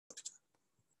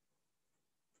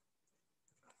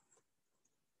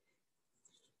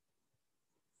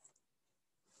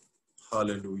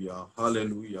Hallelujah,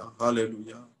 hallelujah,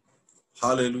 hallelujah,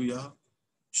 hallelujah.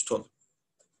 സ്തോത്രം.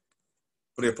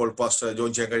 പ്രിയപ്പോൾ pastor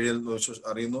ജോൺ.K കഴിയുന്നു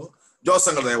അറിയുന്നു.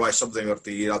 ജോസങ്ങൾ ദയവായി ശബ്ദം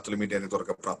ഉയർത്തി ഈ രാത്രി മീഡിയനെ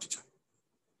തുറക്കെ പ്രാർത്ഥിച്ചു.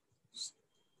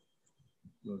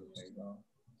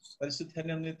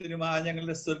 പരിശുദ്ധനുമായ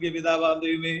ഞങ്ങളുടെ സ്വർഗീയ പിതാവാം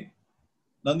ദൈവമേ,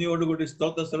 നന്ദിയോടുകൂടി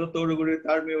സ്തോത്രത്തോടുകൂടി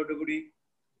താഴ്മയോടുകൂടി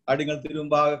അടികൾ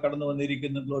തിരുമുമ്പാകെ കടന്നു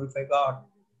വന്നിരിക്കുന്നു. Glorify God.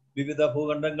 വിവിധ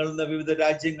ഭൂഖണ്ഡങ്ങളിൽ നിന്ന്, വിവിധ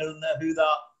രാജ്യങ്ങളിൽ നിന്ന്, വിവിധ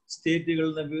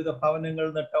സ്റ്റേറ്റുകളിൽ നിന്ന്, വിവിധ ഭവനങ്ങളിൽ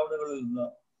നിന്ന്, ടൗണുകളിൽ നിന്ന്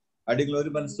അടികൾ ഒരു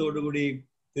മനസ്സോടുകൂടി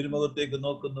തിരുമുഖത്തേക്ക്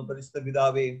നോക്കുന്നു. പരിശുദ്ധ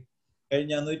പിതാവേ,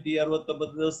 കഴിഞ്ഞ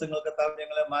 169 ദിവസങ്ങൾ കർത്താവ്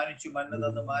ഞങ്ങളെ മാനിച്ചു,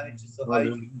 മന്നതെന്ന് മാനിച്ചു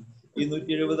സഹായിച്ചു. ഈ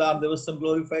 170-ാം ദിവസം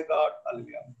ഗ്ലോറിഫൈ ഗോഡ്.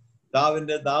 ഹല്ലേലൂയ.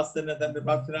 ദാവിന്റെ ദാസന് തന്റെ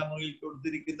പ്രാർത്ഥനാ മുറിയിൽ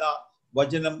കൊടുത്തിരിക്കുന്ന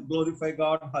വചനം ഗ്ലോറിഫൈ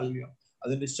ഗോഡ്. ഹല്ലേലൂയ.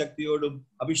 അതിന്റെ ശക്തിയോടും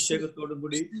അഭിഷേകത്തോടും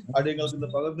കൂടി അടിയങ്ങൾക്ക് ഇന്ന്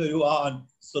പകർന്നു വരുവാൻ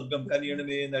സ്വർഗം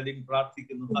കനിയണമേ എന്ന് അടിയങ്ങൾ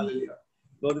പ്രാർത്ഥിക്കുന്നു. ഹല്ലേലൂയ.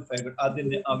 Glorify God.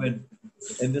 അതിന് അവൻ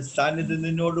എന്റെ സാന്നിധ്യം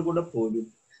നിന്നോടുകൂടെ പോലും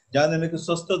ഞാൻ നിനക്ക്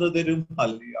സ്വസ്ഥത തരും.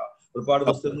 ഹല്ലേലൂയ. ഒരുപാട്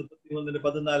പുസ്തകം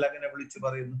 33:14 അങ്ങനെ വിളിച്ചു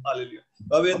പറയുന്നു. ഹല്ലേലൂയ.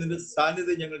 അവയെ നിന്റെ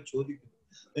സാന്നിധ്യം ഞങ്ങൾ ചോദിക്കുന്നു,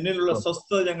 നിന്നിലുള്ള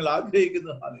സ്വസ്ഥത ഞങ്ങൾ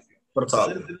ആഗ്രഹിക്കുന്നു. ഹല്ലേലൂയ.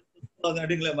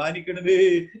 അടികളെ മാനിക്കണമേ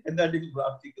എന്ന് അടികൾ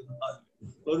പ്രാർത്ഥിക്കുന്നു.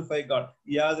 Glorify God.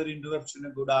 യാതൊരു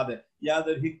ഇന്ററപ്ഷനും കൂടാതെ,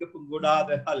 യാതൊരു ഹിക്കപ്പും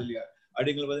കൂടാതെ ഹല്ലേലൂയ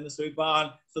അടികൾ അതിന് ശ്രമിപ്പാൻ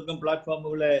സ്വർഗം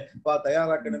പ്ലാറ്റ്ഫോമുകളെ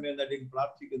തയ്യാറാക്കണമേ എന്ന് അടികൾ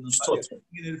പ്രാർത്ഥിക്കുന്നു.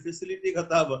 ഇങ്ങനെ ഒരു ഫെസിലിറ്റി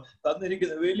കർത്താവ്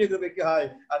തന്നിരിക്കുന്ന വലിയ കൃപയ്ക്കായി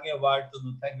അങ്ങേ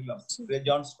വാഴ്ത്തുന്നു. Thank you.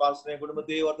 ജോൺസ് പാസ്റ്ററിനെ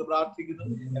കുടുംബത്തെ ഓർത്ത് പ്രാർത്ഥിക്കുന്നു,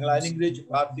 ഞങ്ങൾ അനുഗ്രഹിച്ച്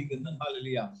പ്രാർത്ഥിക്കുന്നു.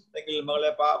 ഹല്ലേലൂയ. എങ്കിൽ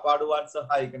മകളെ പാടുവാൻ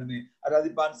സഹായിക്കണമേ,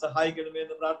 ആരാധിപ്പാൻ സഹായിക്കണമേ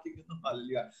എന്ന് പ്രാർത്ഥിക്കുന്നു.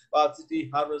 Hallelujah. City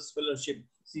harvest fellowship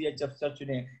CHF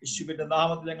ചർച്ചിനെ യേശുവിന്റെ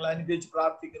നാമത്തിൽ ഞങ്ങൾ അനുഗ്രഹിച്ച്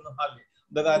പ്രാർത്ഥിക്കുന്നു. ഹല്ലേലൂയ.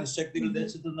 അന്ധകാര ശക്തികൾ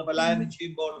ദേശത്തു നിന്ന് പലായനം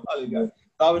ചെയ്യുമ്പോൾ ഹല്ലേലൂയ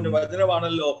കർത്താവിന്റെ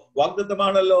വചനമാണല്ലോ,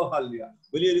 വാഗ്ദത്തമാണല്ലോ. ഹല്ലേലൂയ.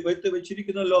 വലിയൊരു കൊയ്ത്ത്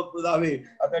വെച്ചിരിക്കുന്നല്ലോ പിതാവേ,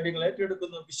 അത് നിങ്ങൾ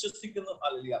ഏറ്റെടുക്കുന്നു, വിശ്വസിക്കുന്നു.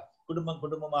 ഹല്ലേലൂയ.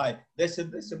 കുടുംബമായി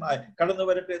ദേശമായി കടന്നു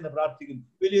വരട്ടെ എന്ന് പ്രാർത്ഥിക്കുന്നു.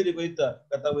 വലിയൊരു കൊയ്ത്ത്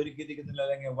കർത്താവ് ഒരുക്കിയിരിക്കുന്നില്ല,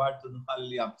 അല്ലെങ്കിൽ വാഴ്ത്തുന്നു.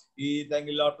 ഹല്ലേലൂയ. ഈ താങ്ക്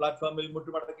യു ലോർഡ് പ്ലാറ്റ്ഫോമിൽ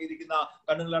മുട്ടുമടക്കിയിരിക്കുന്ന,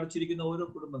 കണ്ണുകൾ അടച്ചിരിക്കുന്ന ഓരോ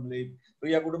കുടുംബങ്ങളെയും,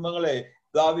 പ്രിയ കുടുംബങ്ങളെ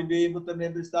പിതാവിന്റെയും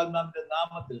പുത്രന്റെയും പരിശുദ്ധാത്മാവിന്റെ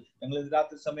നാമത്തിൽ ഞങ്ങൾ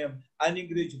രാത്രി സമയം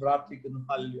അനുഗ്രഹിച്ച് പ്രാർത്ഥിക്കുന്നു.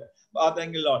 ഹല്ലേലൂയ.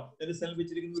 Thank you Lord. നിന്നെ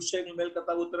സമർപ്പിച്ചിരിക്കുന്ന വിഷയങ്ങൾ മേൽ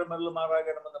കർത്താവ് ഉത്തരം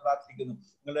മരളുമാറാകണമെന്ന് പ്രാർത്ഥിക്കുന്നു.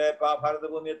 നിങ്ങളുടെ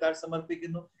ഭാരതഭൂമിയെ താഴ്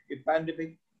സമർപ്പിക്കുന്നു. ഈ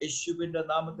പാൻഡമിക് യേശുവിന്റെ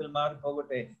നാമത്തിൽ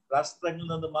മാറിപ്പോകട്ടെ, രാഷ്ട്രങ്ങളിൽ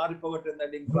നിന്ന് മാറിപ്പോകട്ടെ എന്ന്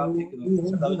അല്ലെങ്കിൽ പ്രാർത്ഥിക്കുന്നു.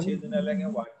 കർത്താവ് ചെയ്യുന്നതിനല്ലെങ്കിൽ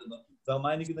വാഴ്ത്തുന്നു,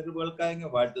 സമ്മാനിക്കുന്ന കൃപകൾക്കായി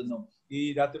വാഴ്ത്തുന്നു. ഈ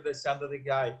രാത്രിയുടെ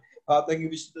ശാന്തതയ്ക്കായി,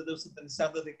 വിശുദ്ധ ദിവസത്തിന്റെ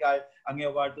ശാന്തതയ്ക്കായി അങ്ങേ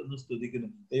വാഴ്ത്തുന്നു, സ്തുതിക്കുന്നു.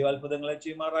 ദൈവാത്ഭുതങ്ങളെ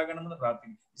ചെയ്യുമാറാകണമെന്ന്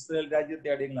പ്രാർത്ഥിക്കുന്നു. ഇസ്രായേൽ രാജ്യത്തെ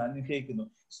അടിയങ്ങൾ അനുഗ്രഹിക്കുന്നു.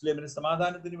 ഇസ്ലാമിന്റെ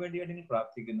സമാധാനത്തിന് വേണ്ടി അടിയങ്ങൾ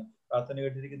പ്രാർത്ഥിക്കുന്നു. പ്രാർത്ഥന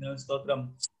കേട്ടിരിക്കുന്ന സ്തോത്രം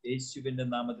യേശുവിന്റെ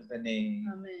നാമത്തിൽ തന്നെ.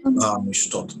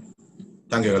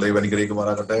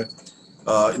 അനുഗ്രഹിക്കുമാറാകട്ടെ.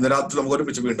 ഇന്ന് രാത്രി നമുക്ക്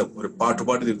ഒരുമിച്ച് വീണ്ടും ഒരു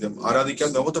പാട്ടുപാടി ദൈവത്തെ ആരാധിക്കാം,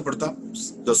 മഹത്വപ്പെടുത്താം.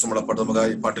 ദിവസം നമ്മളെ പാട്ട്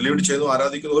നമുക്കായി പാട്ട് ലീഡ് ചെയ്തു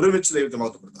ആരാധിക്കുന്നു. ഒരുമിച്ച് ദൈവത്തെ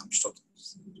മഹത്വപ്പെടുത്താം.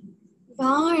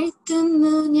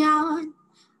 വാഴ്ത്തുന്നു ഞാൻ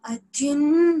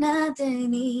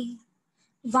അത്യുന്നതനെ,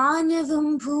 വാനവും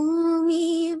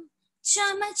ഭൂമിയും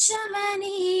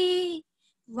ചമച്ചവനെ.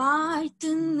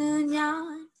 വാഴ്ത്തുന്നു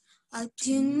ഞാൻ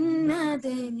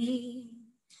അത്യുന്നതനെ,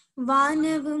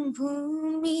 വാനവും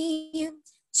ഭൂമിയും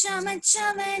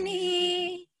ചമച്ചവനെ.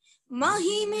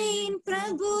 മഹിമയിൻ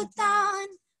പ്രഭു താൻ,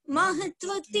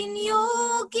 മഹത്വത്തിൻ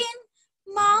യോഗ്യൻ,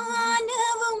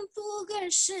 മാനവും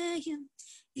പുകഴ്ചയും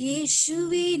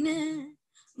യേശുവിന്.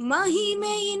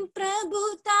 മഹിമയിൻ പ്രഭു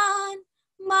താൻ,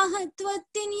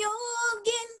 മഹത്വത്തിൻ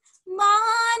യോഗ്യൻ,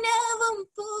 മാനവും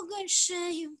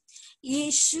പുകഴ്ചയും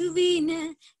യേശുവിന്.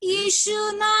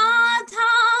 യേശുനാഥ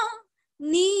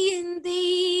നീ എൻ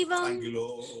ദൈവം,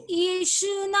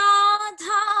 യേശുനാഥ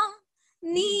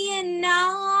നീ എൻ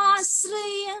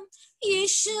ആശ്രയം,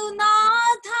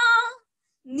 യേശുനാഥ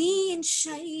നീ എൻ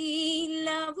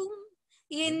ശൈലവും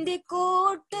എന്റെ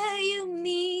കോട്ടയും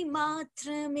നീ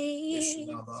മാത്രമേ.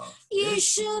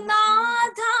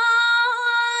 യേശുനാഥ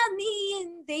നീ എൻ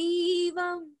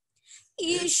ദൈവം,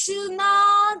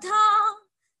 യേശുനാഥ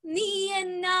നീ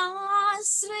എൻ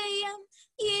ആശ്രയം,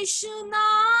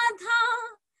 യേശുനാഥ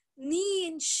നീ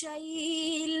എൻ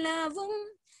ശൈലവും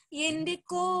എന്റെ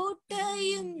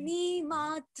കോട്ടയും നീ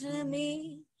മാത്രമേ.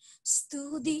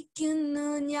 സ്തുതിക്കുന്നു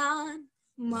ഞാൻ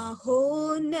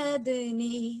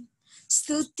മഹോന്നതനെ,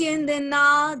 സ്തുത്യന്റെ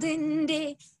നാഥന്റെ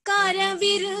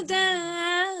കരവിരുത.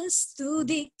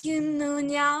 സ്തുതിക്കുന്നു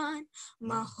ഞാൻ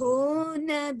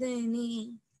മഹോന്നതനെ,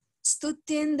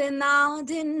 സ്തുത്യന്റെ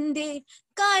നാഥന്റെ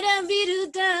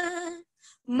കരവിരുത.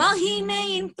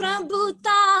 മഹിമയിൻ പ്രഭു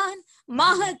താൻ,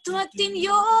 മഹത്വത്തിൻ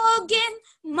യോഗ്യൻ,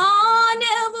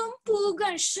 മാനവും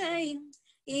പുകഴ്ചയും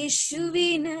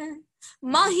യേശുവിന്.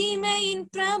 മഹിമയിൻ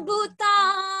പ്രഭു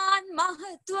താൻ,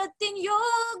 മഹത്വത്തിൻ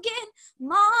യോഗ്യൻ,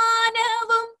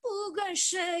 മാനവും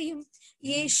പുകഴ്ചയും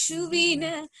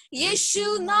യേശുവിന്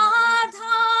യേശുനാഥ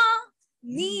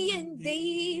നീ എൻ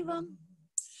ദൈവം,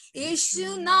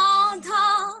 യേശുനാഥ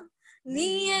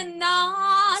നീ എൻ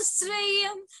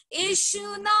ആശ്രയം,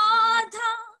 യേശുനാഥ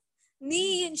നീ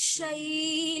എൻ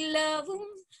ശൈലവും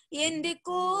എന്റെ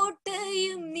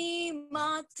കോട്ടയും നീ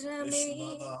മാത്രമേ.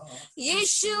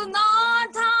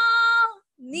 യേശുനാഥ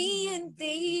നീ എൻ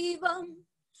ദൈവം,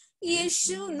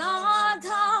 യേശുനാഥ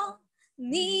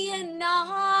നീ എൻ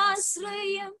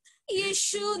ആശ്രയം,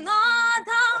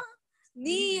 യേശുനാഥ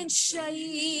നീ എൻ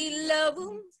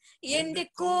ശൈലവും എന്റെ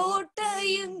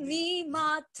കോട്ടയും നീ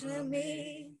മാത്രമേ.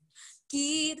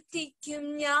 കീർത്തിക്കും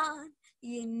ഞാൻ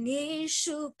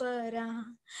എന്നേശുപരാ,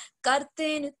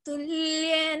 കർത്തനു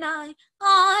തുല്യനായി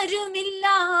ആരുമില്ല.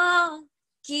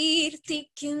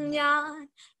 കീർത്തിക്കും ഞാൻ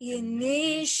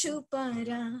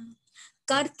എന്നേശുപരാ,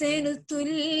 കർത്തനു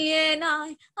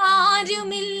തുല്യനായി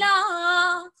ആരുമില്ല.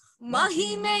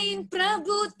 മഹിമയിൻ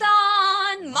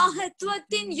പ്രഭുതാൻ,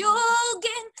 മഹത്വത്തിൻ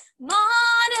യോഗ്യൻ,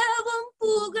 മാനവും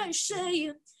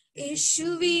പുകഴ്ചയും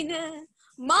യേശുവിന്.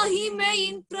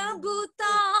 മഹിമയിൻ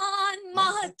പ്രഭുതാൻ,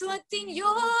 മഹത്വത്തിൻ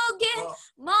യോഗ്യൻ,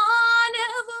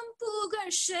 മാനവും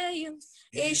പുകഴ്ചയും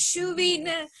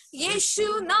യേശുവിന്.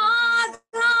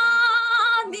 യേശുനാഥ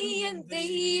നീ എൻ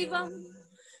ദൈവം,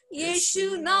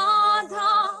 യേശുനാഥ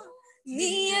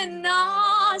നീ എൻ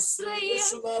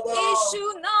ആശ്രയം,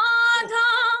 യേശുനാഥ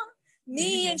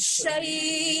നീ എൻ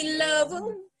ശൈലവും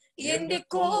എന്റെ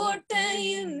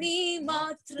കോട്ടയും നീ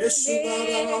മാത്രമേ.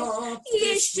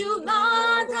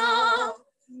 യേശുനാഥ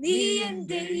നീ എൻ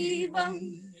ദൈവം,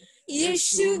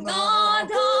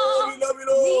 യേശുനാഥ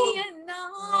നീ എൻ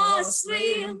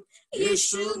ആശ്രയം,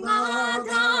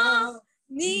 യേശുനാഥ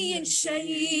നീ എൻ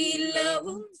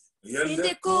ശൈലവും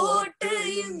എന്റെ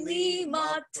കോട്ടയും നീ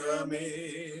മാത്രമേ.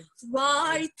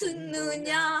 വാഴ്ത്തുന്നു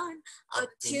ഞാൻ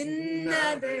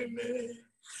അത്യുന്നതനെ,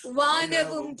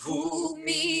 വാനവും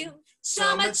ഭൂമിയും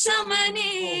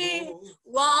ചമച്ചവനെ.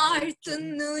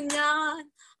 വാഴ്ത്തുന്നു ഞാൻ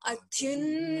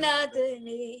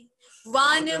അത്യുന്നതനെ,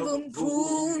 വാനവും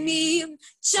ഭൂമിയും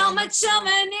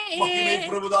ചമച്ചവനെ.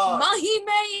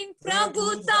 മഹിമയിൻ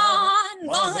പ്രഭുതാൻ,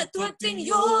 മഹത്വത്തിൻ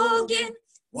യോഗ്യൻ,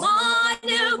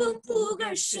 മാനവും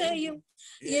പുകഴ്ചയും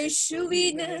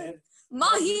യേശുവിന്.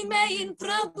 മഹിമയിൻ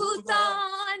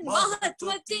പ്രഭുതാൻ,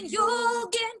 മഹത്വത്തിൻ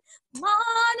യോഗ്യൻ,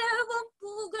 മാനവും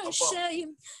പുകഴ്ചയും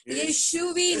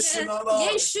യേശുവിന്.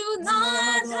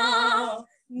 യേശുനാഥ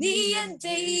നീ എൻ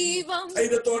ദൈവം,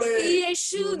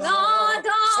 യേശുനാഥ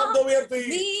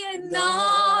നീ എൻ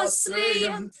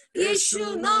ആശ്രയം,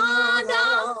 യേശുനാഥ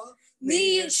നീ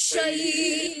എൻ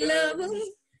ശൈലവും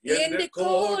എന്റെ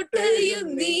കോട്ടയും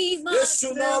നീ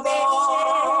മാത്രമേ.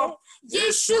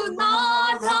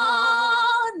 യേശുനാഥ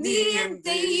നീ എൻ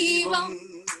ദൈവം,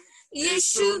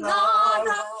 യേശുനാഥ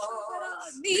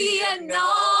നീ എൻ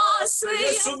ആശ്രയം,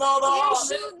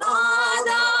 യേശുനാഥ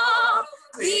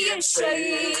നീ എൻ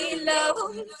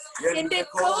ശൈലവും എന്റെ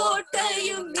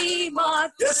കോട്ടയും നീ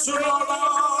മാത്രമേ.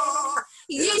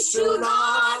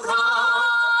 യേശുനാഥ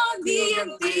നീ എൻ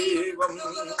ദൈവം,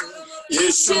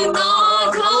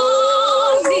 യേശുനാഥ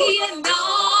നീ എൻ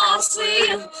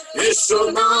ആശ്രയം,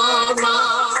 യേശുനാഥ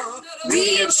നീ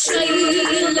എൻ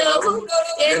ശൈലവും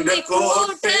എന്റെ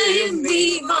കോട്ടയും നീ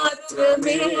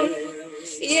മാത്രമേ.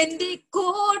 എന്റെ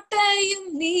കോട്ടയും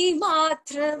നീ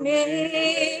മാത്രമേ.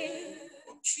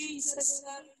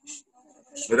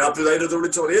 രാത്രി ധൈര്യത്തെ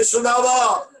വിളിച്ചോ, യേശുനാഥ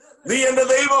നീ എന്റെ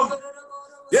ദൈവം,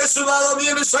 യേശുനാഥ നീ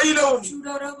എന്റെ ശൈലവും,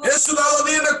 യേശുനാഥ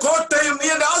നീ എന്റെ കോട്ടയും നീ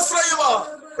എന്റെ ആശ്രയമാ.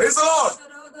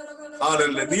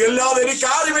 നീ അല്ലാതെ എനിക്ക്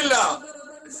ആരുമില്ല,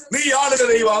 നീയാണ് എന്റെ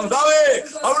ദൈവം. അതാവേ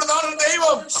അവിടുന്നാണ്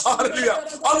ദൈവം.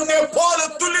 അങ്ങേ പോലെ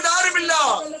തുല്യൻ ആരുമില്ല.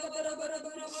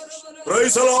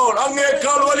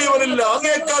 അങ്ങേക്കാൾ വലിയവനില്ല,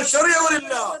 അങ്ങേക്കാൾ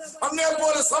ചെറിയവനില്ല, അങ്ങേ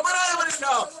പോലെ സമനായവനില്ല.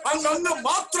 അങ്ങ്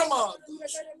മാത്രമാണ്.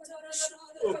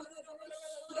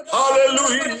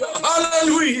 Hallelujah,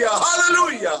 hallelujah,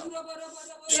 hallelujah,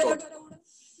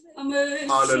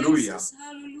 hallelujah.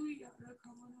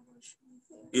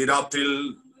 ഈ രാത്രിയിൽ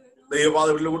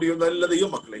ദൈവവാദത്തിൽ കൂടിയുള്ള എല്ലാ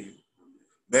ദൈവമക്കളെയും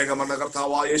മേഘമണ്ണ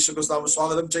കർത്താവായ യേശു ക്രിസ്തു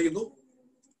സ്വാഗതം ചെയ്യുന്നു.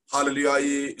 ഹല്ലേലൂയ.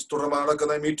 ഈ തുടർന്ന്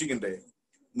നടക്കുന്ന മീറ്റിംഗിന്റെ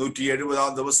 170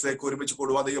 ദിവസത്തേക്ക് ഒരുമിച്ച്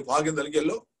കൂടുവാൻ ദൈവം ഭാഗ്യം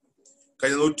നൽകിയല്ലോ.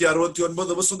 കഴിഞ്ഞ 169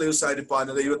 ദിവസം ദൈവസായിരിക്കാൻ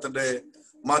ദൈവത്തിന്റെ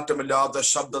മാറ്റമില്ലാത്ത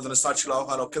ശബ്ദത്തിന്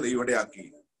സാക്ഷികളാകാനൊക്കെ ദൈവം ഇടയാക്കി.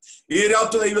 ഈ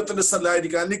രാത്രി ദൈവത്തിന്റെ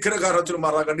സ്ഥലമായിരിക്കാൻ അനുഗ്രഹകാരത്തിൽ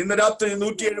മാറാകണ്ട. ഇന്ന് രാത്രി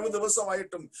 170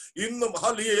 ദിവസമായിട്ടും ഇന്നും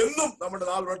ഹല്ലേലൂയ എന്നും നമ്മുടെ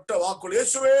നാളൊറ്റ വാക്കുകൾ,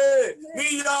 യേശുവേ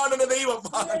നീയാണ് എന്റെ ദൈവം.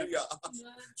 ഹല്ലേലൂയ,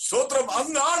 സ്തോത്രം.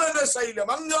 അങ്ങാണ് എന്റെ ശൈലം,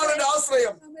 അങ്ങാണ് എന്റെ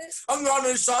ആശ്രയം, അങ്ങാണ്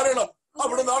എന്റെ ശരണം,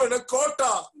 അവിടുന്നാണ് എന്റെ കോട്ട,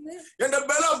 എന്റെ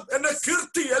ബലം, എന്റെ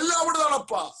കീർത്തി എല്ലാം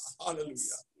അവിടുന്നാണപ്പാ.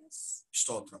 ഹല്ലേലൂയ,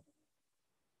 സ്തോത്രം.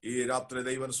 ഈ രാത്രി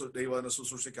ദൈവ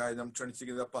ശുശ്രൂഷയ്ക്കായി നാം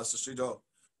ക്ഷണിച്ചിരിക്കുന്ന പാസ്റ്റർ ഷിജോ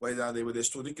വൈദ്യാൻ ദൈവത്തെ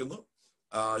സ്തുതിക്കുന്നു.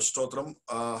 സ്തോത്രം.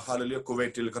 ഹല്ലേലൂയ.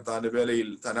 കുവൈറ്റിൽ കർത്താവിന്റെ വേലയിൽ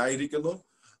താനായിരിക്കുന്നു.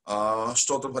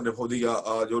 സ്തോത്രം. തന്റെ ഭൗതിക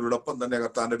ജോലിയോടൊപ്പം തന്നെ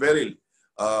കർത്താവിന്റെ വേലയിൽ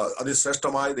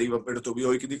അതിശ്രേഷ്ഠമായി ദൈവം എടുത്ത്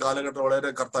ഉപയോഗിക്കുന്ന ഈ കാലഘട്ടം വളരെ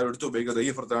കർത്താവ് എടുത്ത് ഉപയോഗിക്കുന്ന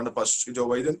ദൈവപ്രത്താണ് പാസ്റ്റർ ഷിജോ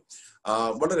വൈദ്യൻ.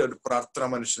 വളരെ ഒരു പ്രാർത്ഥന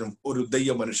മനുഷ്യനും ഒരു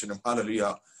ദൈവ മനുഷ്യനും. ഹല്ലേലൂയ.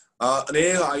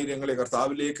 അനേക ആയിരങ്ങളെ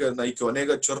കർത്താവിലേക്ക് നയിക്കും, അനേക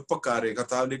ചെറുപ്പക്കാരെ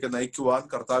കർത്താവിലേക്ക് നയിക്കുവാൻ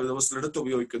കർത്താവ് ദിവസത്തിൽ എടുത്ത്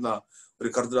ഉപയോഗിക്കുന്ന ഒരു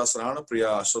കർത്തദാസനാണ് പ്രിയ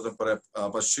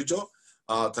പാസ്റ്റർ ഷിജോ.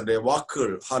 തന്റെ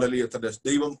വാക്കുകൾ, ഹല്ലേലൂയ, തന്റെ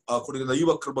ദൈവം കൊടുക്കുന്ന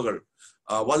ദൈവകൃപകൾ,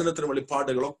 വചനത്തിന്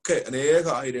വെളിപ്പാടുകളൊക്കെ അനേക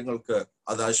ആയിരങ്ങൾക്ക്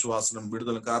അത് ആശ്വാസനം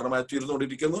വിടുതലും കാരണമായി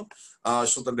തീർന്നുകൊണ്ടിരിക്കുന്നു.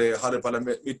 തന്റെ പല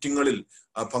മീറ്റിങ്ങുകളിൽ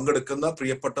പങ്കെടുക്കുന്ന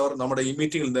പ്രിയപ്പെട്ടവർ നമ്മുടെ ഈ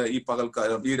മീറ്റിംഗിൽ നിന്ന് ഈ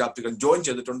പകൽക്കാലം ഈ രാത്രികൾ ജോയിൻ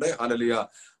ചെയ്തിട്ടുണ്ട്. ഹല്ലേലൂയ.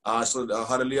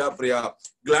 ഹല്ലേലൂയ. പ്രിയ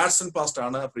ഗ്ലാഡ്സൺ പാസ്റ്റർ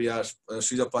ആണ് പ്രിയ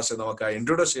ഷിജോ പാസ്റ്റർ നമുക്ക്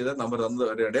ഇൻട്രൊഡ്യൂസ് ചെയ്ത് നമ്മൾ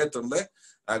ഇടയത്തുണ്ട്.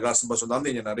 ഗ്ലാഡ്സൺ പാസ്റ്റർ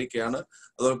നന്ദി ഞാൻ അറിയിക്കുകയാണ്.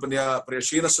 അതുപോലെ പ്രിയ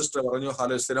ഷീന സിസ്റ്റർ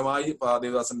പറഞ്ഞു സ്ഥിരമായി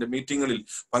ദേവദാസന്റെ മീറ്റിങ്ങുകളിൽ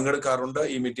പങ്കെടുക്കാറുണ്ട്.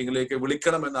 ഈ മീറ്റിംഗിലേക്ക്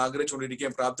വിളിക്കണമെന്ന്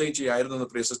ആഗ്രഹിച്ചുകൊണ്ടിരിക്കുകയും പ്രാർത്ഥിക്കുകയും ചെയ്യായിരുന്നു എന്ന്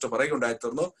പ്രിയ സിസ്റ്റർ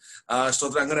പറയുകയുണ്ടായിരുന്നു.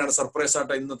 സ്തോത്രം. അങ്ങനെയാണ് സർപ്രൈസ്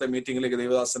ആയിട്ട് ഇന്നത്തെ മീറ്റിംഗിലേക്ക്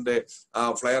ദേവദാസന്റെ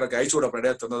ഫ്ലയർ ഒക്കെ അയച്ചുകൂടാൻ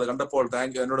ഇടയാത്തുന്നത് കണ്ടപ്പോൾ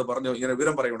എന്നോട് പറഞ്ഞു, ഇങ്ങനെ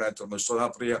വിവരം പറയുകയുണ്ടായിരുന്നു.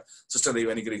 പ്രിയ സിസ്റ്റർ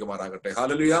ദൈവം അനുഗ്രഹിക്കുമാറാകട്ടെ.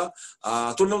 ഹല്ലേലൂയ.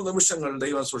 90 നിമിഷങ്ങൾ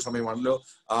ദൈവ സമയമാണല്ലോ.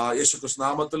 യേശുക്രിസ്തു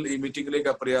നാമത്തിൽ ഈ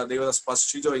മീറ്റിംഗിലേക്ക് പ്രിയ ദേവദാസ് പാസ്റ്റർ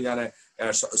ഷിജോ ഞാൻ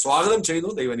സ്വാഗതം ചെയ്യുന്നു.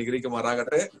 ദൈവം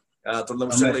അനുഗ്രഹിക്കുമാറാകട്ടെ. 90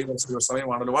 നിമിഷങ്ങൾ ദൈവ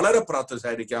സമയമാണല്ലോ. വളരെ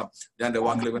പ്രാർത്ഥിച്ചായിരിക്കാം ഞാൻ എന്റെ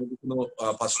വാക്കുകൾ വിവരിക്കുന്നു.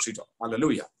 Pastor Shijo.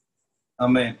 Hallelujah.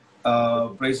 Amen.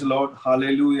 Praise the Lord.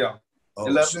 Hallelujah.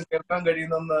 എല്ലാവർക്കും കേൾക്കാൻ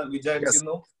കഴിയുന്നെന്ന്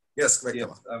വിചാരിക്കുന്നു.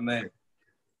 ആമേൻ.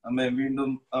 ആമേൻ. വീണ്ടും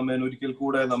ആമേൻ ഒരിക്കൽ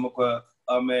കൂടെ നമുക്ക്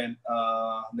ആമേൻ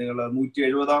നിങ്ങൾ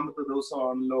 170ാമത്തെ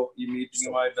ദിവസമാണല്ലോ ഈ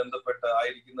മീറ്റിംഗുമായി ബന്ധപ്പെട്ട്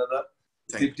ആയിരിക്കുന്നത്.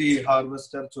 സിറ്റി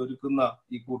ഹാർവെസ്റ്റർ ഒരുക്കുന്ന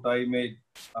ഈ കൂട്ടായ്മയിൽ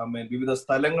ആമേൻ വിവിധ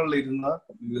സ്ഥലങ്ങളിൽ ഇരുന്ന്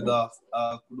വിവിധ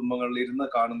കുടുംബങ്ങളിൽ ഇരുന്ന്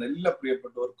കാണുന്ന എല്ലാ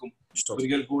പ്രിയപ്പെട്ടവർക്കും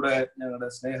ഒരിക്കൽ കൂടെ ഞങ്ങളുടെ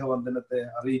സ്നേഹവന്ദനത്തെ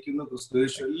അറിയിക്കുന്നു.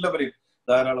 ക്രിസ്തുയേശു എല്ലാവരെയും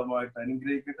ധാരാളമായിട്ട്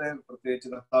അനുഗ്രഹിക്കട്ടെ. പ്രത്യേകിച്ച്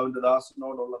കർത്താവിന്റെ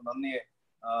ദാസനോടുള്ള നന്ദിയെ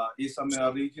ഈ സമയം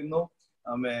അറിയിക്കുന്നു.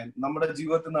 ആമേൻ. നമ്മുടെ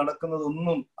ജീവിതത്തിൽ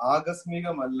നടക്കുന്നതൊന്നും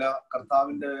ആകസ്മികമല്ല,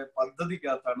 കർത്താവിന്റെ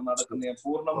പദ്ധതിക്കകത്താണ് നടക്കുന്നത്. ഞാൻ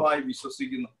പൂർണ്ണമായി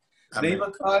വിശ്വസിക്കുന്നു.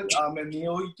 ദൈവത്താൽ ആമേൻ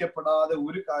നിയോഗിക്കപ്പെടാതെ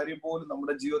ഒരു കാര്യം പോലും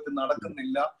നമ്മുടെ ജീവിതത്തിൽ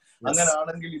നടക്കുന്നില്ല.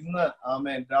 അങ്ങനാണെങ്കിൽ ഇന്ന്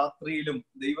ആമേൻ രാത്രിയിലും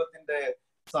ദൈവത്തിന്റെ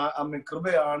ആമേൻ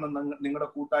കൃപയാണ് നിങ്ങളുടെ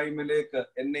കൂട്ടായ്മയിലേക്ക്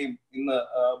എന്നെയും ഇന്ന്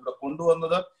ഇവിടെ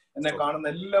കൊണ്ടുവന്നത്. എന്നെ കാണുന്ന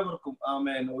എല്ലാവർക്കും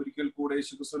ആമേൻ ഒരിക്കൽ കൂടെ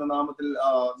യേശുക്രിസ്തുവിന്റെ നാമത്തിൽ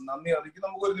നന്ദി അറിയിക്കും.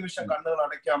 നമുക്ക് ഒരു നിമിഷം കണ്ണുകൾ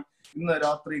അടയ്ക്കാം. ഇന്ന്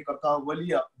രാത്രി കർത്താവ്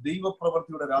വലിയ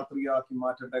ദൈവപ്രവൃത്തിയുടെ രാത്രിയാക്കി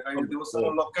മാറ്റട്ടെ. കഴിഞ്ഞ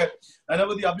ദിവസങ്ങളിലൊക്കെ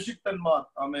അനവധി അഭിഷിക്തന്മാർ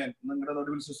ആമേൻ നിങ്ങളുടെ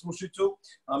നടുവിൽ ശുശ്രൂഷിച്ചു.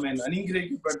 ആമേൻ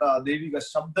അനുഗ്രഹിക്കപ്പെട്ട ദൈവിക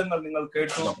ശബ്ദങ്ങൾ നിങ്ങൾ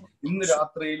കേട്ടു. ഇന്ന്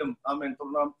രാത്രിയിലും ആമേൻ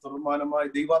തുടർമാനമായി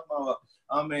ദൈവാത്മാവ്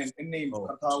ആമേൻ എന്നെയും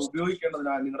കർത്താവ്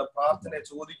ഉപയോഗിക്കേണ്ടതിനായി നിങ്ങളുടെ പ്രാർത്ഥനയെ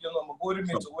ചോദിക്കുന്നു. നമുക്ക്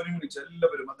ഒരുമിച്ച്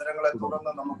എല്ലാവരും മന്ദിരങ്ങളെ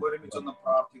തുറന്ന് നമുക്ക് ഒരുമിച്ചൊന്ന്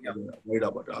പ്രാർത്ഥിക്കാം.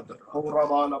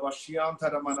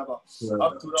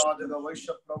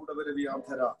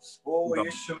 ഓ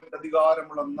യേശുവിന്റെ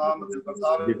അധികാരമുള്ള നാമത്തിൽ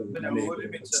കർത്താവ് ഞങ്ങൾ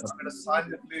ഒരുമിച്ച് അങ്ങയുടെ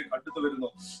സാന്നിധ്യത്തിലേക്ക് അടുത്തു വരുന്നു.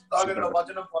 താങ്കളുടെ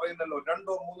വചനം പറയുന്നല്ലോ,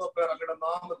 2 or 3 പേർ അങ്ങയുടെ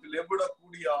നാമത്തിൽ എവിടെ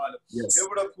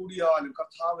കൂടിയാലും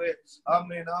കർത്താവെ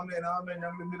ആമേൻ ആമേൻ ആമേൻ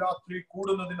ഞങ്ങൾ ഇന്ന് രാത്രി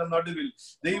കൂടുന്നതിന്റെ നടുവിൽ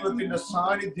ദൈവത്തിന്റെ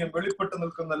സാന്നിധ്യം വെളിപ്പെട്ട്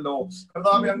നിൽക്കുന്നല്ലോ.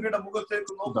 കർത്താവെ അങ്ങയുടെ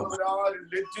മുഖത്തേക്ക് നോക്കുന്നവരാരും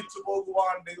ലജ്ജിച്ചു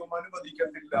പോകുവാൻ ദൈവം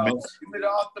അനുവദിക്കത്തില്ല. ഇന്ന്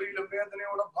രാത്രിയിലും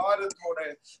വേദനയോടെ ഭാരത്തോടെ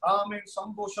ആമേൻ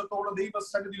സന്തോഷത്തോടെ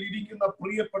ദൈവസന്നിധിയിൽ ഇരിക്കുന്ന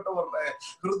പ്രിയപ്പെട്ടവരുടെ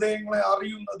ഹൃദയങ്ങളെ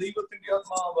അറിയുന്ന ദൈവത്തിന്റെ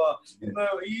ആത്മാവ് ഇന്ന്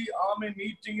ഈ ആമേൻ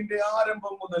മീറ്റിംഗിന്റെ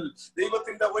ആരംഭം മുതൽ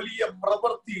ദൈവത്തിന്റെ വലിയ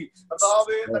പ്രവൃത്തി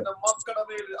കർത്താവെ തന്റെ മക്കളുടെ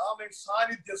മേൽ ആമേൻ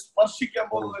സാന്നിധ്യം സ്പർശിക്കാൻ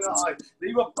പോകുന്നതിനായി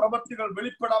ദൈവപ്രവൃത്തികൾ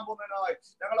വെളിപ്പെടാൻ പോകുന്നതിനായി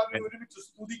ഞങ്ങൾ അങ്ങനെ ഒരുമിച്ച്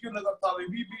സ്തുതിക്കുന്ന കർത്താവെ.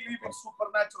 We believe in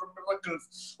supernatural miracles.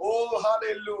 Oh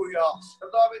hallelujah.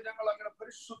 കർത്താവെ ഞങ്ങൾ അങ്ങനെ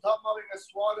പരിശുദ്ധാത്മാവിനെ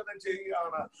സ്വാഗതം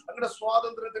ചെയ്യുകയാണ്. അങ്ങയുടെ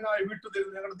സ്വാതന്ത്ര്യത്തിനായി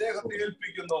വിട്ടുതരുന്നു. ഞങ്ങളുടെ ദേഹത്തെ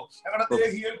ഏൽപ്പിക്കുന്നു, ഞങ്ങളുടെ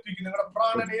ദേഹി ഏൽപ്പിക്കുന്നു, ഞങ്ങളുടെ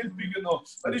പ്രാണനെ ഏൽപ്പിക്കുന്നു.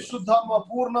 പരിശുദ്ധാത്മ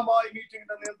പൂർണ്ണമായി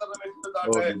മീറ്റിംഗിന്റെ നിയന്ത്രണം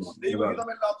എടുത്തതാട്ടെ.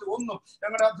 ദൈവഹിതമല്ലാത്ത ഒന്നും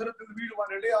ഞങ്ങളുടെ അധരത്തിൽ വീഴുവാൻ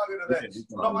ഇടയാകരുത്.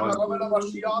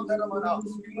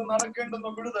 ഇന്ന് നടക്കേണ്ടുന്ന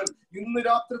വിടുതൽ ഇന്ന്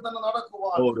രാത്രി തന്നെ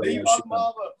നടക്കുവാൻ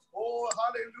ദൈവാത്മാവ് ഓ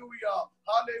ഹല്ലേലൂയ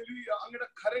ഹല്ലേലൂയ അങ്ങയുടെ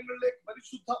കരങ്ങളിലേക്ക്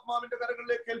പരിശുദ്ധാത്മാവിന്റെ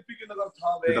കരങ്ങളിലേക്ക് ഏൽപ്പിക്കുന്ന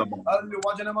കർത്താവേ. അതിന്റെ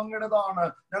വചനം അങ്ങയുടേതാണ്,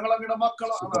 ഞങ്ങൾ അങ്ങയുടെ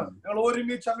മക്കളാണ്. ഞങ്ങൾ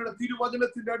ഒരുമിച്ച് അങ്ങയുടെ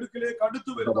തിരുവചനത്തിന്റെ അടുക്കിലേക്ക്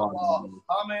അടുത്തു വരുന്നു.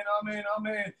 ആമേൻ ആമേൻ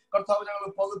ആമേൻ. കർത്താവ് ഞങ്ങൾ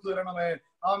പകുത്തു തരണമേ.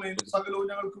 ആമേൻ. സകലവും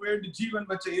ഞങ്ങൾക്ക് വേണ്ടി ജീവൻ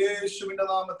വെച്ച യേശുവിന്റെ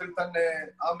നാമത്തിൽ തന്നെ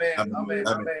ആമേൻ ആമേൻ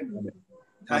ആമേൻ.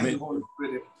 Thank you, Holy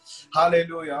Spirit.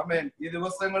 Hallelujah. Amen. ഈ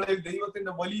ദിവസങ്ങളിൽ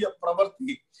ദൈവത്തിന്റെ വലിയ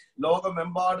പ്രവൃത്തി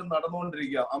ലോകമെമ്പാടും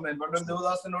നടന്നുകൊണ്ടിരിക്കുക. ആമേൻ. പണ്ടൻ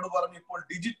ദേവദാസനോട് പറഞ്ഞു, ഇപ്പോൾ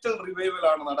ഡിജിറ്റൽ റിവൈവൽ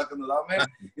ആണ് നടക്കുന്നത്. ആമേൻ.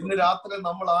 ഇന്ന് രാത്രി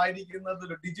നമ്മൾ ആയിരിക്കുന്നത്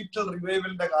ഒരു ഡിജിറ്റൽ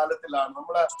റിവൈവലിന്റെ കാലത്തിലാണ്.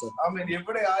 നമ്മള് ആമേൻ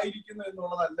എവിടെ ആയിരിക്കുന്നു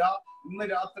എന്നുള്ളതല്ല, ഇന്ന്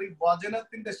രാത്രി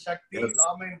വചനത്തിന്റെ ശക്തി.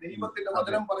 ആമേൻ. ദൈവത്തിന്റെ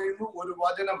വചനം പറയുന്നു, ഒരു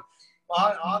വചനം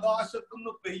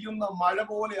ആകാശത്തുനിന്ന് പെയ്യുന്ന മഴ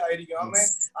പോലെ ആയിരിക്കും. ആമേൻ.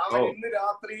 ആമേൻ. ഇന്ന്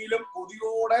രാത്രിയിലും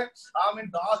കൊതിയോടെ, ആമേൻ,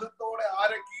 ദാഹത്തോടെ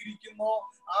ആരൊക്കെ ഇരിക്കുന്നോ,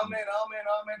 ആമേൻ, ആമേൻ,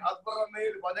 ആമേൻ,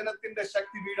 അത്ഭുതമേൽ വചനത്തിന്റെ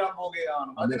ശക്തി വീഴാൻ പോകുകയാണ്.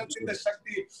 വചനത്തിന്റെ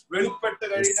ശക്തി വെളിപ്പെട്ട്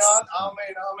കഴിഞ്ഞാൽ,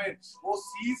 ആമേൻ, ആമേൻ,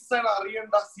 സീസൺ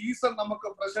അറിയണ്ട, സീസൺ നമുക്ക്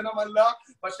പ്രശ്നമല്ല.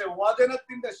 പക്ഷെ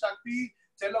വചനത്തിന്റെ ശക്തി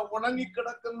ചില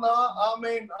ഉണങ്ങിക്കിടക്കുന്ന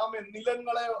ആമേൻ, ആമേൻ,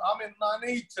 നിലങ്ങളെ ആമേൻ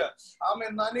നനയിച്ച്,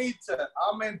 ആമേൻ, നനയിച്ച്,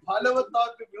 ആമേൻ,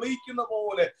 ഫലവത്താക്കി വിളയിക്കുന്ന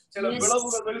പോലെ ചില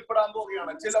വിളവുകൾ വെളിപ്പെടാൻ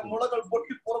പോവുകയാണ്. ചില മുളകൾ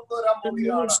പൊട്ടി പുറത്തു വരാൻ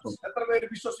പോവുകയാണ്. എത്ര പേര്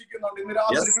വിശ്വസിക്കുന്നുണ്ട്? ഇന്ന്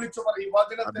രാത്രി വിളിച്ചു പറയും,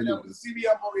 വചനത്തെ ഞാൻ റിസീവ്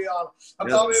ചെയ്യാൻ പോവുകയാണ്.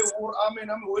 കർത്താവേ, ആമേൻ,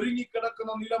 ആമേൻ,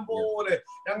 ഒരുങ്ങിക്കിടക്കുന്ന നിലം പോലെ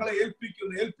ഞങ്ങളെ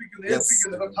ഏൽപ്പിക്കുന്നു, ഏൽപ്പിക്കുന്നു,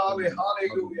 ഏൽപ്പിക്കുന്നു. കർത്താവേ,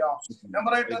 ഹല്ലേലൂയ. ഞാൻ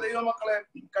പറയട്ടെ ദൈവമക്കളെ,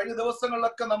 കഴിഞ്ഞ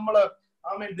ദിവസങ്ങളിലൊക്കെ നമ്മള്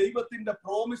ആമേൻ ദൈവത്തിന്റെ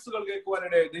പ്രോമിസുകൾ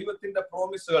കേൾക്കുവാനിടെ, ദൈവത്തിന്റെ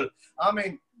പ്രോമിസുകൾ.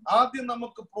 ആമേൻ. ആദ്യം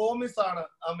നമുക്ക് പ്രോമിസ് ആണ്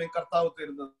ആമേൻ കർത്താവ്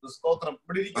തരുന്നത്. സ്തോത്രം.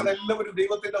 ഇവിടെ ഇരിക്കുന്ന എല്ലാവരും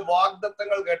ദൈവത്തിന്റെ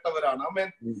വാഗ്ദത്തങ്ങൾ കേട്ടവരാണ്.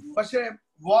 ആമേൻ. പക്ഷെ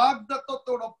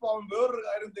വാഗ്ദത്തത്തോടൊപ്പം വേറൊരു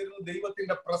കാര്യം തരുന്നു,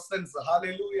 ദൈവത്തിന്റെ പ്രസൻസ്.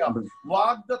 ഹല്ലേലൂയ.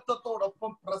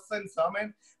 വാഗ്ദത്തത്തോടൊപ്പം പ്രസൻസ്. ആമേൻ,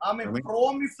 ആമേൻ.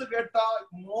 പ്രോമിസ് കേട്ട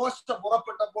മോശ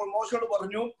പുറപ്പെട്ടപ്പോൾ മോശയോട്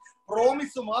പറഞ്ഞു,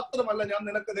 പ്രോമിസ് മാത്രമല്ല ഞാൻ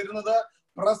നിനക്ക് തരുന്നത്,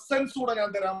 പ്രസൻസ് കൂടെ ഞാൻ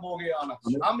തരാൻ പോവുകയാണ്.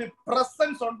 ആമേൻ.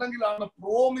 പ്രസൻസ് ഉണ്ടെങ്കിലാണ്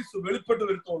പ്രോമിസ് വെളിപ്പെട്ട്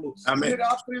വരുത്തുള്ളൂ. ഇന്ന്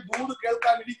രാത്രി ദൂത്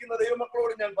കേൾക്കാനിരിക്കുന്ന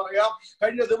ദൈവമക്കളോട് ഞാൻ പറയാം,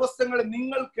 കഴിഞ്ഞ ദിവസങ്ങളിൽ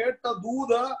നിങ്ങൾ കേട്ട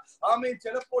ദൂത്, ആമേൻ,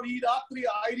 ചിലപ്പോൾ ഈ രാത്രി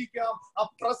ആയിരിക്കാം ആ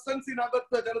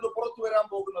പ്രസൻസിനകത്ത് ചിലത് പുറത്തു വരാൻ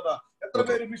പോകുന്നത്. എത്ര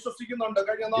പേര് വിശ്വസിക്കുന്നുണ്ട്?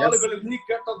 കഴിഞ്ഞ നാളുകളിൽ നീ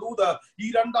കേട്ട ദൂത് ഈ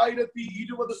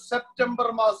 2020 സെപ്റ്റംബർ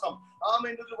മാസം,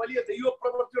 ആമേൻ, ഒരു വലിയ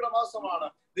ദൈവപ്രവൃത്തിയുടെ മാസമാണ്,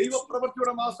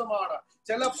 ദൈവപ്രവൃത്തിയുടെ മാസമാണ്.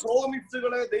 ചില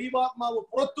പ്രോമിസുകളെ ദൈവാത്മാവ്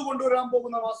പുറത്തു കൊണ്ടുവരാൻ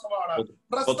പോകുന്ന മാസമാണ്,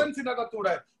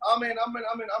 പ്രസൻസിനകത്തൂടെ. ആമേൻ, ആമേൻ,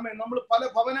 ആമേൻ, ആമേൻ. നമ്മൾ പല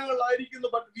ഭവനങ്ങളിലായിരിക്കുന്നു,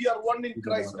 but we R one in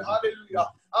Christ. Hallelujah.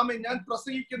 ആമേൻ. ഞാൻ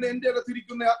പ്രസംഗിക്കുന്ന എന്റെ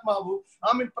അകത്തിരിക്കുന്ന ആത്മാവും,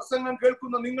 ആമേൻ, പ്രസംഗം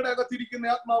കേൾക്കുന്ന നിങ്ങളുടെ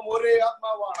അകത്തിരിക്കുന്ന ആത്മാവും ഒരേ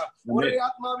ആത്മാവാണ്. ഒരേ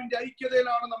ആത്മാവിന്റെ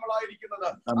ഐക്യതയിലാണ് നമ്മൾ ആയിരിക്കുന്നത്.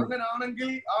 അങ്ങനാണെങ്കിൽ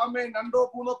ആമേൻ,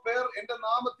 2-3 പേർ എന്റെ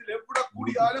നാമത്തിൽ എവിടെ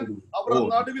കൂടിയാലും അവരുടെ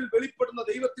നടുവിൽ വെളിപ്പെടുന്ന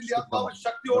ദൈവത്തിന്റെ ആത്മാവ്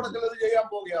ശക്തിയോടെ ചിലത് ചെയ്യാൻ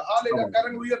പോകുക. ഹല്ലേലൂയ.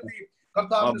 കരങ്ങൾ ഉയർത്തി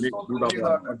കർത്താവിന്റെ സ്തോത്രം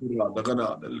ചെയ്താണ്.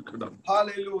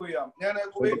 ഹല്ലേലൂയ. ഞാൻ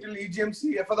കുവൈറ്റിൽ EGMC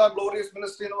എഫദ ഗ്ലോറിയസ്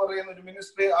മിനിസ്ട്രി എന്ന് പറയുന്ന ഒരു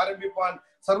മിനിസ്ട്രി ആരംഭിപ്പാൻ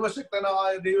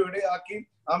സർവശക്തനായ ദൈവം ഇടയാക്കി.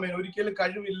 ആമേൻ. ഒരിക്കലും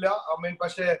കഴിവില്ല. ആമേൻ.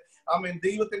 പക്ഷേ ആമേൻ,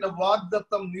 ദൈവത്തിന്റെ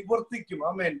വാഗ്ദത്തം നിവർത്തിക്കും.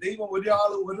 ആമേൻ. ദൈവം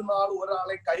ഒരു നാളും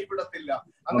ഒരാളെ കൈവിടത്തില്ല.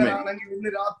 അങ്ങനെയാണെങ്കിൽ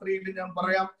ഇന്ന് രാത്രിയിൽ ഞാൻ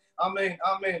പറയാം, ആമേൻ,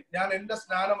 ആമേൻ, ഞാൻ എന്റെ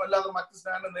സ്നാനമല്ലാതെ മറ്റു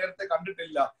സ്നാനം നേരത്തെ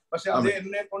കണ്ടിട്ടില്ല. പക്ഷെ അത്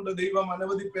എന്നെ കൊണ്ട് ദൈവം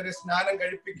അനവധി പേരെ സ്നാനം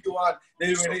കഴിപ്പിക്കുവാൻ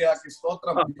ദൈവം ഇടയാക്കി.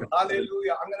 സ്തോത്രം. ഹല്ലേലൂയ.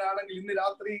 അങ്ങനെയാണെങ്കിൽ ഇന്ന്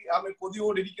രാത്രി ആമേൻ,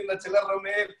 കൊതിയോടിരിക്കുന്ന ചിലരുടെ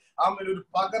മേൽ ആമേൻ ഒരു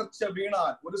പകർച്ച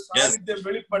വീണാൽ, ഒരു സാന്നിധ്യം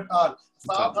വെളിപ്പെട്ടാൽ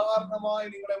സാധാരണമായി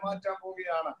നിങ്ങളെ മാറ്റാൻ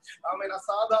പോവുകയാണ്. ആമേൻ.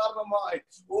 അസാധാരണമായി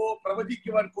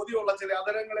പ്രവചിക്കുവാൻ കൊതിയുള്ള ചില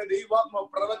അതരങ്ങളെ ദൈവാത്മ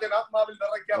പ്രവചനാത്മാവിൽ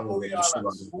നിറയ്ക്കാൻ പോവുകയാണ്.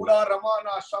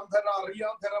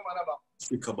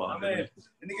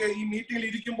 എനിക്ക് ഈ മീറ്റിംഗിൽ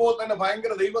ഇരിക്കുമ്പോൾ തന്നെ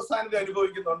ഭയങ്കര ദൈവസാന്നിധ്യം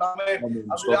അനുഭവിക്കുന്നുണ്ട്. ആമേൻ.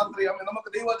 അത് രാത്രി ആമേൻ, നമുക്ക്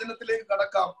ദൈവവചനത്തിലേക്ക്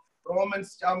കടക്കാം.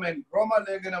 റോമൻസ്, ആമേൻ,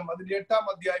 റോമാലേഖനം അതിന്റെ 8-ാം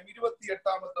അധ്യായം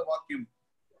 28-ാമത്തെ വാക്യം.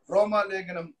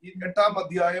 റോമാലേഖനം 8-ാം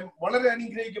അധ്യായം വളരെ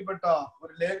അനുഗ്രഹിക്കപ്പെട്ട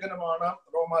ഒരു ലേഖനമാണ്.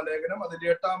 റോമാലേഖനം അതിന്റെ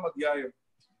 8-ാം അധ്യായം,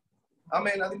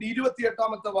 ആമേൻ, അതിന്റെ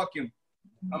 28-ാമത്തെ വാക്യം.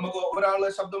 നമുക്ക് ഒരാള്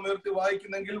ശബ്ദം ഉയർത്തി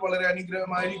വായിക്കുന്നെങ്കിൽ വളരെ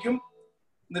അനുഗ്രഹമായിരിക്കും.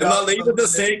 എന്നാൽ ദൈവത്തെ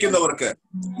സ്നേഹിക്കുന്നവർക്ക്,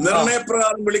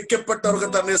 നിർണയപ്രകാരം വിളിക്കപ്പെട്ടവർക്ക്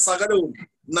തന്നെ സകലവും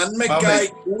നന്മയ്ക്കായി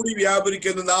കൂടി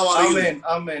വ്യാപരിക്കുന്നു നാം അറിയുന്നു.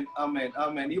 ആമേൻ, ആമേൻ,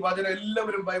 ആമേൻ. ഈ വചനം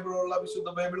എല്ലാവരും ബൈബിളുള്ള വിശുദ്ധ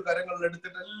ബൈബിൾ കരങ്ങളിൽ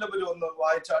എടുത്തിട്ട് എല്ലാവരും ഒന്ന്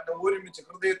വായിച്ചാട്ട് ഒരുമിച്ച്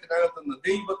ഹൃദയത്തിനകത്തുനിന്ന്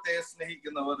ദൈവത്തെ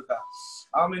സ്നേഹിക്കുന്നവർക്ക്.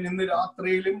 ആമേൻ. ഇന്ന്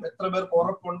രാത്രിയിലും എത്ര പേർക്ക്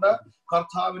ഉറപ്പുണ്ട്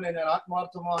കർത്താവിനെ ഞാൻ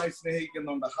ആത്മാർത്ഥമായി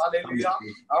സ്നേഹിക്കുന്നുണ്ട്? ഹല്ലേലൂയ.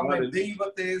 ആമേൻ.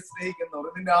 ദൈവത്തെ സ്നേഹിക്കുന്നവർ,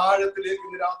 ഇതിന്റെ ആഴത്തിലേക്ക്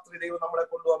ഇന്ന് രാത്രി ദൈവം നമ്മളെ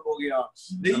കൊണ്ടുപോകാൻ പോവുകയാണ്.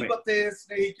 ദൈവത്തെ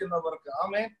സ്നേഹിക്കുന്നവർക്ക്,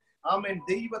 ആമേൻ, ആമേൻ,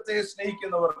 ദൈവത്തെ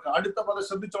സ്നേഹിക്കുന്നവർക്ക്. അടുത്ത പദം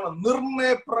ശ്രദ്ധിച്ചോണം,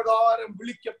 നിർണയപ്രകാരം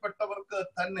വിളിക്കപ്പെട്ടവർക്ക്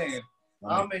തന്നെ.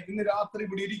 ആമേൻ. ഇന്ന് രാത്രി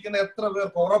ഇവിടെ ഇരിക്കുന്ന എത്ര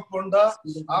പേർക്ക് ഉറപ്പുണ്ട്?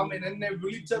 ആമേൻ. എന്നെ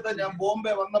വിളിച്ചത് ഞാൻ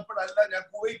ബോംബെ വന്നപ്പോഴല്ല, ഞാൻ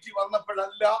കുവൈറ്റിൽ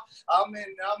വന്നപ്പോഴല്ല. ആമേൻ,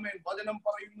 ആമേൻ. വചനം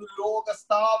പറയുന്നു ലോക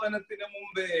സ്ഥാപനത്തിന്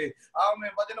മുമ്പേ.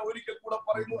 ആമേൻ. വചനം ഒരിക്കൽ കൂടെ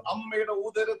പറയുന്നു അമ്മയുടെ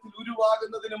ഉദരത്തിൽ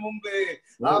ഉരുവാകുന്നതിന് മുമ്പേ.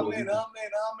 ആമേൻ,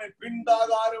 ആമേൻ, ആമേൻ.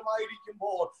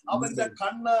 പിണ്ടാകാരമായിരിക്കുമ്പോൾ അവന്റെ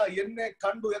കണ്ണ് എന്നെ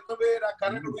കണ്ടു. എത്ര പേര് ആ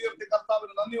കരങ്ങൾ ഉയർത്തി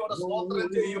കർത്താവിന് നന്ദിയോടെ സ്തോത്രം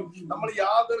ചെയ്യും. നമ്മൾ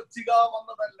യാദർച്ഛിക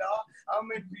വന്നതല്ല.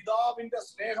 ആമേൻ. പിതാവിന്റെ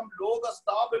സ്നേഹം ലോക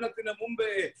സ്ഥാപനത്തിന് മുമ്പ്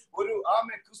മുമ്പേ ഒരു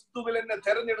ക്രിസ്തുവിൽ എന്നെ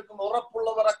തെരഞ്ഞെടുക്കുന്ന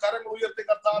ഉറപ്പുള്ളവർ ആ കരങ്ങൾ ഉയർത്തി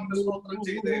കർത്താവിന്റെ സ്തോത്രം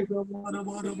ചെയ്തേ.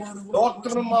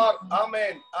 ഡോക്ടർമാർ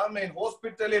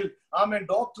ഹോസ്പിറ്റലിൽ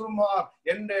ഡോക്ടർമാർ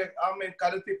എന്റെ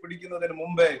കരത്തി പിടിക്കുന്നതിന്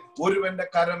മുമ്പേ ഒരുവന്റെ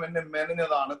കരം എന്നെ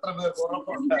മെനഞ്ഞതാണ്. എത്ര പേർക്ക്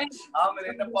ഉറപ്പുണ്ട്?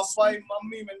 എന്റെ പപ്പായും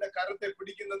മമ്മിയും എന്റെ കരത്തെ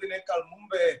പിടിക്കുന്നതിനേക്കാൾ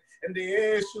മുമ്പേ എന്റെ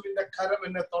യേശുവിന്റെ കരം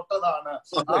എന്നെ തൊട്ടതാണ്.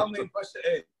 പക്ഷേ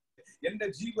എന്റെ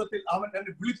ജീവിതത്തിൽ അവൻ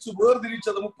എന്നെ വിളിച്ചു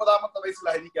വേർതിരിച്ചത് 30-ാമത്തെ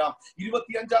വയസ്സിലായിരിക്കാം,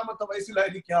 25-ാമത്തെ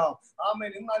വയസ്സിലായിരിക്കാം.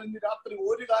 എന്നാൽ ഇന്ന് രാത്രി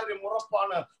ഒരു കാര്യം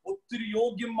ഉറപ്പാണ്. ഒത്തിരി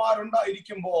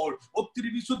യോഗ്യന്മാരുണ്ടായിരിക്കുമ്പോൾ, ഒത്തിരി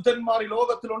വിശുദ്ധന്മാർ ഈ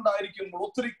ലോകത്തിലുണ്ടായിരിക്കുമ്പോൾ,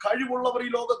 ഒത്തിരി കഴിവുള്ളവർ ഈ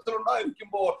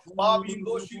ലോകത്തിലുണ്ടായിരിക്കുമ്പോൾ, പാപിയും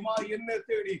ദോഷിയുമായി എന്നെ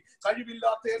തേടി,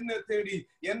 കഴിവില്ലാത്ത എന്നെ തേടി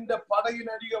എന്റെ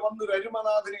പടയിനരികെ വന്നൊരു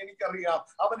അരുമനാഥനെ എനിക്കറിയാം.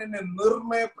 അവൻ എന്നെ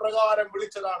നിർണയപ്രകാരം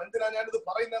വിളിച്ചതാണ്. എന്തിനാ ഞാനിത്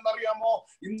പറയുന്നതെന്ന് അറിയാമോ?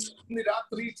 ഇന്ന്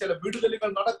രാത്രി ചില വിടുതലുകൾ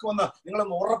നടക്കുമെന്ന്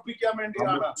നിങ്ങളൊന്ന് ഉറപ്പിക്കാൻ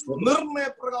വേണ്ടിയാണ്.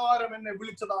 നിർണയപ്രകാരം എന്നെ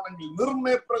വിളിച്ചതാണെങ്കിൽ,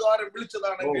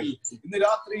 ഇന്ന്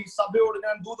രാത്രി സഭയോട്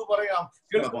ഞാൻ ദൂത് പറയാം,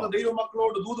 കേൾക്കുന്ന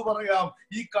ദൈവമക്കളോട് ദൂത് പറയാം.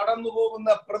 ഈ കടന്നു പോകുന്ന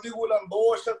പ്രതികൂലം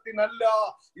ദോഷത്തിനല്ല.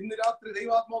 ഇന്ന് രാത്രി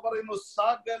ദൈവാത്മാവ് പറയുന്നു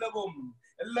സകലവും.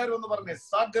 എല്ലാരും ഒന്ന് പറഞ്ഞേ,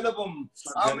 സകലവും.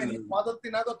 ഈ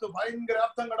പദത്തിനകത്ത് ഭയങ്കര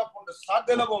അർത്ഥം കിടപ്പുണ്ട്.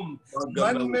 സകലവും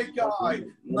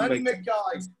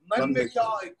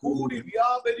നന്മയ്ക്കായി കൂടി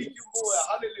വ്യാപരിക്കുമ്പോൾ,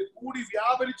 അല്ലെങ്കിൽ കൂടി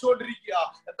വ്യാപരിച്ചുകൊണ്ടിരിക്കുക.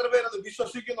 എത്ര പേരത്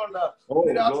വിശ്വസിക്കുന്നുണ്ട്?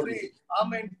 രാത്രി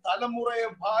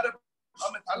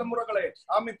തലമുറകളെ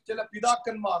ചില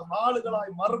പിതാക്കന്മാർ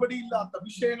നാളുകളായി മറുപടിയില്ലാത്ത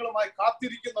വിഷയങ്ങളുമായി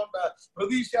കാത്തിരിക്കുന്നുണ്ട്.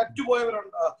 പ്രതീക്ഷ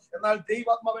അറ്റുപോയവരുണ്ട്. എന്നാൽ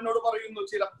ദൈവാത്മാവിനോട് പറയുന്നു,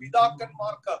 ചില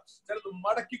പിതാക്കന്മാർക്ക് ചിലത്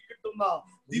മടക്കി കിട്ടുന്ന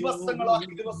ദിവസങ്ങൾ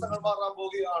മാറാൻ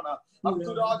പോവുകയാണ്.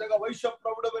 അർത്തുരാജക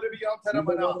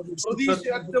വൈശപ്രൗഢവരവിയാധരമന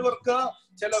പ്രതീക്ഷയറ്റവർക്ക്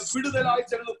ചില വിടുതലായി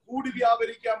ചിലത് കൂടി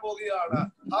വ്യാപരിക്കാൻ പോവുകയാണ്.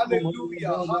 Hallelujah,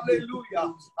 hallelujah.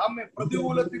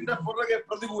 പ്രതികൂലത്തിന്റെ പുറകെ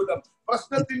പ്രതികൂലം,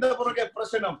 പ്രശ്നത്തിന്റെ പുറകെ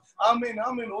പ്രശ്നം.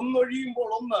 ഒന്നൊഴിയുമ്പോൾ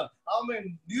ഒന്ന്.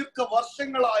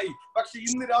 ദീർഘവർഷങ്ങളായി. പക്ഷെ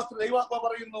ഇന്ന് രാത്രി ദൈവാത്മാവ്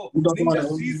പറയുന്നു, നിന്റെ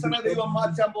സീസണെ ദൈവം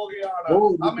മാറ്റാൻ പോവുകയാണ്.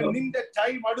 നിന്റെ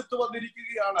ടൈം അടുത്തു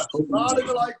വന്നിരിക്കുകയാണ്.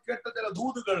 നാളുകളായി കേട്ട ചില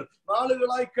ദൂതുകൾ,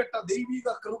 നാളുകളായി കേട്ട ദൈവിക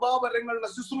കൃപാവരങ്ങളുടെ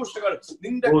ശുശ്രൂഷകൾ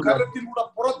നിന്റെ കരത്തിലൂടെ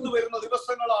പുറത്തു വരുന്ന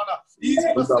ദിവസങ്ങളാണ് ഈ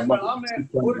ദിവസങ്ങൾ.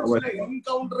 ഒരു ചില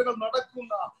എൻകൗണ്ടറുകൾ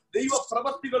നടക്കുന്ന, ദൈവ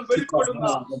പ്രവൃത്തികൾ വെളിപ്പെടുന്ന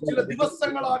ചില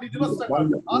ദിവസങ്ങളാണ് ഈ ദിവസങ്ങൾ.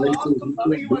 അത് ആർക്കും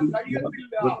തടയുവാൻ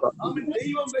കഴിയത്തില്ല.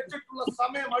 ദൈവം വെച്ചിട്ടുള്ള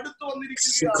സമയം അടുത്തു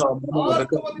വന്നിരിക്കുകയാണ്.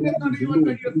 ആർക്കും അതിനെ തടയുവാൻ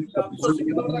കഴിയത്തില്ല.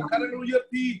 വിശ്വസിക്കുന്നവരുടെ കരങ്ങൾ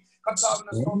ഉയർത്തി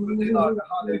കർത്താവിനെ സ്തോത്രം ചെയ്താൽ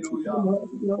ഹല്ലേലൂയ,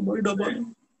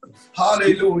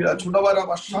 ഹല്ലേലൂയ.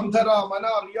 ചുടവരവ ശന്ധര മന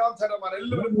റിയാധരമന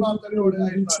എല്ലാവരും പ്രാർത്ഥനയോടെ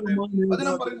ആയിരുന്നാട്ടെ.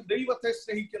 വചനം പറയുന്നു, ദൈവത്തെ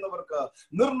സ്നേഹിക്കുന്നവർക്ക്,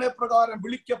 നിർണയപ്രകാരം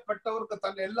വിളിക്കപ്പെട്ടവർക്ക്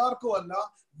തന്നെ, എല്ലാവർക്കും അല്ല,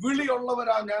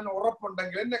 വിളിയുള്ളവരാ ഞാൻ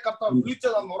ഉറപ്പുണ്ടെങ്കിൽ, എന്നെ കർത്താവ്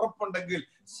വിളിച്ചതാന്ന് ഉറപ്പുണ്ടെങ്കിൽ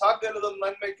സകലതും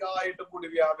നന്മയ്ക്കായിട്ട് കൂടി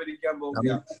വ്യാപരിക്കാൻ പോകുക.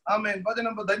 ആമേൻ.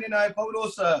 വചനം ധന്യനായ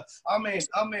പൗലോസ്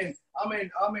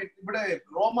ഇവിടെ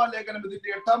റോമാലേഖനം ഇതിന്റെ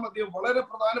 8-ാം അധ്യായം വളരെ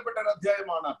പ്രധാനപ്പെട്ട ഒരു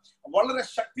അധ്യായമാണ്. വളരെ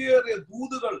ശക്തിയേറിയ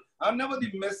ദൂതുകൾ, അനവധി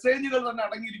മെസ്സേജുകൾ തന്നെ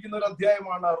അടങ്ങിയിരിക്കുന്ന ഒരു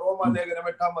അധ്യായമാണ് റോമാലേഖനം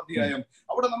 8-ാം അധ്യായം.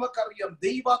 അവിടെ നമുക്കറിയാം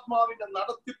ദൈവാത്മാവിന്റെ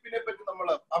നടത്തിപ്പിനെ പറ്റി നമ്മൾ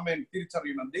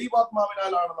തിരിച്ചറിയണം.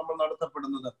 ദൈവാത്മാവിനാലാണ് നമ്മൾ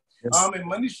നടത്തപ്പെടുന്നത്.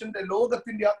 മനുഷ്യന്റെ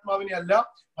ലോകത്തിന്റെ ആത്മാവിനെ അല്ല,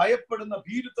 ഭയപ്പെടുന്ന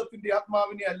ഭീരുത്വത്തിന്റെ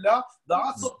ആത്മാവിനെ അല്ല,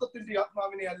 ദാസത്വത്തിന്റെ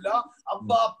ആത്മാവിനെ അല്ല,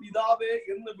 അബ്ബാ പിതാവേ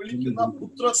എന്ന് വിളിക്കുന്ന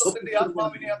പുത്രത്വത്തിന്റെ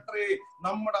ആത്മാവിനെ അത്രേ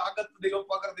നമ്മുടെ അകത്ത് ദൈവം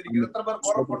പകർന്നിരിക്കുന്നത്. എത്ര പേർക്ക്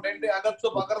ഉറപ്പുണ്ട്? എന്റെ അകത്ത്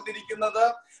പകർന്നിരിക്കുന്നത്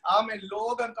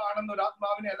ലോകം കാണുന്ന ഒരു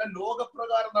ആത്മാവിനെ അല്ല,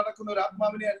 ലോകപ്രകാരം നടക്കുന്ന ഒരു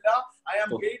ആത്മാവിനെ അല്ല. I am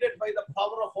guided by the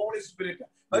power of holy spirit.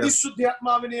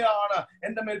 പരിശുദ്ധാത്മാവിനെയാണ്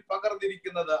എന്റെ മേൽ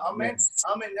പകർന്നിരിക്കുന്നത്. ആമേൻ,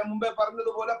 ആമേൻ. ഞാൻ മുമ്പേ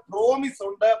പറഞ്ഞതുപോലെ പ്രോമിസ്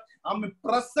ഉണ്ട്.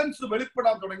 പ്രസൻസ്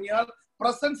വെളിപ്പെടാൻ തുടങ്ങിയാൽ,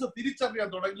 പ്രസൻസ് തിരിച്ചറിയാൻ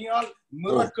തുടങ്ങിയാൽ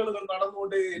മിറക്കിളുകൾ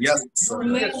നടന്നുകൊണ്ടേ.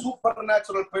 Super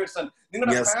natural person.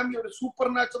 നിങ്ങളുടെ ഫാമിലി ഒരു സൂപ്പർ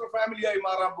നാച്ചുറൽ ഫാമിലിയായി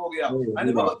മാറാൻ പോകുക.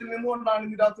 അനുഭവത്തിൽ നിന്നുകൊണ്ടാണ്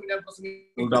ഇന്ന് രാത്രി ഞാൻ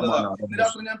പ്രസംഗിക്കുന്നത്. ഇന്ന്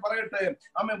രാത്രി ഞാൻ പറയട്ടെ,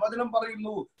 വചനം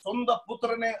പറയുന്നു, സ്വന്തം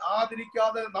പുത്രനെ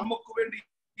ആദരിക്കാതെ നമുക്ക് വേണ്ടി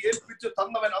ഏൽപ്പിച്ച്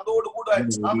തന്നവൻ അതോടുകൂടെ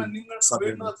നിങ്ങൾക്ക്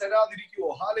വേണ്ടത് തരാതിരിക്കുവോ?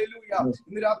 ഹല്ലേലൂയ.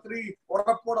 ഇന്ന് രാത്രി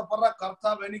ഉറപ്പോടെ പറ,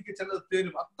 കർത്താവ് എനിക്ക് ചിലത്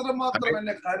തരും. അത്രമാത്രം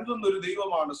എന്നെ കരുതുന്ന ഒരു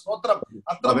ദൈവമാണ്. സ്തോത്രം.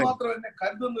 അത്രമാത്രം എന്നെ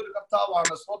കരുതുന്ന ഒരു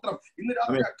കർത്താവാണ്. സ്തോത്രം. ഇന്ന്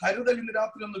രാത്രി ആ കരുതൽ ഇന്ന്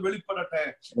രാത്രി ഒന്ന് വെളിപ്പെടട്ടെ.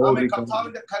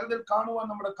 കർത്താവിന്റെ കരുതൽ കാണുവാൻ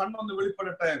നമ്മുടെ കണ്ണൊന്ന്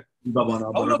വെളിപ്പെടട്ടെ.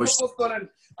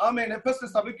 എഫെസ്യ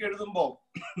സഭയ്ക്ക് എഴുതുമ്പോ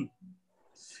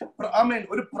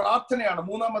ഒരു പ്രാർത്ഥനയാണ്.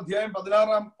 3-ാം അധ്യായം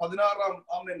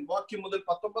 16-ാം വാക്യം മുതൽ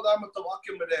 19-ാമത്തെ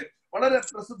വാക്യം വരെ വളരെ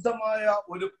പ്രസിദ്ധമായ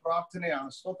ഒരു പ്രാർത്ഥനയാണ്.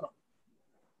 സ്തോത്രം.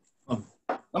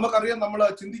 നമുക്കറിയാം, നമ്മൾ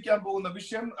ചിന്തിക്കാൻ പോകുന്ന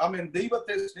വിഷയം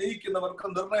ദൈവത്തെ സ്നേഹിക്കുന്നവർക്ക്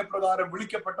നിർണയപ്രകാരം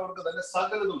വിളിക്കപ്പെട്ടവർക്ക് തന്നെ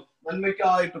സകലതും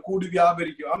നന്മയ്ക്കായിട്ട് കൂടി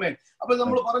വ്യാപരിക്കും. അപ്പൊ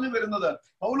നമ്മൾ പറഞ്ഞു വരുന്നത്,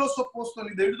 പൗലോസ് അപ്പോസ്തലൻ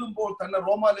ഇത് എഴുതുമ്പോൾ തന്നെ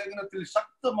റോമാലേഖനത്തിൽ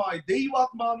ശക്തമായി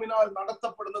ദൈവാത്മാവിനാൽ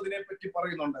നടത്തപ്പെടുന്നതിനെ പറ്റി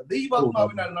പറയുന്നുണ്ട്.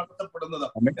 ദൈവാത്മാവിനാൽ നടത്തപ്പെടുന്നത്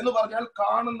എന്ന് പറഞ്ഞാൽ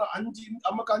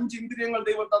നമുക്ക് 5 ഇന്ദ്രിയങ്ങൾ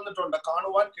ദൈവം തന്നിട്ടുണ്ട്.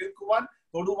 കാണുവാൻ, കേൾക്കുവാൻ,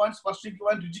 തൊടുവാൻ,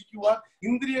 സ്പർശിക്കുവാൻ, രുചിക്കുവാൻ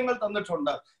ഇന്ദ്രിയങ്ങൾ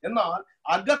തന്നിട്ടുണ്ട്. എന്നാൽ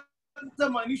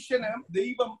മനുഷ്യന്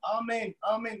ദൈവം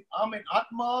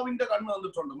ആത്മാവിന്റെ കണ്ണ്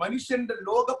തന്നിട്ടുണ്ട്. മനുഷ്യന്റെ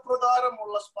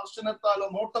ലോകപ്രകാരമുള്ള സ്പർശനത്താലോ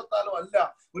നോട്ടത്താലോ അല്ല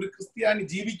ഒരു ക്രിസ്ത്യാനി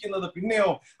ജീവിക്കുന്നത്. പിന്നെയോ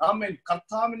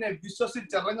കർത്താവിനെ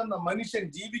വിശ്വസിച്ചിറങ്ങുന്ന മനുഷ്യൻ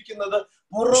ജീവിക്കുന്നത്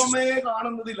പുറമേ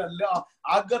കാണുന്നതിലല്ല,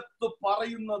 അകത്ത്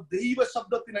പറയുന്ന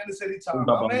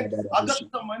ദൈവശബ്ദത്തിനനുസരിച്ചാണ്.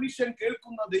 അകത്ത് മനുഷ്യൻ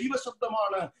കേൾക്കുന്ന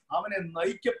ദൈവശബ്ദമാണ് അവനെ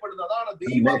നയിക്കപ്പെടുന്നത്. അതാണ്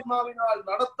ദൈവാത്മാവിനാൽ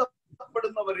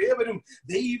നടത്തപ്പെടുന്നവർ ഏവരും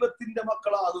ദൈവത്തിന്റെ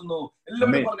മക്കളാകുന്നു.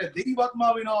 എല്ലാവരും പറഞ്ഞേ,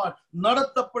 ദൈവാത്മാവിനാൽ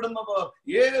നടത്തപ്പെടുന്നവർ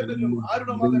ഏവരും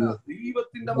ആരുടെ മകനാ?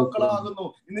 ദൈവത്തിന്റെ മക്കളാകുന്നു.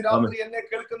 ഇന്ന് രാത്രി എന്നെ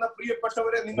കേൾക്കുന്ന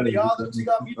പ്രിയപ്പെട്ടവരെ, നിങ്ങൾ യാദൃച്ഛിക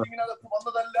മീറ്റിംഗിനകത്ത്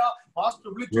വന്നതല്ല, പാസ്റ്റർ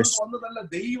വിളിച്ചു വന്നതല്ല.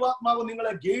 ദൈവാത്മാവ്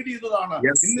നിങ്ങളെ ഗൈഡ് ചെയ്തതാണ്.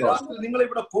 ഇന്ന് രാത്രി നിങ്ങളെ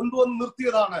ഇവിടെ കൊണ്ടുവന്ന്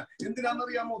നിർത്തിയതാണ്.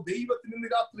 എന്തിനാണെന്നറിയാമോ? ദൈവത്തിന് ഇന്ന്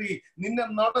രാത്രി നിന്നെ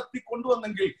നടത്തി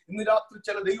കൊണ്ടുവന്നെങ്കിൽ ഇന്ന് രാത്രി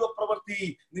ചില ദൈവപ്രവൃത്തി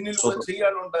നിന്നിലൂടെ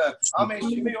ചെയ്യാനുണ്ട്.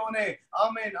 ശിമയോനെ,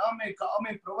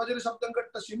 പ്രവചന ശബ്ദം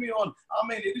കേട്ട ശിമയോൻ,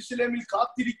 യെരൂശലേമിൽ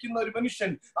കാത്തിരിക്കുന്ന ഒരു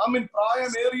മനുഷ്യൻ,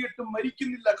 പ്രായമേറിയിട്ടും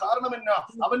മരിക്കുന്നില്ല. കാരണം എന്നാ?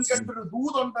 അവൻ കേട്ടൊരു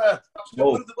ദൂതുണ്ട്. പക്ഷെ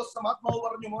ഒരു ദിവസം ആത്മാവ്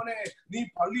പറഞ്ഞു, മോനെ, നീ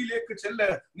പള്ളിയിലേക്ക് ചെല്ല്,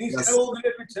 നീ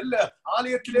സിനഗോഗിലേക്ക് ചെല്ല്,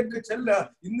 ആലയത്തിലേക്ക് ചെല്ല്.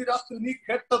 ഇന്ന് രാത്രി നീ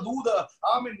കേട്ട ദൂത്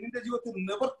നിന്റെ ജീവിതത്തിൽ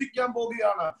നിവർത്തിക്കാൻ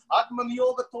പോവുകയാണ്.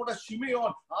 ആത്മനിയോഗത്തോടെ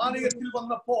ശിമയോൻ ആലയത്തിൽ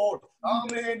വന്നപ്പോൾ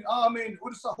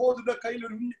ഒരു സഹോദരന്റെ കയ്യിൽ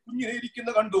ഒരു കുഞ്ഞിനെ ഇരിക്കുന്ന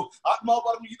കണ്ടു. ആത്മാവ്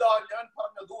പറഞ്ഞു, ഇതാ ഞാൻ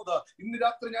പറഞ്ഞ ദൂത്. ഇന്ന്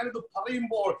രാത്രി ഞാനിത്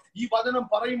പറയുമ്പോൾ, ഈ വചനം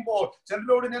പറയുമ്പോൾ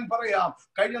ചിലരോട് ഞാൻ പറയാം,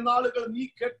 കഴിഞ്ഞ നാളുകൾ നീ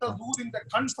കേട്ട ദൂതിന്റെ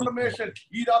കൺഫർമേഷൻ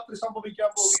ഈ രാത്രി സംഭവിക്കാൻ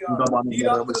പോവുകയാണ്. ഈ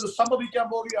രാത്രി സംഭവിക്കാൻ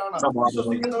പോവുകയാണ്.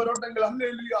 വിശ്വസിക്കുന്നവരുണ്ടെങ്കിൽ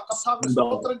ഹല്ലേലൂയ, കർത്താവിനെ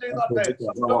സ്തോത്രം ചെയ്താട്ടെ.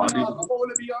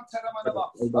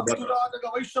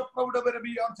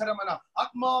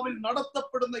 ആത്മാവിൽ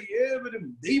നടത്തപ്പെടുന്ന ഏവരും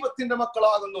ദൈവത്തിന്റെ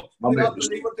മക്കളാകുന്നു.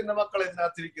 ദൈവത്തിന്റെ മക്കളെ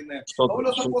ഇതിനകത്തിരിക്കുന്നത്.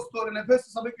 പൗലോസ് അപ്പോസ്തലൻ എഫെസ്യ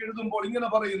സഭയ്ക്ക് എഴുതുമ്പോൾ ഇങ്ങനെ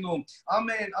പറയുന്നു,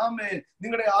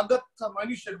 നിങ്ങളുടെ അകത്ത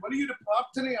മനുഷ്യൻ. വലിയൊരു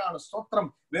പ്രാർത്ഥനയാണ്. സ്തോത്രം.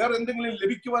 വേറെ എന്തെങ്കിലും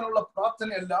ലഭിക്കുവാനുള്ള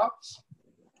പ്രാർത്ഥനയല്ല.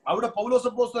 അവിടെ പൗലോസ്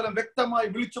അപ്പോസ്തലൻ വ്യക്തമായി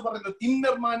വിളിച്ചു പറയുന്നത്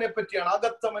ഇന്നർമാനെ പറ്റിയാണ്.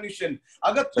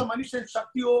 അകത്ത മനുഷ്യൻ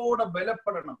ശക്തിയോടെ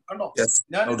ബലപ്പെടണം. കണ്ടോ,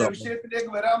 ഞാൻ എന്റെ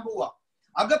വിഷയത്തിലേക്ക് വരാൻ പോവാ.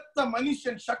 അകത്ത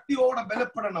മനുഷ്യൻ ശക്തിയോടെ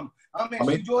ബലപ്പെടണം.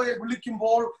 ഷിജോയെ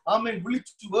വിളിക്കുമ്പോൾ,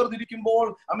 വിളിച്ചു വേർതിരിക്കുമ്പോൾ,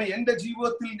 എന്റെ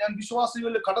ജീവിതത്തിൽ ഞാൻ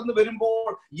വിശ്വാസികളിൽ കടന്നു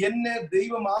വരുമ്പോൾ എന്നെ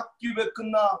ദൈവം ആക്കി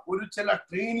വെക്കുന്ന ഒരു ചില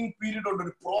ട്രെയിനിങ് പീരീഡ് ഉണ്ട്,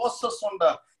 ഒരു പ്രോസസ്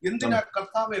ഉണ്ട്. എന്തിനാ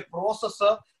കർത്താവെ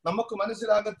പ്രോസസ്? നമുക്ക്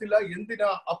മനസ്സിലാകത്തില്ല. എന്തിനാ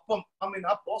ആ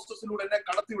പ്രോസസ്സിലൂടെ എന്നെ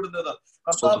കടത്തിവിടുന്നത്?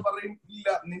 കർത്താവ് പറയും, ഇല്ല,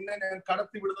 നിന്നെ ഞാൻ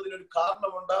കടത്തിവിടുന്നതിനൊരു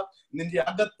കാരണമുണ്ട്. നിന്റെ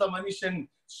അകത്ത മനുഷ്യൻ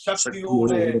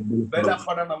ശക്തിയോടെ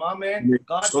ബലപ്പെടണം.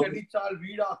 കാറ്റടിച്ചാൽ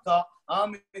വീഴാത്ത,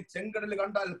 ചെങ്കടൽ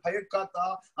കണ്ടാൽ ഭയക്കാത്ത,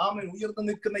 ഉയർന്നു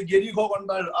നിൽക്കുന്ന എരിഹോ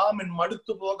കണ്ടാൽ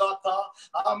മടുത്തു പോകാത്ത,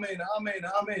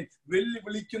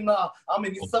 വെല്ലുവിളിക്കുന്ന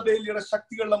ഇസബേലിയുടെ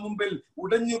ശക്തികളുടെ മുമ്പിൽ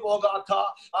ഉടഞ്ഞു പോകാത്ത,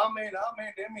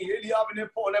 ഏലിയാവിനെ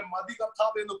പോലെ മതി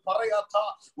കർത്താവ് എന്ന് പറയാത്ത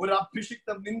ഒരു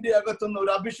അഭിഷിക്തം നിന്റെ അകത്തുനിന്ന്,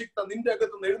 ഒരു അഭിഷിക്തം നിന്റെ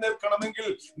അകത്തുനിന്ന് എഴുന്നേൽക്കണമെങ്കിൽ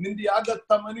നിന്റെ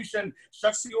അകത്ത മനുഷ്യൻ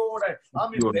ശക്തിയോടെ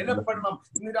ബലപ്പെടണം.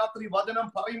 ഇന്ന് രാത്രി വചനം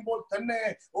പറയുമ്പോൾ തന്നെ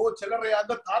ചിലരുടെ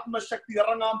അകത്ത് ആത്മശക്തി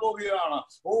ഇറങ്ങാൻ പോവുകയാണ്.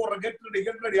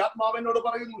 ആത്മാവിനോട്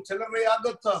പറയുന്നു, ചിലരുടെ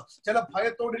അകത്ത്, ചില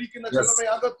ഭയത്തോടിരിക്കുന്ന ചിലരുടെ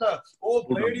അകത്ത്,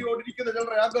 പേടിയോടിരിക്കുന്ന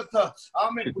ചിലരുടെ അകത്ത്,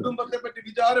 കുടുംബത്തെ പറ്റി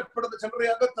വിചാരപ്പെടുന്ന ചിലരുടെ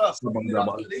അകത്ത്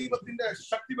ദൈവത്തിന്റെ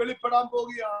ശക്തി വെളിപ്പെടാൻ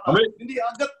പോവുകയാണ്. നിന്റെ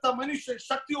അകത്ത മനുഷ്യൻ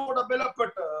ശക്തിയോടെ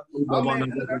ബലപ്പെട്ട്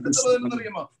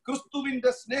അറിയുമോ?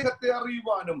 ക്രിസ്തുവിന്റെ സ്നേഹത്തെ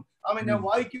അറിയുവാനും. ഞാൻ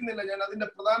വായിക്കുന്നില്ല, ഞാൻ അതിന്റെ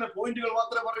പ്രധാന പോയിന്റുകൾ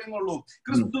മാത്രമേ പറയുന്നുള്ളൂ.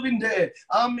 ക്രിസ്തുവിന്റെ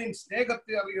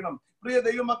സ്നേഹത്തെ അറിയണം. പ്രിയ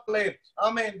ദൈവമക്കളെ,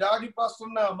 രാജി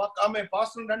പാസ്റ്ററിന്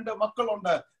പാസ്റ്ററിന് 2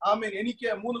 മക്കളുണ്ട്. എനിക്ക്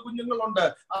 3 കുഞ്ഞുങ്ങളുണ്ട്.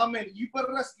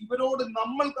 ഇവരോട്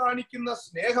നമ്മൾ കാണിക്കുന്ന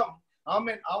സ്നേഹം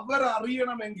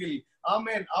അവരറിയണമെങ്കിൽ,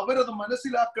 അവരത്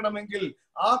മനസ്സിലാക്കണമെങ്കിൽ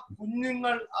ആ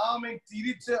കുഞ്ഞുങ്ങൾ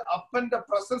തിരിച്ച് അപ്പന്റെ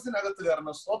പ്രസൻസിനകത്ത്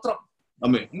കയറണം. സ്തോത്രം.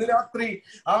 ഇന്ന് രാത്രി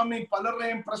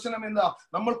പലരുടെയും പ്രശ്നം എന്താ?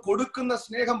 നമ്മൾ കൊടുക്കുന്ന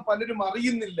സ്നേഹം പലരും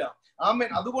അറിയുന്നില്ല.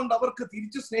 അതുകൊണ്ട് അവർക്ക്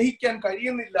തിരിച്ചു സ്നേഹിക്കാൻ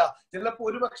കഴിയുന്നില്ല. ചിലപ്പോ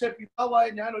ഒരുപക്ഷെ പിതാവായ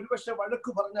ഞാൻ ഒരുപക്ഷെ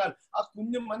വഴക്ക് പറഞ്ഞാൽ ആ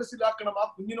കുഞ്ഞും മനസ്സിലാക്കണം, ആ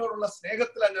കുഞ്ഞിനോടുള്ള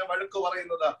സ്നേഹത്തിലാണ് ഞാൻ വഴക്ക്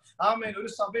പറയുന്നത്. ഒരു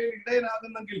സഭയിൽ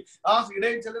ഇടയനാകുന്നെങ്കിൽ ആ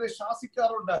ഇടയൻ ചിലരെ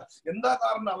ശാസിക്കാറുണ്ട്. എന്താ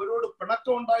കാരണം? അവരോട്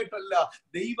പിണക്കം ഉണ്ടായിട്ടല്ല,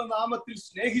 ദൈവനാമത്തിൽ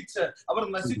സ്നേഹിച്ച് അവർ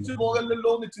നശിച്ചു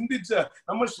പോകല്ലോ എന്ന് ചിന്തിച്ച്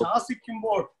നമ്മൾ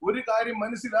ശാസിക്കുമ്പോൾ ഒരു കാര്യം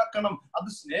മനസ്സിലാക്കണം, അത്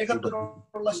സ്നേഹത്തിനോട്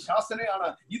ഉള്ള ശാസനയാണ്.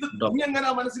 ഇത് കുഞ്ഞെങ്ങനാ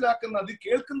മനസ്സിലാക്കുന്നത്, ഇത്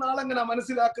കേൾക്കുന്ന ആളെങ്ങനാ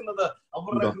മനസ്സിലാക്കുന്നത്?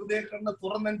 അവരുടെ ഹൃദയ കണ്ണ്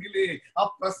തുറന്നെങ്കിലേ, ആ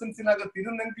പ്രസൻസിനകത്ത്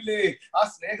ഇരുന്നെങ്കിലേ, ആ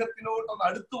സ്നേഹത്തിനോട്ടൊന്ന്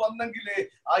അടുത്തു വന്നെങ്കിലേ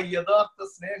ആ യഥാർത്ഥ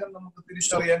സ്നേഹം നമുക്ക്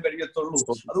തിരിച്ചറിയാൻ കഴിയത്തുള്ളൂ.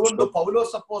 അതുകൊണ്ട്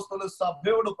പൗലോസ് അപ്പോസ്തലൻ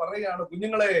സഭയോട് പറയാണ്,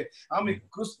 കുഞ്ഞുങ്ങളെ, ആമേൻ,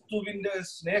 ക്രിസ്തുവിന്റെ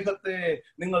സ്നേഹത്തെ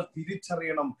നിങ്ങൾ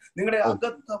തിരിച്ചറിയണം. നിങ്ങളുടെ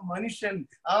അകത്ത മനുഷ്യൻ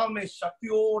ആമേൻ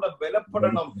ശക്തിയോടെ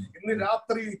ബലപ്പെടണം. ഇന്ന്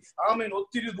രാത്രി ആമേൻ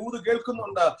ഒത്തിരി ദൂത്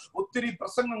കേൾക്കുന്നുണ്ട്, ഒത്തിരി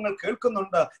പ്രസംഗങ്ങൾ കേൾക്കുന്നുണ്ട്.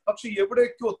 പക്ഷെ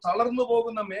എവിടേക്കോ തളർന്നു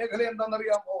പോകുന്ന മേഖല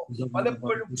എന്താണെന്നറിയാമോ?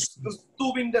 പലപ്പോഴും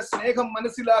ക്രിസ്തുവിന്റെ സ്നേഹം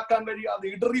മനസ്സിലാക്കാൻ കഴിയാതെ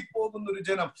ഇടറിപ്പോകുന്ന ഒരു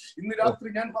ജനം. ഇന്ന് രാത്രി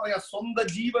ഞാൻ പറയാം, സ്വന്തം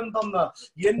ജീവൻ തന്ന്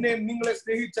എന്നെ നിങ്ങളെ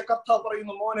സ്നേഹിച്ച കർത്താവ്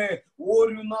പറയുന്നു, മോനെ,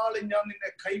 ഒരു നാളും ഞാൻ നിന്നെ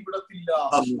കൈവിടത്തില്ല,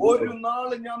 ഒരു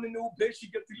നാളും ഞാൻ നിന്നെ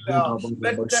ഉപേക്ഷിക്കത്തില്ല.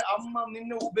 പെറ്റ അമ്മ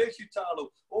നിന്നെ ഉപേക്ഷിച്ചാലും,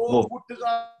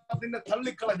 കൂട്ടുകാർ നിന്നെ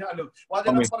തള്ളിക്കളഞ്ഞാലും,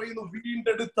 വചനം പറയുന്നു,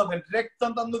 വീണ്ടെടുത്തവൻ,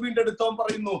 രക്തം തന്നു വീണ്ടെടുത്തവൻ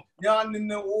പറയുന്നു, ഞാൻ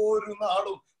നിന്നെ ഒരു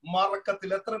നാളും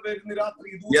മറക്കത്തില്ല. എത്ര പേര് ഇന്ന് രാത്രി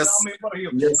ഇതും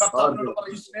പറയും, കർത്താവിനോട്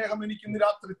പറയും, സ്നേഹം എനിക്ക് ഇന്ന്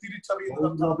രാത്രി തിരിച്ചറിയുന്നു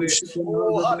കർത്താവേ.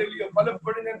 ഹല്ലേലൂയ.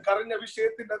 പലപ്പോഴും ഞാൻ കരഞ്ഞ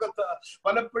വിഷയത്തിന്റെ അകത്ത്,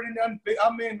 പലപ്പോഴും ഞാൻ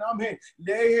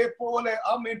ലേയെ പോലെ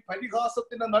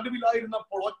പരിഹാസത്തിന്റെ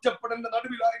നടുവിലായിരുന്നപ്പോൾ, ഒറ്റപ്പെടലിന്റെ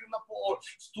നടുവിലായിരുന്നപ്പോൾ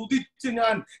സ്തുതിച്ച്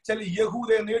ഞാൻ ചില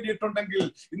യഹൂദയെ നേടിയിട്ടുണ്ടെങ്കിൽ,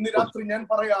 ഇന്ന് രാത്രി ഞാൻ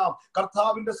പറയാം,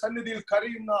 കർത്താവിന്റെ സന്നിധിയിൽ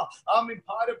കരയുന്ന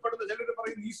ഭാരപ്പെടുന്ന ചിലര്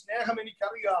പറയുന്നു, ഈ സ്നേഹം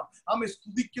എനിക്കറിയാം.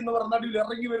 സ്തുതിക്കുന്നവർ നടുവിൽ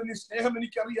ഇറങ്ങി വരുന്ന ഈ സ്നേഹം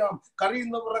എനിക്കറിയാം.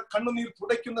 കരയുന്നവർ കണ്ണുനീർ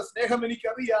തുടയ്ക്കുന്ന സ്നേഹം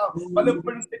എനിക്കറിയാം.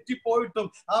 പലപ്പോഴും തെറ്റിപ്പോയിട്ടും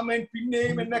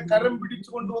പിന്നെയും എന്നെ കരം പിടിച്ചു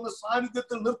കൊണ്ടുവന്ന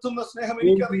സാന്നിധ്യത്തിൽ നിർത്തുന്ന സ്നേഹം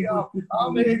എനിക്കറിയാം.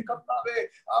 കർത്താവേ,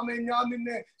 ഞാൻ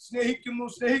നിന്നെ സ്നേഹിക്കുന്നു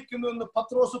സ്നേഹിക്കുന്നു എന്ന്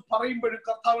പത്രോസ് പറയുമ്പോഴും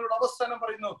കർത്താവിനോട് അവസാനം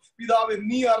പറയുന്നു, പിതാവേ,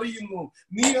 നീ അറിയുന്നു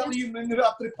ഇന്ന്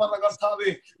രാത്രി പറ, കർത്താവേ,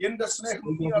 എന്റെ സ്നേഹം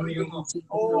നീ അറിയുന്നു.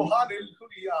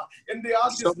 ഹല്ലേലൂയ. എന്റെ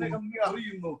ആദ്യ സ്നേഹം നീ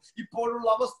അറിയുന്നു, ഇപ്പോഴുള്ള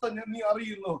അവസ്ഥ നീ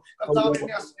അറിയുന്നു. കർത്താവേ,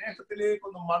 എന്നെ ആ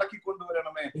സ്നേഹത്തിലേക്കൊന്ന് മടക്കി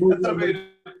കൊണ്ടുവരണമേ. എത്ര പേര്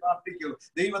പ്രാർത്ഥിക്കൂ?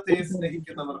 ദൈവത്തെ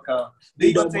സ്നേഹിക്കുന്നവർക്ക്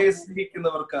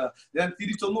ഞാൻ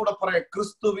തിരിച്ചൊന്നുകൂടെ പറയാം,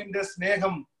 ക്രിസ്തുവിന്റെ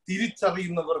സ്നേഹം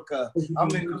തിരിച്ചറിയുന്നവർക്ക്,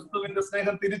 ക്രിസ്തുവിന്റെ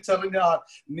സ്നേഹം തിരിച്ചറിഞ്ഞാൽ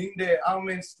നിന്റെ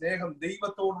സ്നേഹം,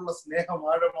 ദൈവത്തോടുള്ള സ്നേഹം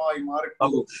ആഴമായി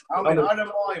മാറിപ്പോകും.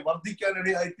 ആഴമായി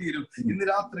വർദ്ധിക്കാനിടയായി തീരും. ഇന്ന്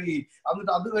രാത്രി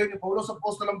എന്നിട്ട് അത് കഴിഞ്ഞ് പൗലോസ്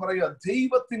അപ്പോസ്തലൻ പറയുക,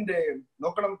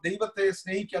 ദൈവത്തെ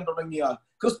സ്നേഹിക്കാൻ തുടങ്ങിയാൽ,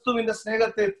 ക്രിസ്തുവിന്റെ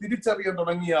സ്നേഹത്തെ തിരിച്ചറിയാൻ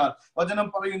തുടങ്ങിയാൽ, വചനം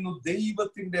പറയുന്നു,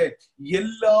 ദൈവത്തിന്റെ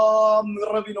എല്ലാ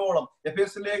നിറവിനോളം.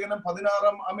 എഫേസ്യ ലേഖനം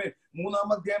 3-ാം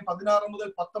അധ്യായം 16 മുതൽ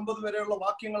 19 വരെയുള്ള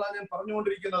വാക്യങ്ങളാണ് ഞാൻ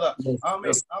പറഞ്ഞുകൊണ്ടിരിക്കുന്നത്.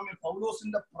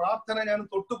 പൗലോസിന്റെ പ്രാർത്ഥന ഞാൻ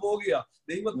തൊട്ടുപോകുക,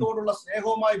 ദൈവത്തോടുള്ള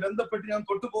സ്നേഹവുമായി ബന്ധപ്പെട്ട് ഞാൻ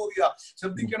തൊട്ടുപോകുക.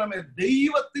 ശ്രദ്ധിക്കണമേ,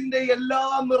 ദൈവത്തിന്റെ എല്ലാ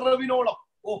നിറവിനോളം.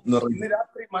 ഇന്ന്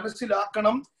രാത്രി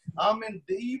മനസ്സിലാക്കണം,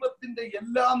 ദൈവത്തിന്റെ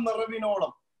എല്ലാ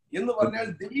നിറവിനോളം എന്ന് പറഞ്ഞാൽ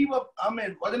ദൈവം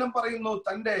വചനം പറയുന്നു,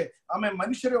 തന്റെ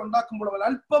മനുഷ്യരെ ഉണ്ടാക്കുമ്പോൾ അവൻ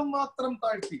അല്പം മാത്രം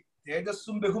താഴ്ത്തി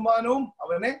തേജസ്സും ബഹുമാനവും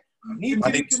അവനെ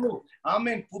നീതിരിക്കുന്നു.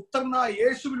 പുത്രനായ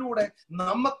യേശുവിലൂടെ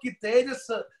നമുക്ക്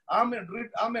തേജസ്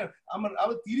അവ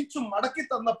തിരിച്ചു മടക്കി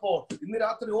തന്നപ്പോൾ, ഇന്ന്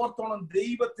രാത്രി ഓർത്തോണം,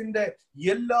 ദൈവത്തിന്റെ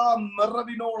എല്ലാ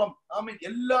നിറവിനോളം,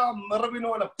 എല്ലാ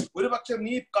നിറവിനോളം. ഒരുപക്ഷെ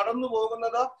നീ കടന്നു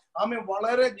പോകുന്നത്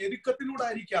വളരെ ഞെരുക്കത്തിലൂടെ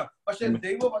ആയിരിക്കാം. പക്ഷെ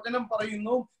ദൈവവചനം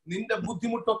പറയുന്നു, നിന്റെ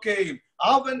ബുദ്ധിമുട്ടൊക്കെയും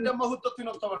അവന്റെ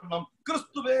മഹത്വത്തിനൊത്തവണ്ണം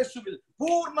ക്രിസ്തുവേശുവിൽ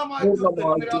പൂർണ്ണമായി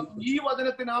ഈ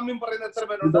വചനത്തിന് ആമ്യം പറയുന്ന എത്ര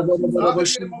പേരുണ്ട്?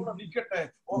 അവിടെ നിൽക്കട്ടെ,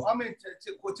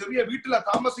 ചെറിയ വീട്ടിലാ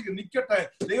താമസിക്കും, നിൽക്കട്ടെ.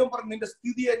 ദൈവം പറഞ്ഞു, നിന്റെ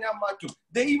സ്ഥിതിയെ ഞാൻ മാറ്റും.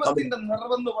 ദൈവത്തിന്റെ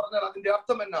നിറവെന്ന് പറഞ്ഞാൽ അതിന്റെ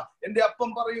അർത്ഥം എന്നാ? എന്റെ അപ്പം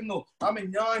പറയുന്നു,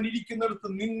 ഞാൻ ഇരിക്കുന്നിടത്ത്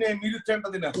നിന്നെ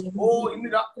ഇരുത്തേണ്ടതിന്.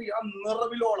 ഇന്ന് രാത്രി ആ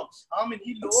നിറവിലോളം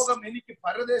ഈ ലോകം എനിക്ക്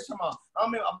പരദേശമാ.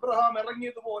 അബ്രഹാം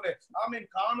ഇറങ്ങിയതുപോലെ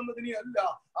കാണുന്നതിനെ അല്ല,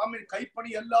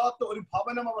 കൈപ്പണിയല്ലാത്ത ഒരു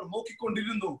ഭവനം അവർ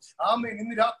നോക്കിക്കൊണ്ടിരുന്നു.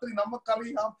 ഇന്ന് രാത്രി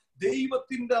നമുക്കറിയാം,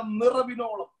 ദൈവത്തിന്റെ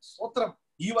നിറവിനോളം. സ്തോത്രം.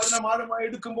 ഈ വചനം ആഴമായി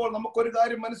എടുക്കുമ്പോൾ നമുക്കൊരു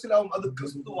കാര്യം മനസ്സിലാവും, അത്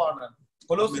ക്രിസ്തുവാണ്.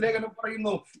 കൊലോസ്യ ലേഖനം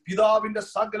പറയുന്നു, പിതാവിന്റെ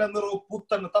സകല നിറവും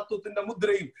പുത്രൻ, തത്വത്തിന്റെ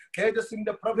മുദ്രയും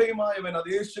തേജസ്സിന്റെ പ്രഭയുമായവൻ, അത്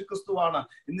യേശു ക്രിസ്തുവാണ്.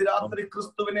 ഇന്ന് രാത്രി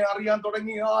ക്രിസ്തുവിനെ അറിയാൻ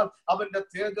തുടങ്ങിയാൽ അവന്റെ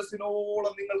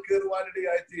തേജസ്സിനോളം നിങ്ങൾ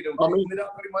കയറുവാനിടയായി തീരും. ഇന്ന്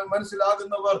രാത്രി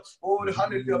മനസ്സിലാകുന്നവർ ഒരു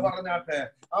ഹല്ലേലൂയ പറഞ്ഞാട്ടെ.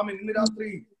 ഇന്ന് രാത്രി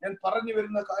ഞാൻ പറഞ്ഞു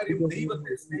വരുന്ന കാര്യം,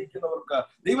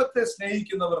 ദൈവത്തെ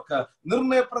സ്നേഹിക്കുന്നവർക്ക്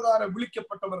നിർണയപ്രകാരം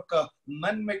വിളിക്കപ്പെട്ടവർക്ക്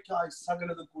നന്മയ്ക്കായി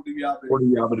സകലതും കൂടി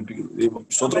വ്യാപരിപ്പിക്കുന്നു.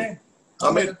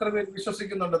 എത്ര പേര്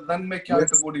വിശ്വസിക്കുന്നുണ്ട്?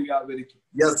 നന്മയ്ക്കായിട്ട് കൂടി വ്യാപരിക്കും.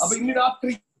 അപ്പൊ ഇന്ന്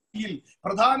രാത്രിയിൽ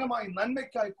പ്രധാനമായി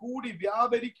നന്മയ്ക്കായി കൂടി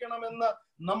വ്യാപരിക്കണമെന്ന്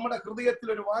നമ്മുടെ ഹൃദയത്തിൽ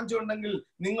ഒരു വാഞ്ച ഉണ്ടെങ്കിൽ,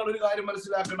 നിങ്ങൾ ഒരു കാര്യം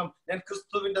മനസ്സിലാക്കണം, ഞാൻ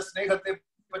ക്രിസ്തുവിന്റെ സ്നേഹത്തെ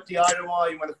പറ്റി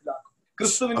ആഴമായി മനസ്സിലാക്കും.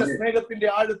 ക്രിസ്തുവിന്റെ സ്നേഹത്തിന്റെ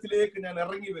ആഴത്തിലേക്ക് ഞാൻ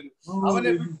ഇറങ്ങി വരും.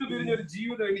 അവനെ വിട്ടുപിരിഞ്ഞൊരു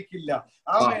ജീവിതം എനിക്കില്ല.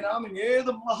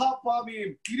 ഏത്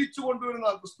മഹാപാപിയെയും തിരിച്ചു കൊണ്ടുവരുന്ന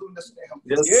ക്രിസ്തുവിന്റെ സ്നേഹം.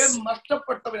 ഏത്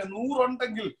നഷ്ടപ്പെട്ടവനെ 100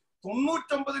 ഉണ്ടെങ്കിൽ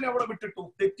 99 അവിടെ വിട്ടിട്ടു.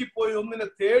 തെറ്റിപ്പോയി ഒന്നിനെ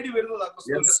തേടി വരുന്നത്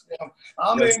ക്രിസ്തുവിന്റെ സ്നേഹം.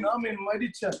 ആമേൻ ആമേൻ.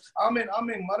 മരിച്ച ആമേൻ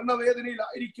ആമേൻ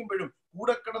മരണവേദനയിലായിരിക്കുമ്പോഴും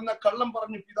കൂടെ കിടന്ന കള്ളം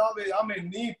പറഞ്ഞു, പിതാവേ ആമേൻ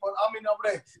നീ ആമേൻ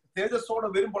അവിടെ തേജസ്സോടെ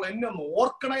വരുമ്പോൾ എന്നെ ഒന്ന്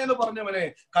ഓർക്കണേ എന്ന് പറഞ്ഞവനെ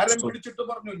കരം പിടിച്ചിട്ട്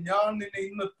പറഞ്ഞു, ഞാൻ നിന്നെ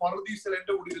ഇന്ന് പറുദീസിൽ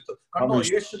എന്റെ കൂടെ ഇരുത്തും. കണ്ടോ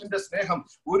യേശുവിന്റെ സ്നേഹം,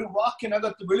 ഒരു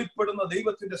വാക്കിനകത്ത് വെളിപ്പെടുന്ന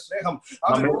ദൈവത്തിന്റെ സ്നേഹം.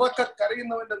 അവൻ ഉറക്ക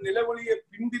കരയുന്നവന്റെ നിലവിളിയെ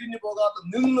പിന്തിരിഞ്ഞു പോകാതെ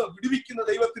നിന്ന് വിടുവിക്കുന്ന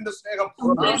ദൈവത്തിന്റെ സ്നേഹം.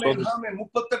 ആമേൻ ആമേൻ.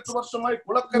 38 വർഷമായി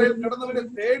കുളക്കരയിൽ കിടന്നവനെ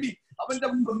തേടി അവന്റെ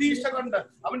പ്രതീക്ഷ കണ്ട്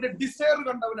അവന്റെ ഡിസയർ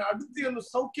കണ്ട് അവനെ അടുത്ത് എന്ന്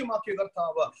സൗഖ്യമാക്കിയ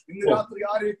കർത്താവ് ഇന്ന് രാത്രി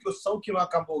ആരെയൊക്കെയോ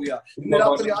സൗഖ്യമാക്കാൻ പോകുക. ഇന്ന്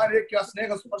രാത്രി ആരെയൊക്കെ ആ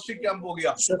സ്നേഹം സ്പർശിക്കാൻ പോകുക.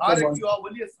 ആരെയൊക്കെയോ ആ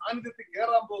വലിയ സാന്നിധ്യത്തിൽ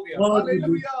കയറാൻ പോകുക.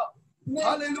 Hallelujah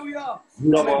hallelujah.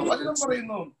 വചനം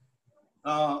പറയുന്നു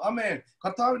ആമേൻ.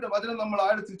 കർത്താവിന്റെ വചനം നമ്മൾ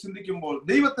ആഴത്തിൽ ചിന്തിക്കുമ്പോൾ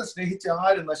ദൈവത്തെ സ്നേഹിച്ച്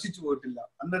ആരും നശിച്ചു പോയിട്ടില്ല.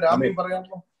 അന്നൊരു ആമേൻ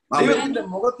പറയാമോ? ദൈവത്തിന്റെ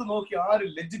മുഖത്ത് നോക്കി ആരും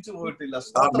ലജ്ജിച്ചു പോയിട്ടില്ല.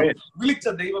 സ്തോത്രം. വിളിച്ച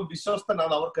ദൈവം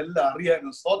വിശ്വസ്തനാണ്, അവർക്കെല്ലാം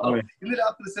അറിയായിരുന്നു. സ്തോത്രം. ഇന്ന്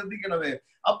രാത്രി ശ്രദ്ധിക്കണമേ,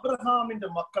 അബ്രഹാമിന്റെ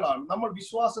മക്കളാണ് നമ്മൾ.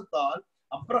 വിശ്വാസത്താൽ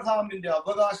അബ്രഹാമിന്റെ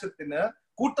അവകാശത്തിന്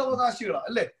കൂട്ടവകാശികളാണ്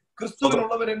അല്ലെ?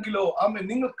 ക്രിസ്തുവിനുള്ളവരെങ്കിലോ ആമേൻ,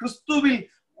 നിങ്ങൾ ക്രിസ്തുവിൽ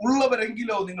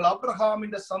ഉള്ളവരെങ്കിലോ നിങ്ങൾ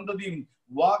അബ്രഹാമിന്റെ സന്തതിയും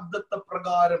വാഗ്ദത്ത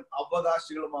പ്രകാരം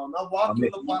അവകാശികളുമാകുന്നു. ആ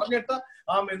വാക്യം പറഞ്ഞിട്ട്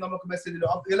ആമേൻ നമുക്ക് മെസ്സേജിൽ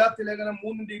ഗലാത്യ ലേഖനം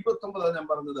 3:29 ഞാൻ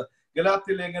പറഞ്ഞത്.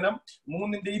 ഗലാത്യ ലേഖനം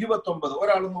 3:29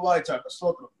 ഒരാളൊന്ന് വായിച്ചാട്ടെ.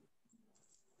 സ്തോത്രം.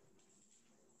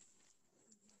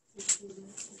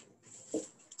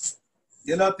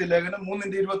 ഗലാത്യ ലേഖനം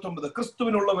 3:29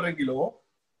 ക്രിസ്തുവിനുള്ളവരെങ്കിലോ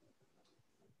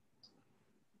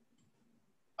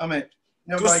ആമേൻ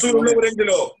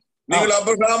ക്രിസ്തുവിനുള്ളവരെങ്കിലോ നിങ്ങൾ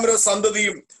അബ്രഹാമിന്റെ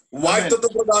സന്തതിയും വാഗ്ദത്ത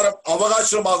പ്രകാരം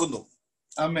അവകാശമാകുന്നു.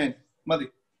 ആമേൻ. മതി.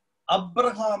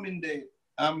 അബ്രഹാമിന്റെ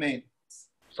ആമേൻ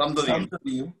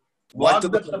സന്തതിയും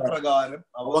വാഗ്ദത്ത പ്രകാരം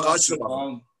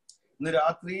അവകാശമാകുന്നു. ഇന്ന്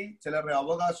രാത്രി ചിലരുടെ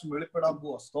അവകാശം വെളിപ്പെടാൻ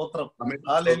പോവാ. സ്തോത്രം.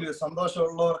 ഹല്ലേലൂയ.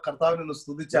 സന്തോഷമുള്ളവർ കർത്താവിനെ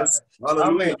സ്തുതിച്ചാൽ.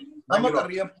 ആമേൻ.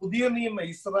 നമുക്കറിയാം പുതിയ നിയമ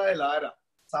ഇസ്രായേൽ ആരാ?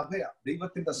 സഭയാ.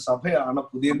 ദൈവത്തിന്റെ സഭയാണ്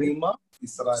പുതിയ നിയമ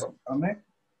ഇസ്രായേൽ. ആമേൻ.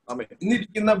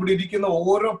 ഇവിടെ ഇരിക്കുന്ന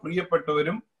ഓരോ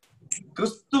പ്രിയപ്പെട്ടവരും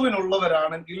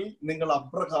ക്രിസ്തുവിനുള്ളവരാണെങ്കിൽ നിങ്ങൾ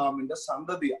അബ്രഹാമിന്റെ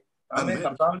സന്തതിയാണ്. ആമേൻ.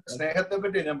 കർത്താവിന്റെ സ്നേഹത്തെ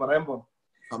പറ്റി ഞാൻ പറയാൻ പോകുന്നു.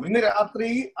 ഇന്ന് രാത്രി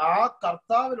ആ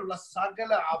കർത്താവിലുള്ള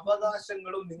സകല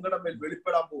അവകാശങ്ങളും നിങ്ങളുടെ മേൽ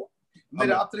വെളിപ്പെടാൻ പോവാം. ഇന്ന്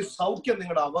രാത്രി സൗഖ്യം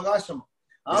നിങ്ങളുടെ അവകാശമാണ്.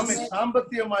 ആമേൻ.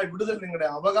 സാമ്പത്തികമായ വിടുതൽ നിങ്ങളുടെ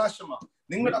അവകാശമാണ്.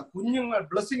 നിങ്ങളുടെ കുഞ്ഞുങ്ങൾ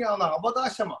ബ്ലെസ്സിംഗ് ആവുന്ന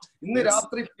അവകാശമാണ്. ഇന്ന്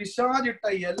രാത്രി പിശാചിട്ട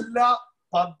എല്ലാ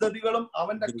പദ്ധതികളും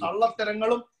അവന്റെ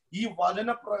കള്ളത്തരങ്ങളും ഈ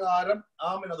വചനപ്രകാരം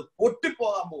ആമേൻ അത്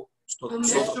പൊട്ടിപ്പോകാൻ പോകും.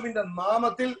 യേശുവിന്റെ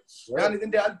നാമത്തിൽ ഞാൻ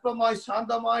ഇതിന്റെ അല്പമായി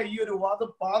ശാന്തമായി ഈ ഒരു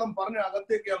പാദം പറഞ്ഞ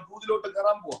അകത്തേക്ക് ഞാൻ ഭൂതിലോട്ട്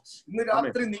കയറാൻ പോവാം. ഇന്ന്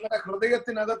രാത്രി നിങ്ങളുടെ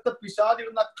ഹൃദയത്തിനകത്ത്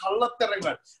പിശാചിടുന്ന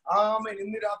കള്ളത്തരങ്ങൾ ആമേൻ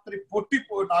ഇന്ന് രാത്രി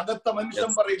പൊട്ടിപ്പോയിട്ട് അകത്ത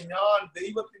മനുഷ്യൻ പറയും, ഞാൻ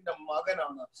ദൈവത്തിന്റെ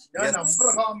മകനാണ്, ഞാൻ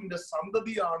അബ്രഹാമിന്റെ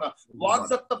സന്തതിയാണ്,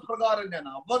 വാഗ്ദത്ത പ്രകാരം ഞാൻ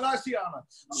അവകാശിയാണ്.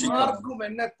 ആർക്കും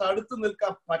എന്നെ തടുത്തു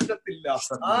നിൽക്കാൻ പറ്റത്തില്ല,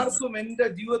 ആർക്കും എന്റെ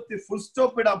ജീവിതത്തിൽ ഫുൾ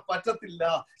സ്റ്റോപ്പ് ഇടാൻ പറ്റത്തില്ല.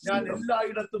 ഞാൻ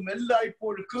എല്ലായിടത്തും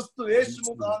എല്ലായ്പ്പോഴും ക്രിസ്തു യേശു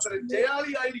മുഖാന്തരം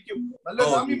ജയാളിയായിരിക്കും.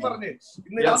 നല്ലൊരു ആമീൻ പറഞ്ഞേ.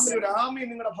 ഇന്ന് രാത്രി ഒരു ആമീൻ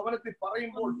നിങ്ങളുടെ ഭവനത്തിൽ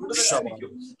പറയുമ്പോൾ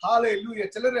വിടുതലായിരിക്കും. ഹല്ലേലൂയ.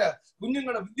 ചിലര്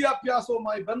കുഞ്ഞുങ്ങളുടെ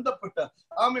വിദ്യാഭ്യാസവുമായി ബന്ധപ്പെട്ട്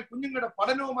ആമേൻ കുഞ്ഞുങ്ങളുടെ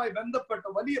പഠനവുമായി ബന്ധപ്പെട്ട്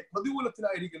വലിയ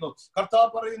പ്രതികൂലത്തിലായിരിക്കുന്നു.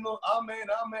 കർത്താവ് പറയുന്നു ആമേൻ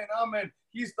ആമേൻ ആമേൻ.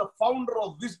 He is the founder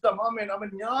of wisdom. ആമേൻ. അവൻ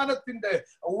ജ്ഞാനത്തിന്റെ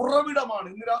ഉറവിടമാണ്.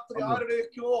 ഇന്ന് രാത്രി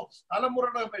ആരുടെയൊക്കെയോ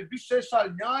തലമുറയുടെ മേൽ വിശേഷാൽ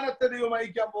ജ്ഞാനത്തെ ദൈവം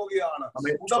അയക്കാൻ പോവുകയാണ്.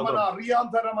 ഉടമന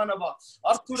അറിയാന്തരമനവ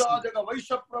അർത്ഥുരാജക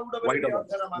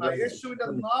വൈശപ്രൗഢവന. യേശുവിന്റെ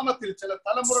നാമത്തിൽ ചില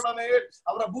തലമുറയുടെ മേൽ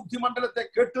അവരുടെ ബുദ്ധിമണ്ഡലത്തെ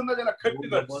കെട്ടുന്ന ചില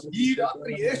കെട്ടുകൾ ഈ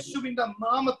രാത്രി യേശുവിന്റെ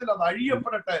നാമത്തിൽ അത്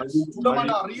അഴിയപ്പെടട്ടെ. ഉടമന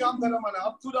അറിയാന്തരമന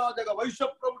അർത്ഥുരാജക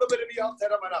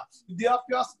വൈശപ്രൗഢവന.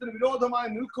 വിദ്യാഭ്യാസത്തിന് വിരോധമായി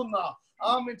നിൽക്കുന്ന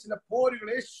ആമേൻ ചില പോരുകൾ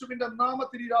യേശുവിന്റെ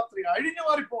നാമത്തിൽ ഈ രാത്രി അഴിഞ്ഞു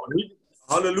മാറിപ്പോ.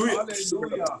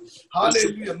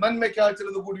 നന്മയ്ക്കായി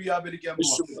ചിലത് കൂടി വ്യാപരിക്കാൻ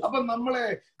പോവാം. അപ്പൊ നമ്മളെ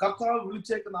കർത്താവ്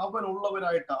വിളിച്ചേക്കുന്ന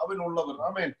അവനുള്ളവരായിട്ട് അവനുള്ളവർ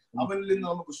ആമേൻ. അവനിൽ നിന്ന്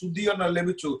നമുക്ക് ശുദ്ധീകരണം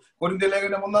ലഭിച്ചു. കൊരിന്ത്യ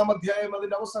ലേഖനം 1-ാം അധ്യായം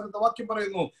അതിന്റെ അവസാനത്തെ വാക്യം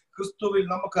പറയുന്നു, ക്രിസ്തുവിൽ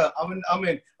നമുക്ക് അവൻ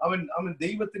ആമേൻ അവൻ അവൻ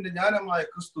ദൈവത്തിന്റെ ജ്ഞാനമായ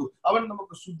ക്രിസ്തു അവൻ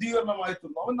നമുക്ക് ശുദ്ധീകരണമായി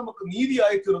തീർന്നു, അവൻ നമുക്ക്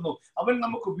നീതിയായി തീർന്നു, അവൻ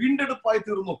നമുക്ക് വീണ്ടെടുപ്പായി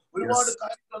തീർന്നു. ഒരുപാട്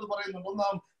കാര്യങ്ങൾ അത് പറയുന്നുണ്ട്.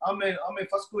 1-ാം ആമേൻ ആമേൻ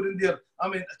 1 കൊരിന്ത്യർ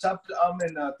ആമേൻ ചാപ്റ്റർ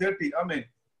ആമേൻ 30 ആമേൻ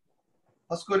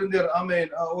 1 കൊരിന്ത്യർ ആമേൻ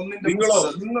 1:30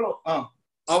 നിങ്ങളോ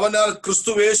അവനാൽ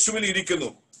ക്രിസ്തുയേശുവിൽ ഇരിക്കുന്നു.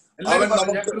 ഞാൻ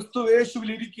ക്രിസ്തുയേശുവിൽ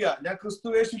ഇരിക്കുക, ഞാൻ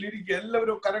ക്രിസ്തുയേശുവിൽ ഇരിക്കുക.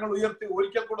 എല്ലാവരും കരങ്ങൾ ഉയർത്തി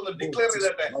ഒരിക്കൽ കൂടെ declare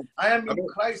ചെയ്തട്ടെ, I am in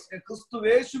Christ.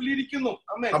 ക്രിസ്തുയേശുവിൽ ഇരിക്കുന്നു.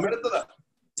 ആമേൻ. അടുത്തത്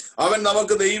അവൻ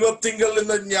നമുക്ക് ദൈവത്തിങ്കൽ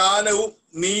നിന്ന് ജ്ഞാനവും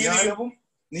നീതിയും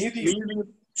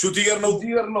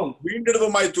ശുദ്ധീകരണവും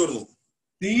വീണ്ടെടുപ്പുമായി തീർന്നു.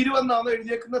 തീരുവെന്നാണ്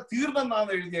എഴുതിയേക്കുന്നത്, തീർന്നെന്നാണ്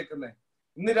എഴുതിയേക്കുന്നത്.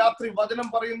 ഇന്ന് രാത്രി വചനം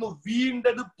പറയുന്നു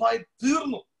വീണ്ടെടുപ്പായി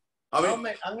തീർന്നു.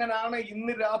 ആമേൻ. അങ്ങനാണ്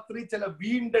ഇന്ന് രാത്രി ചില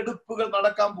വീണ്ടെടുപ്പുകൾ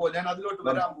നടക്കാൻ പോവാ. ഞാൻ അതിലോട്ട്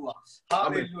വരാൻ പോവാ.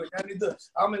 ഹല്ലേലൂയ. ഞാൻ ഇത്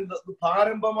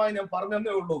പ്രാരംഭമായി ഞാൻ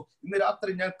പറഞ്ഞതേ ഉള്ളൂ. ഇന്ന്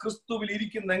രാത്രി ഞാൻ ക്രിസ്തുവിൽ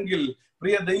ഇരിക്കുന്നെങ്കിൽ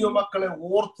പ്രിയ ദൈവമക്കളെ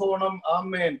ഓർത്തോണം.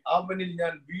 ആമേൻ. അവനിൽ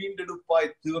ഞാൻ വീണ്ടെടുപ്പായി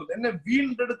തീർന്നു. എന്നെ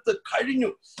വീണ്ടെടുത്ത് കഴിഞ്ഞു.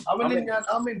 അവനിൽ ഞാൻ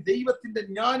ദൈവത്തിന്റെ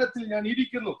ജ്ഞാനത്തിൽ ഞാൻ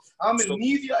ഇരിക്കുന്നു.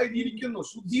 നീതിയായി ഇരിക്കുന്നു.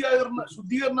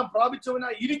 ശുദ്ധീകരണം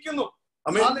പ്രാപിച്ചവനായി ഇരിക്കുന്നു.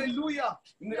 ഹല്ലേലൂയ.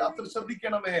 ഇന്ന് രാത്രി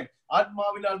ശ്രദ്ധിക്കണമേ,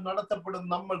 ആത്മാവിനാൽ നടത്തപ്പെടുന്ന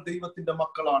നമ്മൾ ദൈവത്തിന്റെ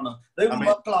മക്കളാണ്.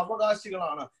 ദൈവമക്കൾ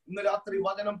അവകാശികളാണ്. ഇന്ന് രാത്രി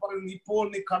വചനം പറയുന്നു, ഇപ്പോൾ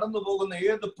നീ കടന്നു പോകുന്ന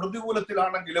ഏത്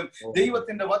പ്രതികൂലത്തിലാണെങ്കിലും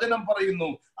ദൈവത്തിന്റെ വചനം പറയുന്നു,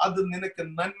 അത് നിനക്ക്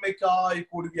നന്മയ്ക്കായി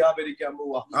കൂടി വ്യാപരിക്കാൻ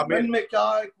പോവാ.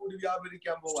 നന്മയ്ക്കായി കൂടി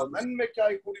വ്യാപരിക്കാൻ പോവാ.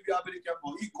 നന്മയ്ക്കായി കൂടി വ്യാപരിക്കാൻ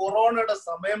പോവാ. ഈ കൊറോണയുടെ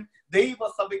സമയം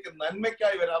ദൈവസഭയ്ക്ക്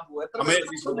നന്മയ്ക്കായി വരാൻ പോവാ. എത്ര പേര്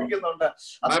വിശ്വസിക്കുന്നുണ്ട്?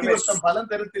 അത്യാവശ്യം ഫലം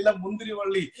തരത്തില്ല,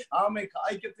 മുന്തിരിവള്ളി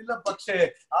കായ്ക്കത്തില്ല, പക്ഷേ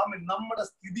നമ്മുടെ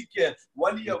സ്ഥിതിക്ക്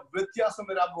വലിയ വ്യത്യാസം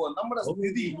വരാൻ പോവാ. നമ്മുടെ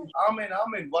സ്ഥിതി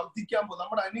വർദ്ധിക്കാൻ പോകും.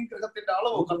 നമ്മുടെ അനുഗ്രഹത്തിന്റെ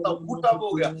അളവ് കർത്താവ് കൂട്ടാൻ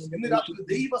പോവുക. ഇന്ന് രാത്രി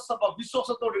ദൈവസഭ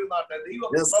വിശ്വാസത്തോടെ ഇരുന്നാട്ടെ. ദൈവ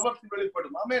പ്രവൃത്തി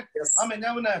വെളിപ്പെടും.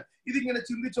 ഞാൻ ഇതിങ്ങനെ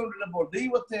ചിന്തിച്ചുകൊണ്ടിരുന്നപ്പോൾ,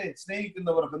 ദൈവത്തെ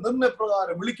സ്നേഹിക്കുന്നവർക്ക്,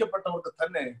 നിർണയപ്രകാരം വിളിക്കപ്പെട്ടവർക്ക്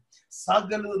തന്നെ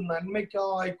സകലതും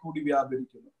നന്മയ്ക്കായി കൂടി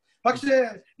വ്യാപരിക്കുന്നു. പക്ഷേ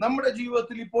നമ്മുടെ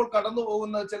ജീവിതത്തിൽ ഇപ്പോൾ കടന്നു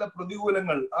പോകുന്ന ചില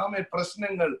പ്രതികൂലങ്ങൾ,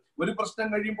 പ്രശ്നങ്ങൾ, ഒരു പ്രശ്നം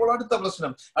കഴിയുമ്പോൾ അടുത്ത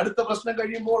പ്രശ്നം, അടുത്ത പ്രശ്നം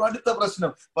കഴിയുമ്പോൾ അടുത്ത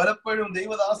പ്രശ്നം. പലപ്പോഴും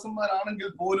ദൈവദാസന്മാരാണെങ്കിൽ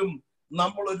പോലും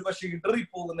നമ്മൾ ഒരു പക്ഷെ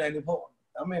ഇടറിപ്പോകുന്ന അനുഭവമുണ്ട്.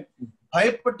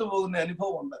 ഭയപ്പെട്ടു പോകുന്ന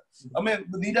അനുഭവമുണ്ട്.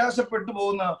 നിരാശപ്പെട്ടു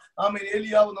പോകുന്ന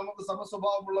ഏലിയാവ് നമുക്ക്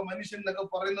സമസ്വഭാവമുള്ള മനുഷ്യൻ എന്നൊക്കെ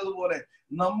പറയുന്നത് പോലെ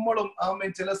നമ്മളും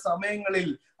ചില സമയങ്ങളിൽ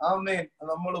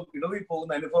നമ്മളും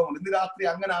ഇടറിപ്പോകുന്ന അനുഭവമുണ്ട്. ഇന്ന് രാത്രി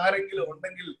അങ്ങനെ ആരെങ്കിലും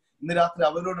ഉണ്ടെങ്കിൽ ഇന്ന് രാത്രി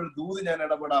അവരോടൊരു ദൂത് ഞാൻ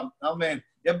ഇടപെടാം.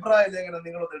 എബ്രായ ലേഖനം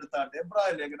നിങ്ങളൊന്ന് എടുത്താട്ടെ. എബ്രായ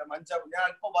ലേഖനം 5. ഞാൻ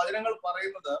അല്പ വചനങ്ങൾ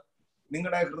പറയുന്നത്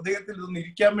നിങ്ങളുടെ ഹൃദയത്തിൽ ഇതൊന്ന്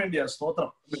ഇരിക്കാൻ വേണ്ടിയാ.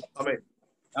 സ്തോത്രം.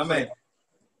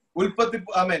 ഉൽപ്പത്തി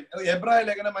എബ്രായ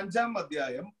ലേഖനം 5-ാം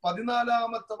അധ്യായം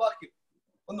 14-ാമത്തെ വാക്യം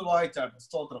ഒന്ന് വായിച്ചാട്ടെ.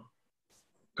 സ്തോത്രം.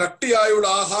 കട്ടിയായുള്ള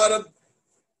ആഹാരം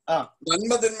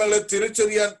നന്മതിന്മകളെ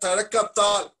തിരിച്ചറിയാൻ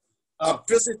തഴക്കത്താൽ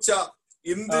അഭ്യസിച്ച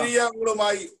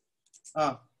ഇന്ദ്രിയങ്ങളുള്ളവരായി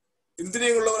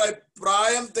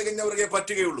പ്രായം തികഞ്ഞവർക്ക്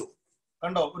പറ്റുകയുള്ളൂ.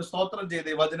 കണ്ടോ, ഒരു സ്തോത്രം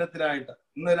ചെയ്തേ വചനത്തിനായിട്ട്.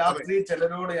 ഇന്ന് രാത്രി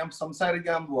ചിലരോട് ഞാൻ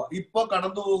സംസാരിക്കാൻ പോവാ. ഇപ്പൊ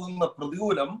കടന്നു പോകുന്ന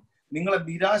പ്രതികൂലം നിങ്ങളെ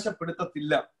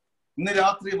നിരാശപ്പെടുത്തത്തില്ല. ഇന്ന്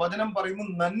രാത്രി വചനം പറയുന്നു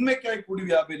നന്മയ്ക്കായി കൂടി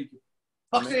വ്യാപരിക്കും.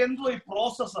 പക്ഷെ എന്തോ ഈ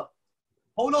പ്രോസസ്സ്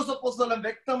പൗലോസ് അപ്പോസ്തലൻ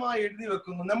വ്യക്തമായി എഴുതി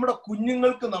വെക്കുന്നു. നമ്മുടെ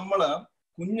കുഞ്ഞുങ്ങൾക്ക്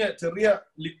ചെറിയ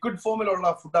ലിക്വിഡ് ഫോമിലുള്ള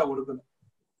ഫുഡാ കൊടുക്കുന്നത്.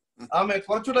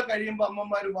 കുറച്ചുകൂടെ കഴിയുമ്പോ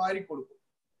അമ്മമാര് വാരി കൊടുക്കും.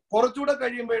 കുറച്ചുകൂടെ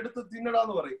കഴിയുമ്പോ എടുത്ത്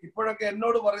തിന്നടാന്ന് പറയും. ഇപ്പോഴൊക്കെ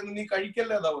എന്നോട് പറയുന്നു നീ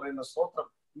കഴിക്കല്ലേതാ പറയുന്നത്. സ്തോത്രം.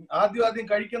 ആദ്യം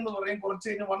കഴിക്കെന്ന് പറയും, കുറച്ച്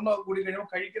കഴിഞ്ഞ് വണ്ണം കൂടി കഴിയുമ്പോൾ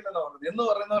കഴിക്കില്ലെന്നാ പറയുന്നത് എന്ന്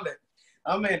പറയുന്ന പോലെ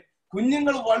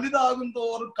കുഞ്ഞുങ്ങൾ വലുതാകും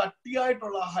തോറും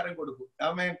കട്ടിയായിട്ടുള്ള ആഹാരം കൊടുക്കും.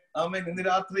 ഇന്ന്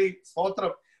രാത്രി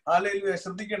സ്തോത്രം. ഹല്ലേലൂയ.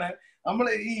 ശ്രദ്ധിക്കണേ,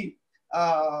 നമ്മള് ഈ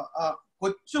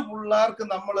കൊച്ചു പിള്ളേർക്ക്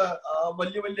നമ്മള്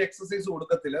വലിയ വലിയ എക്സസൈസ്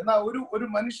കൊടുക്കത്തില്ല. എന്നാ ഒരു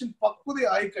മനുഷ്യൻ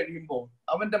പക്വതയായി കഴിയുമ്പോൾ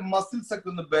അവന്റെ മസിൽസ് ഒക്കെ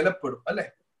ഒന്ന് ബലപ്പെടും, അല്ലെ?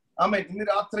 ഇന്ന്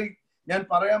രാത്രി ഞാൻ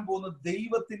പറയാൻ പോകുന്നത്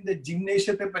ദൈവത്തിന്റെ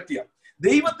ജിംനേഷ്യത്തെ പറ്റിയാണ്.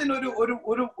 ദൈവത്തിന്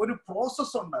ഒരു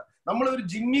പ്രോസസ് ഉണ്ട്. നമ്മളൊരു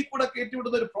ജിമ്മിൽ കൂടെ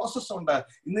കയറ്റിവിടുന്ന ഒരു പ്രോസസ് ഉണ്ട്.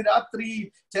 ഇന്ന് രാത്രി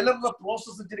ചിലരുടെ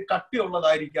പ്രോസസ് ഇച്ചിരി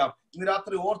കട്ടിയുള്ളതായിരിക്കാം. ഇന്ന്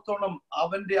രാത്രി ഓർത്തോണം,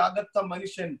 അവന്റെ അകത്ത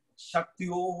മനുഷ്യൻ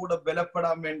ശക്തിയോടെ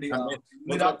ബലപ്പെടാൻ വേണ്ടിയാണ്.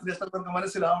 ഇന്ന് രാത്രി എത്ര പേർക്ക്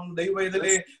മനസ്സിലാവുന്നു?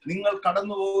 ദൈവവേദനയെ നിങ്ങൾ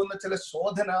കടന്നു പോകുന്ന ചില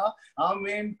ശോധന,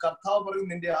 കർത്താവ് പറയും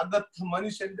നിന്റെ അകത്ത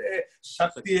മനുഷ്യന്റെ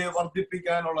ശക്തിയെ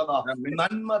വർദ്ധിപ്പിക്കാനുള്ളതാ.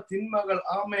 നന്മ തിന്മകൾ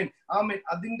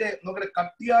അതിന്റെ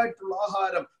കട്ടിയായിട്ടുള്ള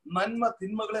ആഹാരം, നന്മ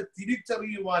തിന്മകളെ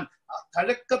തിരിച്ചറിയുവാൻ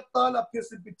തഴക്കത്താൽ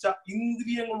അഭ്യസിപ്പിച്ച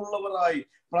ഇന്ദ്രിയങ്ങളുള്ളവരായി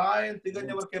പ്രായം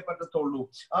തികഞ്ഞവർക്കേ പറ്റത്തുള്ളൂ.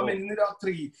 ഇന്ന്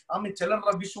രാത്രി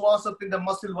ചിലരുടെ വിശ്വാസത്തിന്റെ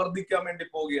മസിൽ വർദ്ധിക്കാൻ വേണ്ടി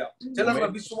പോകുക. ചിലരുടെ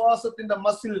വിശ്വാസത്തിന്റെ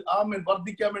മസിൽ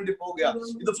വർദ്ധിക്കാൻ വേണ്ടി പോകുക.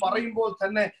 ഇത് പറയുമ്പോൾ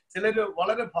തന്നെ ചിലര്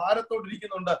വളരെ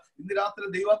ഭാരത്തോടിരിക്കുന്നുണ്ട്. ഇന്ന് രാത്രി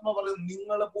ദൈവാത്മാ പറയുന്നത്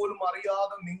നിങ്ങളെ പോലും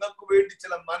അറിയാതെ നിങ്ങൾക്ക് വേണ്ടി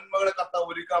ചില നന്മകളെ കർത്താവ്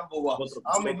ഒരുക്കാൻ പോവുക.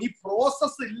 ഈ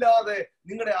പ്രോസസ് ഇല്ലാതെ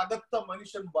നിങ്ങളുടെ അകത്ത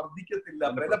മനുഷ്യൻ വർദ്ധിക്കത്തില്ല,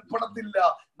 ബലപ്പെടത്തില്ല,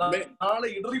 നാളെ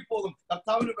ഇടറിപ്പോകും.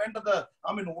 കർത്താവിന് വേണ്ടത്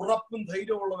ഉറപ്പും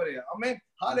ധൈര്യമുള്ളവരെയാ.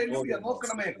 ഹല്ലേലൂയ.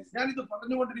 നോക്കണമേ, ഞാനിത്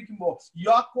പറഞ്ഞുകൊണ്ടിരിക്കുമ്പോ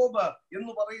യാക്കോബ്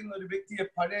എന്ന് പറയുന്ന ഒരു വ്യക്തിയെ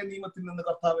പഴയ നിയമത്തിൽ നിന്ന്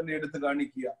കർത്താവിനെ എടുത്ത്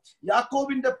കാണിക്കുക.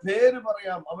 യാക്കോബിന്റെ പേര്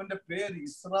പറയാം. അവന്റെ പേര്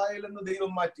ഇസ്രായേൽ എന്ന്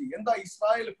ദൈവം മാറ്റി. എന്താ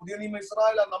ഇസ്രായേൽ? പുതിയ നിയമ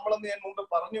ഇസ്രായേലാ നമ്മളെന്ന് ഞാൻ മുമ്പ്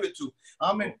പറഞ്ഞു വെച്ചു.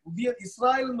 പുതിയ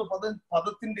ഇസ്രായേൽ എന്ന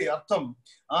പദത്തിന്റെ അർത്ഥം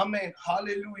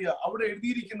ഹല്ലേലൂയ. അവിടെ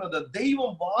എഴുതിയിരിക്കുന്നത്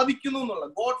ദൈവം വാദിക്കുന്നു എന്നുള്ള,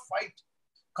 ഗോഡ് ഫൈറ്റ്.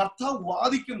 കർത്താവ്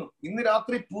വാദിക്കുന്നു. ഇന്ന്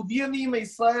രാത്രി പുതിയ നിയമ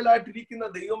ഇസ്രായേലായിട്ടിരിക്കുന്ന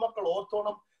ദൈവമക്കൾ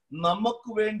ഓർത്തോണം, നമുക്ക്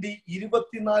വേണ്ടി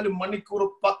 24 മണിക്കൂർ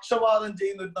പക്ഷപാതം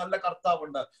ചെയ്യുന്ന ഒരു നല്ല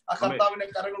കർത്താവുണ്ട്. ആ കർത്താവിന്റെ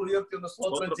കരങ്ങൾ ഉയർത്തി ഒന്ന്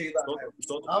സ്തോത്രം ചെയ്താണ്.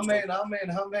 ആമേൻ, ആമേൻ,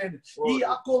 ആമേൻ. ഈ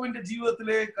യാക്കോബിന്റെ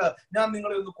ജീവിതത്തിലേക്ക് ഞാൻ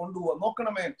നിങ്ങളെ ഒന്ന് കൊണ്ടുപോകാം.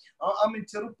 നോക്കണമേ, ആമേൻ,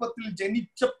 ചെറുപ്പത്തിൽ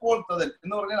ജനിച്ചപ്പോൾ തന്നെ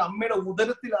എന്ന് പറഞ്ഞാൽ അമ്മയുടെ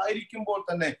ഉദരത്തിലായിരിക്കുമ്പോൾ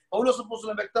തന്നെ പൗലോസ്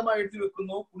അപ്പോസ്തലൻ വ്യക്തമായി എഴുതി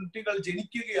വെക്കുന്നു, കുട്ടികൾ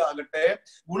ജനിക്കുകയാകട്ടെ,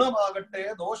 ഗുണമാകട്ടെ,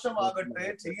 ദോഷമാകട്ടെ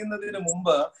ചെയ്യുന്നതിന്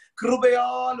മുമ്പ്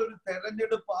കൃപയാൽ ഒരു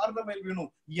തെരഞ്ഞെടുപ്പ് ആരുടെ മേൽ വീണു?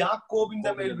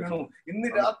 യാക്കോബിന്റെ മേൽ വീണു. ഇന്ന്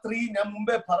രാത്രി ഞാൻ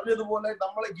മുമ്പേ പറഞ്ഞതുപോലെ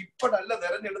നമ്മളെ ഇപ്പോഴല്ല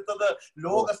തെരഞ്ഞെടുത്തത്,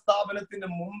 ലോകസ്ഥാപനത്തിന്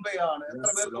മുമ്പെയാണ്. എത്ര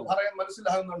പേർക്ക് പറയാൻ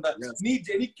മനസ്സിലാകുന്നുണ്ട്? നീ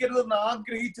ജനിക്കരുതെന്ന്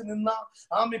ആഗ്രഹിച്ച് നിന്ന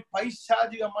ആമി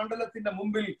പൈശാചിക മണ്ഡലത്തിന്റെ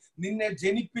മുമ്പിൽ നിന്നെ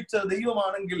ജനിപ്പിച്ച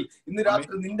ദൈവമാണെങ്കിൽ ഇന്ന്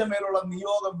രാത്രി നിന്റെ മേലുള്ള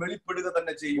നിയോഗം വെളിപ്പെടുക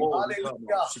തന്നെ ചെയ്യും.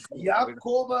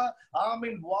 യാക്കോബ്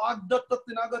ആമീൻ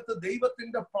വാഗ്ദത്തത്തിനകത്ത്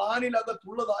ദൈവത്തിന്റെ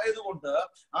പ്ലാനിനകത്തുള്ളതായതുകൊണ്ട്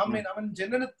ആമീൻ അവൻ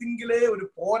ജനനത്തിങ്കിലേ ഒരു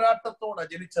പോരാട്ടത്തോടെ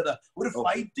ജനിച്ചത്, ഒരു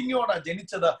ഫൈറ്റിങ്ങോടാ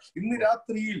ജനിച്ചത്. ഇന്ന്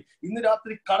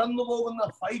രാത്രി കടന്നു പോകുന്ന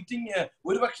ഫൈറ്റിങ്,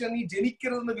 ഒരുപക്ഷെ നീ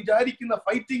ജനിക്കരുതെന്ന് വിചാരിക്കുന്ന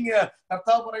ഫൈറ്റിങ്,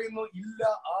 കർത്താവ് പറയുന്നു ഇല്ല,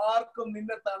 ആർക്കും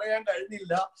നിന്നെ തടയാൻ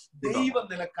കഴിഞ്ഞില്ല. ദൈവം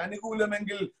നിനക്ക്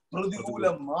അനുകൂലമെങ്കിൽ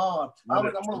പ്രതികൂലം മാർ.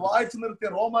 നമ്മൾ വായിച്ചു നിർത്തിയ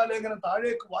റോമാലേഖനം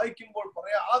താഴേക്ക് വായിക്കുമ്പോൾ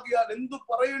പറയാ, ആകയാൽ എന്തു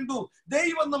പറയണ്ടു,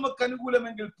 ദൈവം നമുക്ക്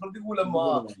അനുകൂലമെങ്കിൽ പ്രതികൂലം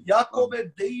മാർ. യാക്കോബെ,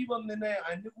 ദൈവം നിന്നെ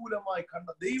അനുകൂലമായി കണ്ട,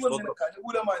 ദൈവം നിനക്ക്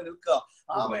അനുകൂലമായി നിൽക്കുക.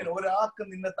 ആമേൻ, ഒരാൾക്ക്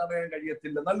നിന്നെ തടയാൻ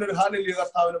കഴിയത്തില്ല. നല്ലൊരു ഹല്ലേലൂയ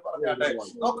കർത്താവിന് പറഞ്ഞാട്ടെ.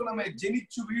 നോക്കണമേ,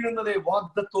 ജനിച്ചു വീഴുന്നതേ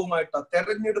വാഗ്ദത്തവുമായിട്ടാ,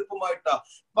 തെരഞ്ഞെടുപ്പുമായിട്ടാ.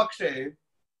 പക്ഷേ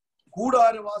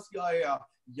കൂടാരവാസിയായ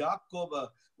യാക്കോബ്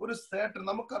ഒരു സേട്ടൻ,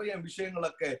 നമുക്കറിയാം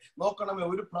വിഷയങ്ങളൊക്കെ. നോക്കണമേ,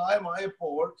 ഒരു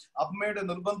പ്രായമായപ്പോൾ അമ്മയുടെ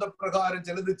നിർബന്ധപ്രകാരം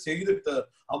ചിലത് ചെയ്തിട്ട്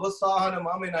അവസാനം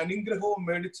ആമേൻ അനുഗ്രഹവും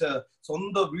മേടിച്ച്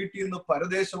സ്വന്തം വീട്ടിൽ നിന്ന്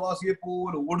പരദേശവാസിയെ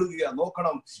പോലെ ഓടുകയാ.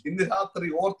 നോക്കണം, ഇന്ന് രാത്രി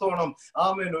ഓർത്തോണം,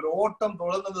 ആമേൻ, ഒരു ഓട്ടം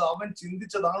തുടങ്ങുന്നത് അവൻ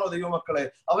ചിന്തിച്ചതാണോ ദൈവമക്കളെ?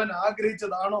 അവൻ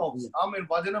ആഗ്രഹിച്ചതാണോ? ആമേൻ,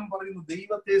 വചനം പറയുന്നു,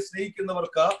 ദൈവത്തെ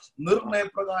സ്നേഹിക്കുന്നവർക്ക്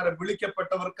നിർണയപ്രകാരം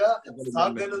വിളിക്കപ്പെട്ടവർക്ക്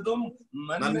സകലതും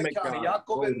നന്മയ്ക്കാണ്.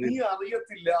 യാക്കോബേ, നീ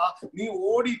അറിയത്തില്ല, നീ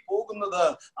ഓടി പോകുന്നത്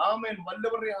ആമേൻ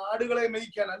വല്ലവരുടെ ആടുകളെ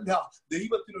മേയ്ക്കാനല്ല.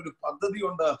 ദൈവത്തിനൊരു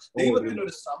പദ്ധതിയുണ്ട്,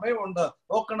 ദൈവത്തിനൊരു സമയമുണ്ട്.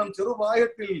 നോക്കണം,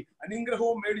 ചെറുപ്രായത്തിൽ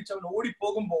അനുഗ്രഹവും മേടിച്ച് അവൻ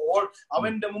ഓടിപ്പോകുമ്പോൾ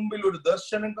അവന്റെ മുമ്പിൽ ഒരു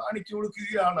ദർശനം കാണിച്ചു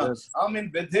കൊടുക്കുകയാണ്. ആമേൻ,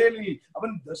 ബഥേലിൽ അവൻ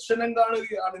ദർശനം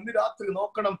കാണുകയാണ്. ഇന്ന് രാത്രി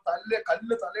നോക്കണം,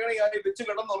 കല്ല് തലയണയായി വെച്ച്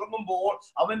കിടന്നുറങ്ങുമ്പോൾ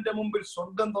അവന്റെ മുമ്പിൽ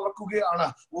സ്വർഗം തുറക്കുകയാണ്.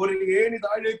 ഒരു ഏണി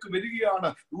താഴേക്ക്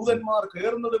വരികയാണ്, ദൂതന്മാർ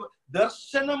കയറുന്നത്.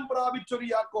 ദർശനം പ്രാപിച്ചൊരു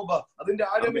യാക്കോബ്, അതിന്റെ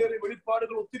ആഴമേറിയ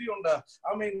വെളിപ്പാടുകൾ ഒത്തിരിയുണ്ട്.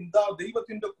 ആമേൻ, ഇതാ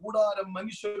ദൈവത്തിന്റെ കൂടാരം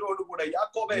മനുഷ്യരോടുകൂടെ.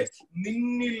 യാക്കോബെ,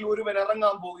 നിന്നിൽ ഒരുവൻ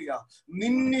ഇറങ്ങാൻ പോകുക,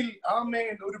 നിന്നിൽ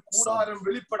ആമേൻ ഒരു കൂടാരം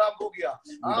വെളിപ്പെടാൻ പോകുക.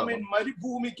 ആമേൻ,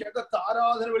 മരുഭൂമിക്കകത്ത്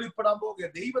ആരാധന വെളിപ്പെടാൻ പോകുക,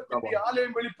 ദൈവത്തിന്റെ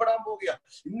ആലയം വെളിപ്പെടാൻ പോകുക.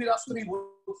 ഇന്ന് രാത്രി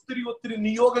ഒത്തിരി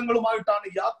നിയോഗങ്ങളുമായിട്ടാണ്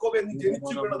യാക്കോബെ നീ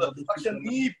ജനിച്ചു വീണത്. പക്ഷെ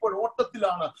നീ ഇപ്പോൾ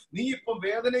ഓട്ടത്തിലാണ്, നീ ഇപ്പം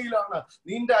വേദനയിലാണ്,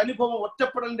 നിന്റെ അനുഭവം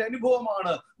ഒറ്റപ്പെടലിന്റെ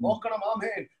അനുഭവമാണ്. നോക്കണം,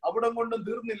 ആമേൻ, അവിടം കൊണ്ടും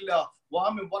തീർന്നില്ല.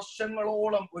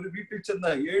 വർഷങ്ങളോളം ഒരു വീട്ടിൽ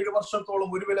ചെന്ന് 7 വർഷത്തോളം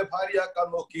ഒരുവനെ ഭാര്യയാക്കാൻ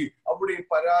നോക്കി, അവിടെ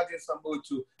പരാജയം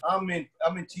സംഭവിച്ചു. ആമേൻ,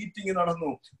 ചീറ്റിംഗ്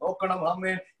നടന്നു. നോക്കണം,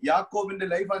 ആമേൻ, യാക്കോബിന്റെ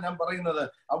ലൈഫാണ് ഞാൻ പറയുന്നത്.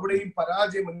 അവിടെയും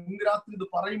പരാജയം. ഇന്ന് രാത്രി ഇത്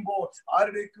പറയുമ്പോൾ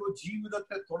ആരുടെയൊക്കെയോ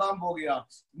ജീവിതത്തെ തൊടാൻ പോകുകയാണ്.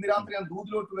 ഇന്ന് രാത്രി ഞാൻ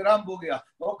ദൂതിലോട്ട് വരാൻ പോകുകയാണ്.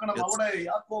 നോക്കണം, അവിടെ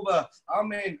യാക്കോബ്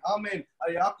ആമേൻ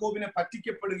യാക്കോബിനെ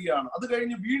പറ്റിക്കപ്പെടുകയാണ്. അത്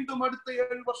കഴിഞ്ഞ് വീണ്ടും അടുത്ത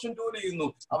 7 വർഷം ജോലി ചെയ്യുന്നു.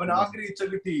 അവൻ ആഗ്രഹിച്ച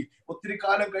കിട്ടി. ഒത്തിരി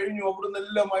കാലം കഴിഞ്ഞു. അവിടുന്ന്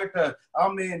എല്ലാമായിട്ട്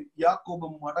ആമേൻ യാക്കോബ്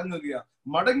മടങ്ങുകയാണ്.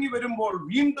 മടങ്ങി വരുമ്പോൾ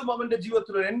വീണ്ടും അവന്റെ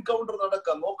ജീവിതത്തിൽ ഒരു എൻകൗണ്ടർ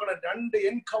നടക്കുക. നോക്കണം, 2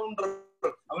 എൻകൗണ്ടർ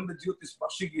അവന്റെ ജീവിതത്തിൽ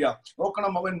സ്പർശിക്കുക.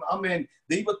 നോക്കണം, അവൻ ആമേൻ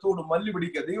ദൈവത്തോട്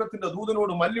മല്ലുപിടിക്കുക, ദൈവത്തിന്റെ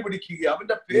ദൂതനോട് മല്ലുപിടിക്കുക,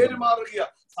 അവന്റെ പേര് മാറുക,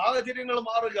 സാഹചര്യങ്ങൾ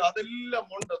മാറുക, അതെല്ലാം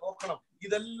ഉണ്ട്. നോക്കണം,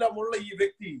 ഇതെല്ലാം ഉള്ള ഈ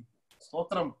വ്യക്തി,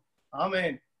 സ്തോത്രം,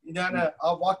 ആമേൻ, ഞാൻ ആ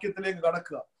വാക്യത്തിലേക്ക്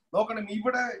കടക്കുക. നോക്കണം,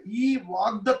 ഇവിടെ ഈ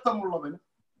വാഗ്ദത്തമുള്ളവൻ,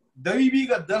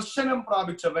 ദൈവിക ദർശനം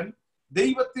പ്രാപിച്ചവൻ,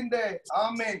 ദൈവത്തിന്റെ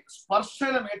ആമേൻ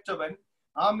സ്പർശനമേറ്റവൻ,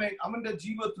 ആമേൻ, അവന്റെ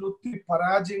ജീവിതത്തിൽ ഒത്തിരി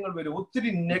പരാജയങ്ങൾ വരും, ഒത്തിരി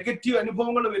നെഗറ്റീവ്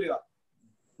അനുഭവങ്ങൾ വരിക.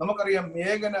 നമുക്കറിയാം,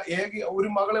 ഒരു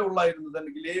മകളെ ഉള്ളായിരുന്നു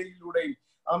തന്റെ ലേയിലൂടെയും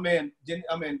ആമേൻ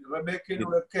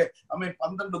റബേക്കയിലൂടെ ഒക്കെ ആമേൻ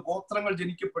 12 ഗോത്രങ്ങൾ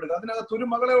ജനിക്കപ്പെടുക. അതിനകത്ത് ഒരു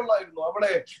മകളെ ഉള്ളായിരുന്നു.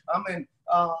 അവളെ ആമേൻ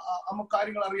നമുക്ക്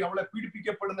കാര്യങ്ങൾ അറിയാം. അവളെ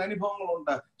പീഡിപ്പിക്കപ്പെടുന്ന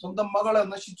അനുഭവങ്ങളുണ്ട്, സ്വന്തം മകളെ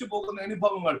നശിച്ചു പോകുന്ന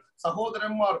അനുഭവങ്ങൾ.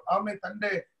 സഹോദരന്മാർ ആമേൻ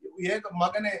തന്റെ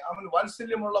മകനെ, അവൻ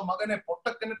വാത്സല്യമുള്ള മകനെ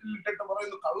പൊട്ടക്കിണറ്റിൽ ഇട്ടിട്ട്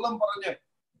പറയുന്നു, കള്ളം പറഞ്ഞ്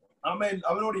ആമേൻ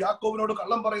അവനോട്, യാക്കോബിനോട്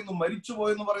കള്ളം പറയുന്നു,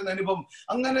 മരിച്ചുപോയെന്ന് പറയുന്ന അനുഭവം.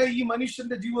 അങ്ങനെ ഈ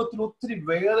മനുഷ്യന്റെ ജീവിതത്തിൽ ഒത്തിരി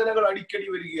വേദനകൾ അടിക്കടി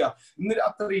വരിക. ഇന്ന്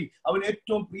രാത്രി അവൻ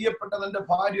ഏറ്റവും പ്രിയപ്പെട്ട തന്റെ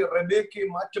ഭാര്യ റബേക്കയെ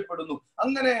മാറ്റപ്പെടുന്നു.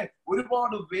 അങ്ങനെ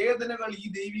ഒരുപാട് വേദനകൾ ഈ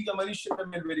ദൈവിക മനുഷ്യന്റെ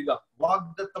മേൽ വരിക,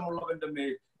 വാഗ്ദത്തമുള്ളവന്റെ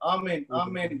മേൽ. ആമേൻ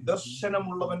ആമേൻ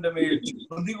ദർശനമുള്ളവന്റെ മേൽ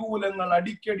പ്രതികൂലങ്ങൾ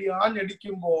അടിക്കടി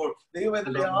ആഞ്ഞടിക്കുമ്പോൾ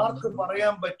ദൈവത്തിലെ ആർക്ക്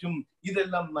പറയാൻ പറ്റും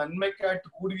ഇതെല്ലാം നന്മയ്ക്കായിട്ട്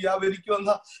കൂടി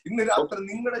വ്യാപരിക്കുമെന്ന? ഇന്ന് രാത്രി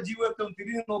നിങ്ങളുടെ ജീവിതത്തിൽ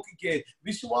തിരിഞ്ഞു നോക്കിക്കേ.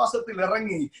 വിശ്വാസത്തിൽ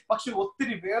ഇറങ്ങി, പക്ഷെ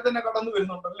ഒത്തിരി വേദന കടന്നു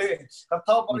വരുന്നുണ്ടല്ലേ?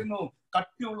 കർത്താവ് പറയുന്നു,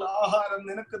 കട്ടിയുള്ള ആഹാരം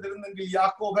നിനക്ക് തരുന്നെങ്കിൽ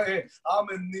യാക്കോബേ,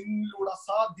 ആമേൻ, നിന്നിലൂടെ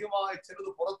അസാധ്യമായ ചിലത്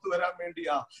പുറത്തു വരാൻ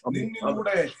വേണ്ടിയാ.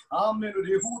 നിന്നിലൂടെ ആമേൻ ഒരു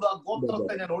യഹൂദ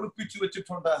ഗോത്രത്തെ ഞാൻ ഒളിപ്പിച്ചു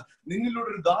വെച്ചിട്ടുണ്ട്. നിന്നിലൂടെ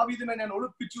ഒരു ദാവീദിനെ ഞാൻ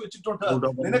ഒളിപ്പിച്ചു വെച്ചിട്ടുണ്ട്.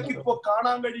 നിനക്കിപ്പോ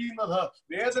കാണാൻ കഴിയുന്നത്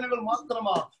വേദനകൾ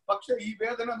മാത്രമാ. പക്ഷെ ഈ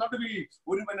വേദന നടുവിൽ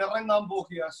ഒരുവൻ ഇറങ്ങാൻ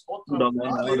പോകുക. സ്തോത്രം.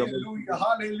 Hallelujah,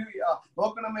 hallelujah.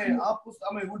 നോക്കണമേ, ആ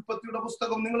പുസ്തകം, ഉൽപ്പത്തിയുടെ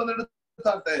പുസ്തകം നിങ്ങൾ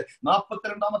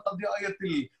 42-ാമത്തെ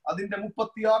അധ്യായത്തിൽ അതിന്റെ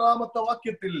 36-ാമത്തെ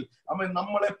വാക്യത്തിൽ അമ്മ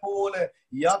നമ്മളെ പോലെ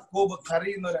യാക്കോബ്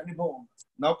കരയുന്ന ഒരു അനുഭവം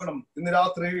നോക്കണം. ഇന്ന്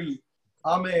രാത്രിയിൽ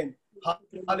ആമേൻ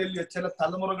ഹല്ലേലൂയ, ചില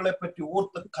തലമുറകളെ പറ്റി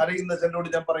ഓർത്ത് കരയുന്ന ചിലരോട്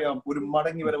ഞാൻ പറയാം, ഒരു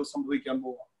മടങ്ങി വരവ് സംഭവിക്കാൻ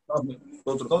പോവാം.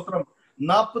 സ്തോത്രം.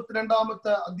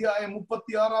 42-ാമത്തെ അധ്യായം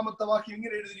 36-ാമത്തെ വാക്യം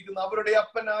ഇങ്ങനെ എഴുതിയിരിക്കുന്നു: അവരുടെ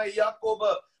അപ്പനായ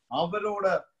യാക്കോബ്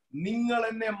അവരോട്, നിങ്ങൾ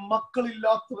എന്നെ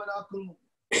മക്കളില്ലാത്തവനാക്കുന്നു.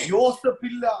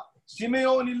 യോസഫില്ല,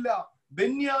 ശിമയോനില്ല,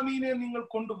 ബെന്യാമീനെ നിങ്ങൾ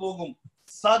കൊണ്ടുപോകും.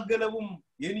 സകലവും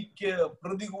എനിക്ക്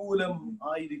പ്രതികൂലം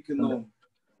ആയിരിക്കുന്നു.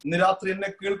 ഇന്ന് രാത്രി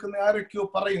എന്നെ കേൾക്കുന്ന ആരൊക്കെയോ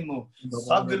പറയുന്നു,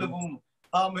 സകലവും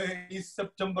ആമേ ഈ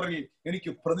സെപ്റ്റംബറിൽ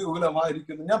എനിക്ക്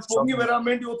പ്രതികൂലമായിരിക്കുന്നു. ഞാൻ പൊങ്ങി വരാൻ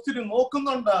വേണ്ടി ഒത്തിരി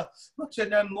നോക്കുന്നുണ്ട്, പക്ഷെ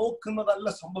ഞാൻ നോക്കുന്നതല്ല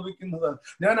സംഭവിക്കുന്നത്,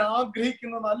 ഞാൻ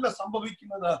ആഗ്രഹിക്കുന്നതല്ല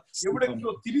സംഭവിക്കുന്നത്.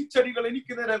 എവിടേക്കോ തിരിച്ചടികൾ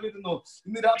എനിക്ക് നേരെ വരുന്നു.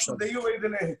 ഇന്ന് രാത്രി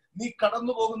ദൈവവേദനെ, നീ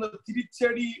കടന്നു പോകുന്ന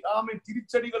തിരിച്ചടി, ആമേ,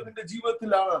 തിരിച്ചടികൾ നിന്റെ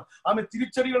ജീവിതത്തിലാണ്. ആമേ,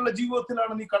 തിരിച്ചടികളുടെ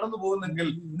ജീവിതത്തിലാണ് നീ കടന്നു പോകുന്നെങ്കിൽ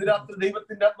ഇന്ന് രാത്രി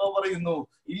ദൈവത്തിന്റെ ആത്മാവ് പറയുന്നു,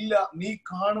 ഇല്ല, നീ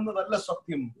കാണുന്നതല്ല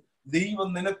സത്യം, ദൈവം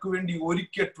നിനക്ക് വേണ്ടി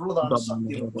ഒരുക്കിയിട്ടുള്ളതാണ്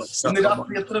സത്യം. ഇന്ന്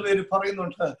രാത്രി എത്ര പേര്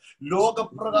പറയുന്നുണ്ട്,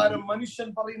 ലോകപ്രകാരം മനുഷ്യൻ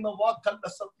പറയുന്ന വാക്കല്ല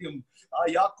സത്യം. ആ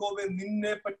യാക്കോബെ,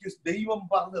 നിന്നെ പറ്റി ദൈവം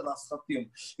പറഞ്ഞതാ സത്യം.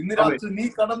 ഇന്ന് രാത്രി നീ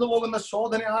കടന്നു പോകുന്ന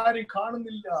ശോധന ആരും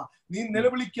കാണുന്നില്ല. നീ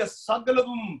നിലവിളിക്കുക,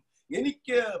 സകലവും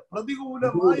എനിക്ക്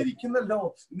പ്രതികൂലമായിരിക്കുന്നല്ലോ.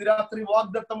 ഇന്ന് രാത്രി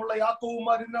വാഗ്ദത്തമുള്ള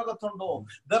യാക്കോബുമാർ ഇതിനകത്തുണ്ടോ?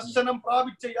 ദർശനം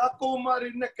പ്രാപിച്ച യാക്കോബുമാർ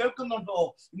എന്നെ കേൾക്കുന്നുണ്ടോ?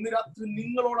 ഇന്ന് രാത്രി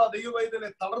നിങ്ങളോട് ദൈവവേദനെ,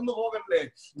 തളർന്നു പോകല്ലേ,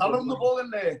 തളർന്നു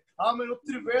പോകല്ലേ. ആമേൻ,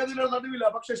 ഒത്തിരി വേദന നടുവില്ല,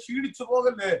 പക്ഷെ ക്ഷീണിച്ചു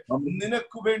പോകല്ലേ.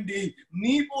 നിനക്ക് വേണ്ടി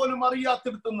നീ പോലും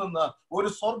അറിയാത്തിടത്തു നിന്ന് ഒരു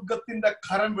സ്വർഗത്തിന്റെ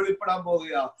കരം വെളിപ്പെടാൻ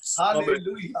പോകുക.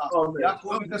 ഹല്ലേലൂയ.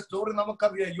 യാക്കോബിന്റെ സ്റ്റോറി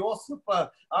നമുക്കറിയാം. യോസഫ്,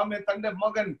 ആമേൻ, തന്റെ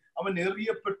മകൻ അവൻ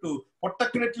എറിയപ്പെട്ടു,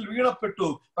 പൊട്ടക്കിണറ്റിൽ വീണപ്പെട്ടു.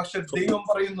 പക്ഷെ ദൈവം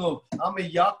പറയുന്നു, ആമേൻ,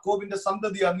 യാക്കോബിന്റെ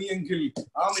സന്തതിയാ നീ എങ്കിൽ,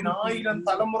 ആമേൻ, 1000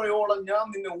 തലമുറയോളം ഞാൻ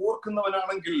നിന്നെ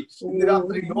ഓർക്കുന്നവനാണെങ്കിൽ ഇന്ന്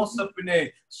രാത്രി യോസഫിനെ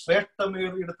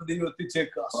ശ്രേഷ്ഠമേറിയെടുത്ത് ദൈവം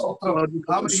എത്തിച്ചേക്കുക.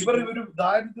 ആമേൻ. ഇവർ ഒരു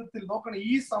ദാരിദ്ര്യത്തിൽ നോക്കണം.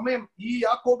 ഈ സമയം, ഈ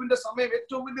യാക്കോബിന്റെ സമയം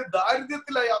ഏറ്റവും വലിയ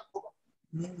ദാരിദ്ര്യത്തിലാ യാക്കോബ്.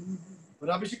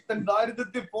 ഒരു അഭിഷിക്തൻ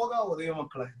ദാരിദ്ര്യത്തിൽ പോകാവോ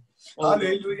ദൈവമക്കളെ?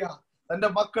 ഹല്ലേലൂയ. തന്റെ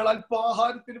മക്കൾ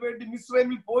അല്പാഹാരത്തിന് വേണ്ടി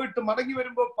മിസ്രൈമിൽ പോയിട്ട് മടങ്ങി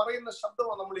വരുമ്പോൾ പറയുന്ന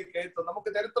ശബ്ദമാണ് നമ്മൾ ഈ കേൾക്കുന്നത്. നമുക്ക്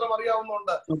ചരിത്രം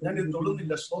അറിയാവുന്നതുകൊണ്ട് ഞാൻ ഇത്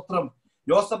തൊടുന്നില്ല. സ്തോത്രം.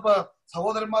 യോസഫ്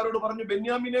സഹോദരന്മാരോട് പറഞ്ഞു,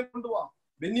 ബെന്യാമീനെ കൊണ്ടുപോവാം,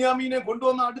 ബെന്യാമീനെ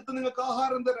കൊണ്ടുവന്ന അടുത്ത് നിങ്ങൾക്ക്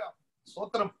ആഹാരം തരാം.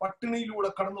 സ്തോത്രം.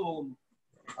 പട്ടിണിയിലൂടെ കടന്നു പോകുന്നു.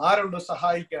 ആരുണ്ട്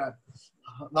സഹായിക്കാൻ?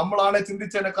 നമ്മളാണെ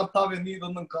ചിന്തിച്ചേനെ, കർത്താവെ നീ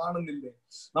ഇതൊന്നും കാണുന്നില്ലേ?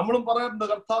 നമ്മളും പറയാറുണ്ട്,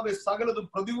 കർത്താവെ സകലതും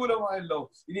പ്രതികൂലമായല്ലോ,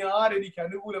 ഇനി ആരെനിക്ക്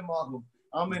അനുകൂലമാകും?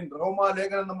 ആമേൻ.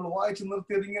 റോമാലേഖനം നമ്മൾ വായിച്ചു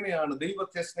നിർത്തിയത് ഇങ്ങനെയാണ്: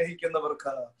 ദൈവത്തെ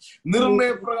സ്നേഹിക്കുന്നവർക്ക്,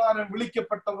 നിർണയപ്രകാരം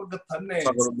വിളിക്കപ്പെട്ടവർക്ക് തന്നെ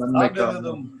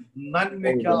സകലതും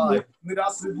നന്മയ്ക്കായി. ഇന്ന്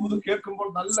രാത്രി ദൂത് കേൾക്കുമ്പോൾ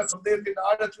നല്ല ഹൃദയത്തിന്റെ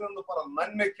ആഴത്തിൽ നിന്ന് പറ,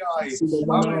 നന്മയ്ക്കായി.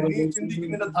 ആമേൻ. നീ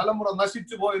ചിന്തിക്കുന്ന തലമുറ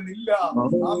നശിച്ചു പോയെന്നില്ല.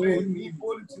 ആമേൻ. നീ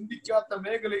പോലും ചിന്തിക്കാത്ത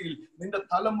മേഖലയിൽ നിന്റെ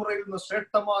തലമുറയിൽ നിന്ന്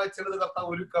ശ്രേഷ്ഠമായ ചിലത്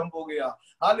കർത്താവ് ഒരുക്കാൻ പോകുകയാ.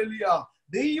 ഹല്ലേലൂയ.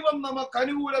 ദൈവം നമുക്ക്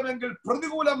അനുകൂലമെങ്കിൽ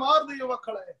പ്രതികൂലമാർ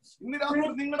ദൈവമക്കളെ. ഇന്ന് രാത്രി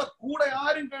നിങ്ങളുടെ കൂടെ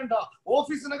ആരും വേണ്ട,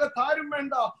 ഓഫീസിനകത്ത് ആരും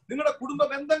വേണ്ട, നിങ്ങളുടെ കുടുംബ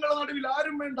ബന്ധങ്ങളുടെ നടുവിൽ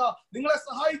ആരും വേണ്ട, നിങ്ങളെ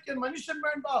സഹായിക്കാൻ മനുഷ്യൻ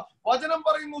വേണ്ട. വചനം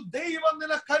പറയുന്നു, ദൈവം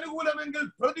നിനക്ക് അനുകൂലമെങ്കിൽ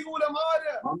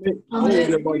പ്രതികൂലമാര്?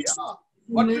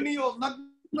 പട്ടിണിയോ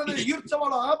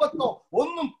ഈർച്ചവളോ ആപത്തോ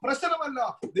ഒന്നും പ്രശ്നമല്ല.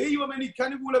 ദൈവം എനിക്ക്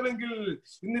അനുകൂലമെങ്കിൽ.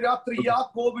 ഇന്ന് രാത്രി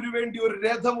യാക്കോബിന് വേണ്ടി ഒരു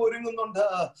രഥം ഒരുങ്ങുന്നുണ്ട്.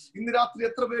 ഇന്ന് രാത്രി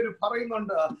എത്ര പേര്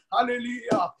പറയുന്നുണ്ട്, ഹല്ലേലൂയ,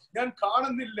 ഞാൻ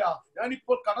കാണുന്നില്ല, ഞാൻ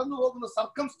ഇപ്പോൾ കടന്നു പോകുന്ന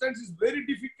circumstances is very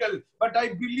difficult, but I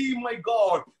believe my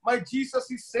God, my Jesus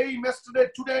is same yesterday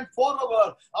today and Forever.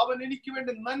 അവൻ എനിക്ക്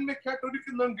വേണ്ടി നന്മയ്ക്കായിട്ട്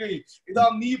ഒരുക്കുന്നെങ്കിൽ ഇതാ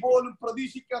നീ പോലും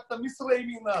പ്രതീക്ഷിക്കാത്ത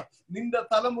മിസ്രൈമിൽ നിന്ന് നിന്റെ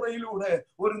തലമുറയിലൂടെ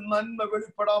ഒരു നന്മ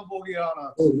വെളിപ്പെടാൻ പോവുകയാണ്.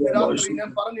 രാത്രി ഞാൻ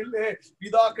പറഞ്ഞില്ലേ,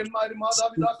 പിതാക്കന്മാരും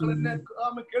മാതാപിതാക്കൾ എന്നെ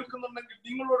കേൾക്കുന്നുണ്ടെങ്കിൽ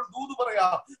നിങ്ങളോട് ദൂത് പറയാ,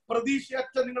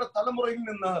 പ്രതീക്ഷയറ്റ നിങ്ങളുടെ തലമുറയിൽ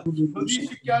നിന്ന്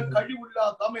പ്രതീക്ഷിക്കാൻ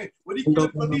കഴിവില്ലാത്ത ഒരിക്കലും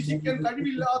പ്രതീക്ഷിക്കാൻ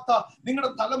കഴിവില്ലാത്ത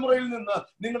നിങ്ങളുടെ തലമുറയിൽ നിന്ന്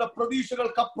നിങ്ങളുടെ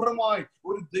പ്രതീക്ഷകൾക്കപ്പുറമായി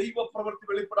ഒരു ദൈവ പ്രവൃത്തി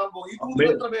വെളിപ്പെടാൻ പോകും. ഈ ദൂത്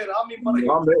എത്ര പേര് ആമീൻ പറയും?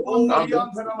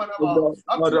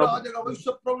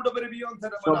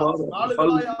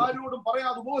 ആളുകളായ ആരോടും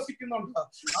പറയാതെ ഉപവസിക്കുന്നുണ്ട്,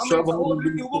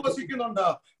 സഹോദരി ഉപവസിക്കുന്നുണ്ട്.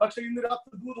 പക്ഷെ ഇന്ന്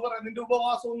രാത്രി ദൂത് പറയാം, നിന്റെ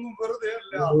ഉപവാസം ഒന്നും വെറുതെ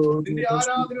അല്ല, നിന്റെ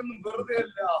ആരാധന ഒന്നും വെറുതെ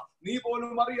അല്ല. നീ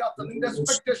പോലും അറിയാത്ത നിന്റെ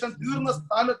എക്സ്പെക്ടേഷൻ തീർന്ന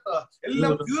സ്ഥാനത്ത്,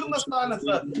 എല്ലാം തീർന്ന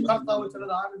സ്ഥാനത്ത് കർത്താവ്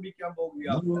ചിലത് ആരംഭിക്കാൻ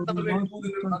പോകുകയാണ്.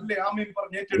 നല്ല ആമീൻ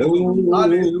പറഞ്ഞ് ഏറ്റെടുക്കും.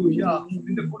 ഹല്ലേലൂയ.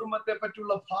 നിന്റെ കുടുംബത്തെ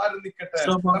പറ്റിയുള്ള ഭാരം നിൽക്കട്ടെ.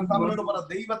 കർത്താവിനോട് പറ,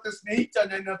 ദൈവത്തെ സ്നേഹിച്ചാ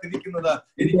ഞാൻ ഇതിനകത്തിരിക്കുന്നത്,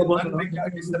 എനിക്ക്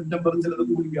നന്മയ്ക്കായിട്ട് സെപ്റ്റംബർ ചിലത്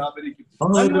കൂടി വ്യാപരിക്കും,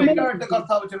 നന്മയ്ക്കായിട്ട്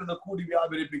കർത്താവ് ചിലത് കൂടി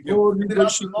വ്യാപരിപ്പിക്കും.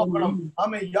 ഇതിനകത്ത് നോക്കണം,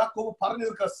 ആമേ യാക്കോബ് പറഞ്ഞു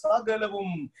തീർക്ക, സകലവും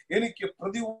എനിക്ക്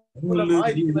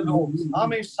പ്രതികൂലമായിരിക്കുന്നല്ലോ.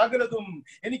 ആമേ സകലതും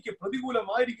എനിക്ക്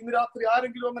പ്രതികൂലമായിരിക്കും. ഇന്ന് രാത്രി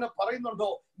ആരെങ്കിലും അങ്ങനെ പറയുന്നുണ്ടോ?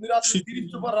 ഇന്ന് രാത്രി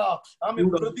തിരിച്ചു പറ, ആമേ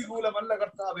പ്രതികൂലമല്ല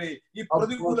കർത്താവേ, ഈ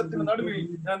പ്രതികൂലത്തിന് നടുവിൽ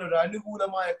ഞാൻ ഒരു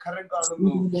അനുകൂലമായ കരം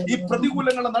കാണുന്നു. ഈ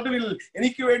പ്രതികൂലങ്ങളുടെ നടുവിൽ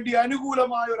എനിക്ക് വേണ്ടി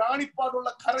അനുകൂലമായ ഒരു ആണിപ്പാടുള്ള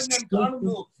കരം ഞാൻ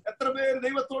കാണുന്നു. എത്ര പേര്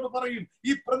ദൈവത്തോട് പറയും,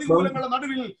 ഈ പ്രതികൂലങ്ങളുടെ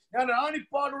നടുവിൽ ഞാൻ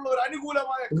ആണിപ്പാടുള്ള ഒരു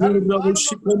അനുകൂലമായ കരം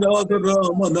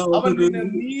കാണുന്നു. അവൻ നിന്നെ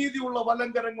നീതിയുള്ള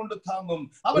വലങ്കരം കൊണ്ട് താങ്ങും,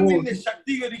 അവൻ നിന്നെ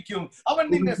ശക്തീകരിക്കും, അവൻ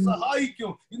നിന്നെ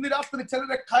സഹായിക്കും. ഇന്ന് രാത്രി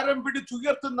ചിലരെ കരം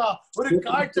പിടിച്ചുയർത്തുന്ന ഒരു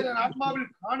കാഴ്ച ഞാൻ ആത്മാവിൽ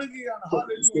കാണുകയാണ്.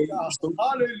 Hallelujah,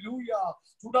 hallelujah.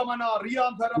 ചുടമന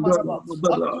റിയാന്ധരമനവ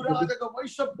അന്തുരാജക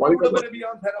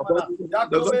വൈശബ്ദരവിയാന്ധരമന.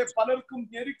 യാക്കോബേ, പലർക്കും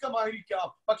ഞെരുക്കമായിരിക്കാം,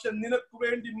 പക്ഷെ നിനക്ക്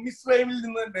വേണ്ടി മിസ്രൈമിൽ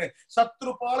നിന്ന് തന്നെ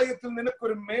ശത്രുപാളയത്തിൽ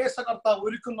നിനക്കൊരു മേശ കർത്താവ്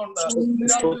ഒരുക്കുന്നുണ്ട്. ഇന്ന്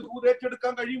രാത്രി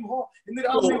ഏറ്റെടുക്കാൻ കഴിയുമോ? ഇന്ന്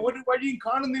രാത്രി ഒരു വഴിയും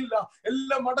കാണുന്നില്ല,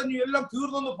 എല്ലാം അടഞ്ഞു, എല്ലാം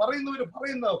തീർന്നെന്ന് പറയുന്നവര്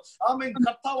പറയുന്നു. ആമേൻ.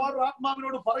 കർത്താവ്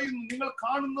ആത്മാവിനോട് പറയുന്നു, നിങ്ങൾ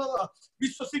കാണുന്നത്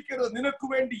വിശ്വസിക്കരുത്. നിനക്ക്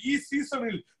വേണ്ടി ഈ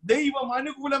സീസണിൽ ദൈവം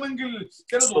അനുകൂലമെങ്കിൽ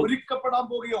ചിലത് ഒരുക്കപ്പെടാൻ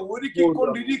പോകുക,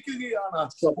 ഒരുക്കിക്കൊണ്ടിരിക്കുകയാണ്.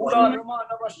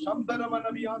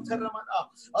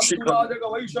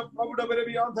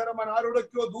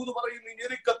 ആരോടൊക്കെയോ ദൂത് പറയുന്നു, ഈ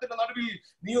ഞെരുക്കത്തിന്റെ നടുവിൽ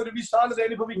നീ ഒരു വിശാലത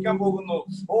അനുഭവിക്കാൻ പോകുന്നു.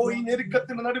 ഓ, ഈ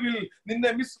ഞെരുക്കത്തിന്റെ നടുവിൽ നിന്നെ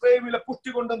മിസ്രൈമിലെ പുഷ്ടി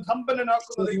കൊണ്ടും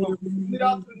സമ്പന്നനാക്കുന്ന ദൈവം ഇന്ന്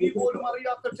രാത്രി നീ പോലും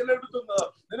അറിയാത്ത ചിലയിടത്തുനിന്ന്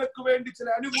നിനക്ക് വേണ്ടി ചില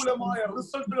അനുകൂലമായ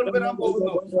റിസൾട്ടുകൾ വരാൻ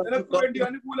പോകുന്നു. നിനക്ക് വേണ്ടി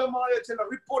അനുകൂലമായ ചില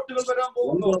റിപ്പോർട്ടുകൾ വരാൻ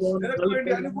പോകുന്നു. നിനക്ക്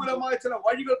വേണ്ടി അനുകൂലമായ ചില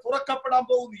വഴികൾ തുറക്കപ്പെടാൻ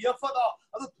പോകുന്നു. യഫദ,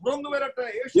 അത് തുറന്നു വരട്ടെ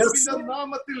യേശുവിന്റെ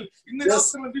നാമത്തിൽ. ഇന്ന് രാത്രി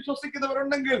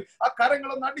വിശ്വസിക്കുന്നവരുണ്ടെങ്കിൽ ആ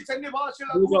കരങ്ങളൊന്ന് അടിച്ചന്യ ഭാഷയിൽ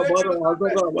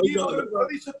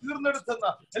പ്രതീക്ഷ തീർന്നെടുത്തെന്ന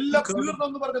എല്ലാം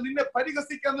തീർന്നെന്ന് പറഞ്ഞ് നിന്നെ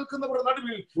പരിഹസിക്കാൻ നിൽക്കുന്നവരുടെ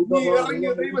നടുവിൽ നീ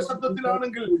ഇറങ്ങിയ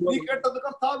ദൈവശബ്ദത്തിലാണെങ്കിൽ, നീ കേട്ടത്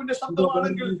കർത്താവിന്റെ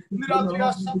ശബ്ദമാണെങ്കിൽ, ഇന്ന് രാത്രി ആ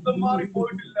ശബ്ദം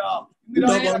മാറിപ്പോയിട്ടില്ല.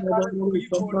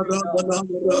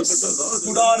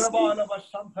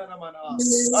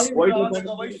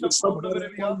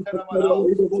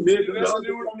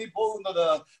 നീ പോകുന്നത്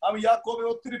യാക്കോബേ,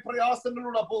 ഒത്തിരി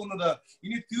പ്രയാസങ്ങളിലൂടെ പോകുന്നത്.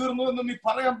 ഇനി തീർന്നു എന്ന് നീ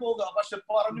പറയാൻ പോകുക, പക്ഷെ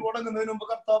പറഞ്ഞു തുടങ്ങുന്നതിന് മുമ്പ്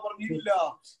കർത്താവ് പറഞ്ഞില്ല,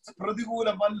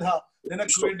 പ്രതികൂലമല്ല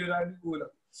നിനക്ക് വേണ്ടി ഒരു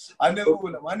അനുകൂലം,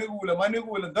 അനുകൂലം അനുകൂലം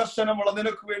അനുകൂലം ദർശനമുള്ള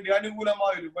നിനക്ക് വേണ്ടി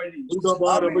അനുകൂലമായ ഒരു വഴി.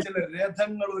 ചില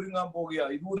രഥങ്ങൾ ഒരുങ്ങാൻ പോകുക.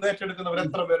 ഇത് ഏറ്റെടുക്കുന്നവർ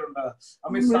എത്ര പേരുണ്ട്?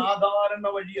 അമ്മ സാധാരണ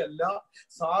വഴിയല്ല,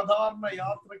 സാധാരണ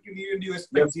യാത്രക്ക് നീ വേണ്ടി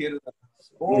എക്സ്പെക്ട് ചെയ്യരുത്.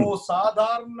 ഓ,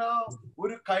 സാധാരണ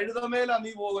ഒരു കഴുതമേലാ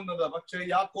നീ പോകുന്നത്. പക്ഷെ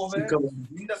യാക്കോബേ,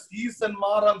 നിന്റെ സീസൺ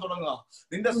മാറാൻ തുടങ്ങുക,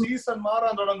 നിന്റെ സീസൺ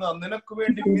മാറാൻ തുടങ്ങുക. നിനക്ക്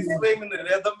വേണ്ടി മിസ്രൈമിൽ നിന്ന്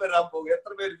രഥം വരാൻ പോകുക.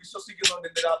 എത്ര പേര് വിശ്വസിക്കുന്നുണ്ട്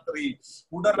ഇന്ന് രാത്രി?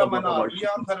 ഉടരമന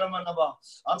റിയാന്ധരമനവ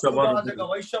അസുരാജക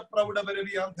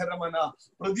വൈശപ്രൗഢപരവിയാന്ധരമന.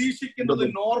 പ്രതീക്ഷിക്കുന്നത്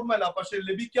നോർമലാ, പക്ഷെ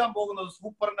ലഭിക്കാൻ പോകുന്നത്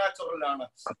സൂപ്പർ നാച്ചുറൽ ആണ്.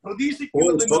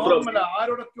 പ്രതീക്ഷിക്കുന്നത് നോർമലാ,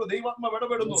 ആരോടൊക്കെയോ ദൈവാത്മാവ്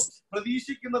ഇടപെടുന്നു.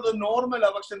 പ്രതീക്ഷിക്കുന്നത് നോർമലാ,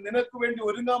 പക്ഷെ നിനക്ക് വേണ്ടി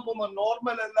ഒരുങ്ങാൻ പോകുന്നത്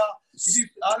നോർമൽ അല്ല.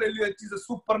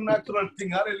 Super natural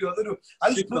thing. അതൊരു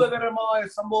അത്ഭുതകരമായ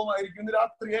സംഭവമായിരിക്കും. ഇന്ന്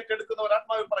രാത്രി ഏറ്റെടുക്കുന്നവർ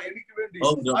ആത്മാവിൽ പറയും, എനിക്ക് വേണ്ടി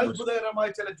അത്ഭുതകരമായ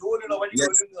ചില ജോലിയുടെ വഴികൾ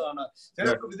ഒരുങ്ങുകയാണ്.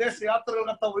 ചിലർക്ക് വിദേശ യാത്രകൾ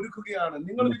കർത്താവ് ഒരുക്കുകയാണ്.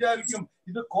 നിങ്ങൾ വിചാരിക്കും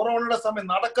ഇത് കൊറോണയുടെ സമയം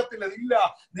നടക്കത്തില്ല. ഇല്ല,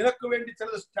 നിനക്ക് വേണ്ടി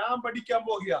ചിലത് സ്റ്റാമ്പ് അടിക്കാൻ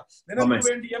പോകുക, നിനക്ക്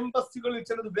വേണ്ടി എംബസികളിൽ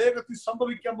ചിലത് വേഗത്തിൽ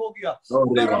സംഭവിക്കാൻ പോകുക.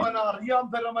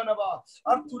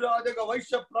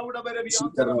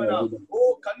 ഓ,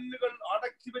 കല്ലുകൾ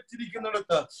അടക്കി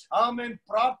വെച്ചിരിക്കുന്നിടത്ത് ആമേൻ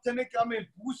പ്രാർത്ഥനയ്ക്ക് ആമേൻ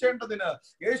പൂശേണ്ടതിന്,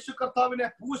 യേശു കർത്താവിനെ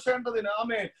പൂശേണ്ടതിന്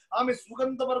ആമേൻ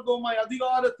സുഗന്ധവർഗവുമായി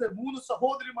അധികാരത്തെ 3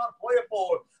 സഹോദരിമാർ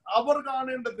പോയപ്പോൾ അവർ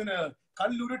കാണേണ്ടതിന്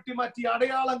കല്ലുരുട്ടി മാറ്റി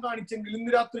അടയാളം കാണിച്ചെങ്കിൽ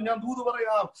ഇന്ന് രാത്രി ഞാൻ ദൂത്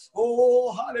പറയാം, ഓ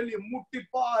ഹല്ലേലൂയ,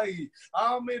 മുട്ടിപ്പായി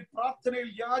ആമേൻ പ്രാർത്ഥനയിൽ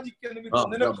യാചിക്കാൻ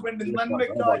നിമിത്തം നിനക്ക് വേണ്ടി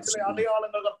നന്മയ്ക്കായ ചില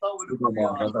അടയാളങ്ങൾ കർത്താവ്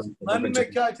ഒരുക്കുകയാണ്.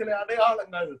 നന്മയ്ക്കായ ചില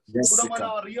അടയാളങ്ങൾ ഉടമന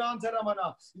റിയാന്തരമന.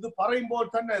 ഇത് പറയുമ്പോൾ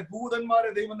തന്നെ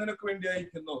ദൂതന്മാരെ ദൈവം നിനക്ക് വേണ്ടി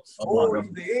അയക്കുന്നു. ഓ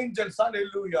ഇത് ഏഞ്ചൽസ്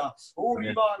ഹല്ലേലൂയ. ഓ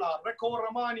റിവാല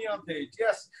റെക്കോറമാനിയാതെ.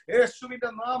 യെസ്, യേശുവിന്റെ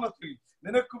നാമത്തിൽ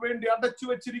നിനക്ക് വേണ്ടി അടച്ചു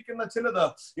വെച്ചിരിക്കുന്ന ചിലത്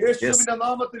യേശുവിന്റെ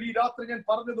നാമത്തിൽ ഈ രാത്രി ഞാൻ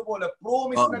പറഞ്ഞതുപോലെ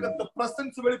പ്രോമിസിനകത്ത്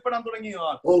പ്രസൻസ് വെളിപ്പെടാൻ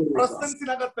തുടങ്ങിയാൽ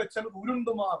പ്രസൻസിനകത്ത് ചിലത്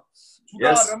ഉരുണ്ടുമാർ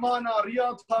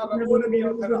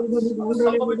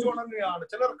സംഭവിച്ചു തുടങ്ങുകയാണ്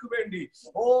ചിലർക്ക് വേണ്ടി.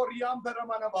 ഓ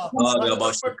റിയാംബരമനവ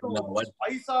നഷ്ടപ്പെട്ടു,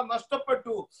 പൈസ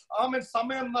നഷ്ടപ്പെട്ടു, ആമേൻ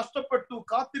സമയം നഷ്ടപ്പെട്ടു,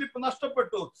 കാത്തിരിപ്പ്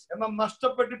നഷ്ടപ്പെട്ടു, എന്നാൽ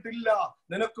നഷ്ടപ്പെട്ടിട്ടില്ല.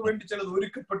 നിനക്ക് വേണ്ടി ചിലത്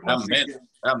ഒരുക്കപ്പെട്ടുകൊണ്ടിരിക്കുക.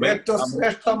 ഏറ്റവും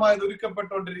ശ്രേഷ്ഠമായത്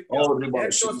ഒരുക്കപ്പെട്ടുകൊണ്ടിരിക്കുക.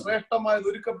 ഏറ്റവും ശ്രേഷ്ഠമായ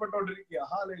ഒരുക്കപ്പെട്ടുകൊണ്ടിരിക്കുക.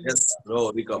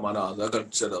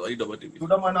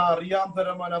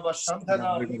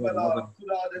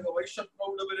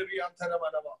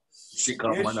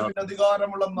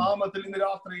 അധികാരമുള്ള നാമത്തിൽ ഇന്ന്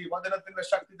രാത്രി വചനത്തിന്റെ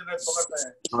ശക്തി തുടരട്ടെ.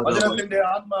 വചനത്തിന്റെ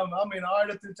ആത്മാവിൻ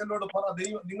ആഴത്തിൽ ചിലരോട് പറ,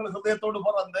 ദൈവം നിങ്ങൾ ഹൃദയത്തോട്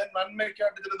പറ,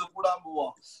 നന്മയ്ക്കായിട്ട് ചിലത് കൂടാൻ പോവാ,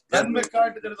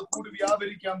 നന്മയ്ക്കായിട്ട് ചിലത് കൂടി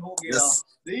വ്യാപരിക്കാൻ പോവുകയാണ്.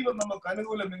 ദൈവം നമുക്ക്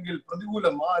അനുകൂലമെങ്കിൽ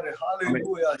പ്രതികൂലം ആര്?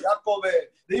 ഹല്ലേലൂയ. യാക്കോബേ,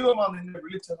 ദൈവമാണ് നിന്നെ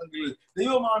വിളിച്ചതെങ്കിൽ,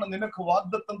 ദൈവമാണ് നിനക്ക്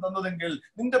വാഗ്ദത്തം തന്നതെങ്കിൽ,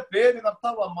 നിന്റെ പേര്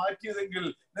കർത്താവ് മാറ്റിയതെങ്കിൽ,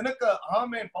 നിനക്ക്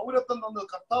ആമേൻ പൗരത്വം തന്നത്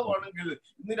കർത്താവാണെങ്കിൽ,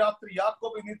 ഇന്ന് രാത്രി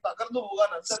യാക്കോബ് നീ തകർന്നു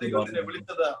പോകാനല്ല ദൈവം നിന്നെ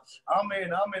വിളിച്ചത്. ആമേൻ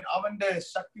ആമേൻ. അവന്റെ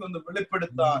ശക്തി ഒന്ന്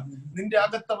വെളിപ്പെടുത്താൻ, നിന്റെ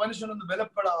അകത്ത മനുഷ്യനൊന്ന്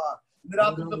ബലപ്പെടാൻ ഇന്ന്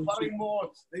രാത്രി പറയുമ്പോൾ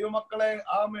ദൈവമക്കളെ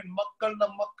ആമേൻ മക്കളുടെ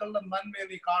നന്മയെ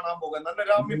നീ കാണാൻ പോകുക. നല്ല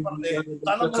രാമ്യം പറഞ്ഞേ,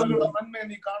 തലമുറകളുടെ നന്മയെ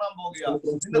നീ കാണാൻ പോകുക.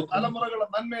 നിന്റെ തലമുറകളുടെ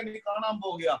നന്മയെ നീ കാണാൻ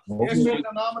പോകുക.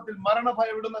 യേശുവിന്റെ നാമത്തിൽ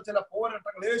മരണഭയം ഇടുന്ന ചില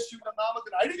പോരാട്ടങ്ങൾ യേശുവിന്റെ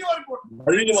നാമത്തിൽ അഴിഞ്ഞു മാറിപ്പോട്ടെ.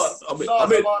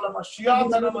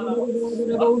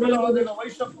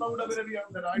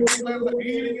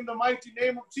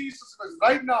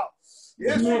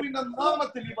 യേശുവിന്റെ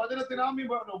നാമത്തിൽ ഈ വചനത്തിന് ആമീൻ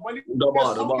പറഞ്ഞു. വലിയ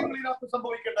സൗഖ്യങ്ങളിനകത്ത്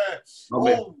സംഭവിക്കട്ടെ.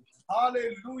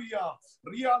 Hallelujah.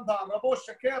 Rianda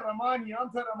Raboshake Ramani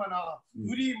Antaramana.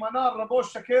 Yuri Mana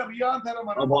Raboshake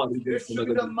Riantaramana.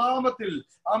 യേശുവിന്റെ നാമത്തിൽ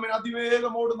ആമേൻ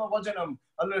അതിവേഗമോടുന്ന വചനം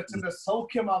അല്ലച്ചന്റെ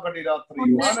സൗഖ്യമാകട്ടെ രാത്രി,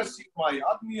 മാനസികമായി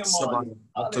ആത്മീയമായി.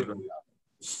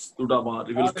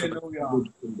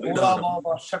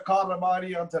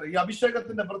 ഈ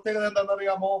അഭിഷേകത്തിന്റെ പ്രത്യേകത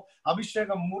എന്താണെന്നറിയാമോ?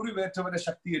 അഭിഷേകം മുറിവേറ്റവരെ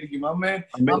ശക്തീകരിക്കും. അമ്മേൻ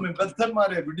ആമേൻ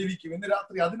ബദ്ധന്മാരെ വിടിവിക്കും. ഇന്ന്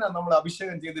രാത്രി അതിനാണ് നമ്മൾ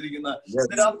അഭിഷേകം ചെയ്തിരിക്കുന്നത്.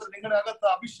 ഇന്ന് രാത്രി നിങ്ങളുടെ അകത്ത്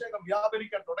അഭിഷേകം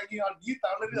വ്യാപരിക്കാൻ തുടങ്ങിയാൽ നീ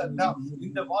തളരുകയല്ല,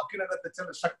 നിന്റെ വാക്കിനകത്ത് ചില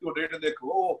ശക്തിയോടെ എഴുന്നേക്കും.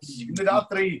 ഓ ഇന്ന്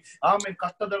രാത്രി ആമേൻ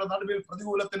കഷ്ടതയുടെ നടുവിൽ,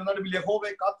 പ്രതികൂലത്തിന്റെ നടുവിൽ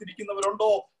യഹോവയെ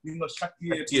കാത്തിരിക്കുന്നവരുണ്ടോ? നിങ്ങൾ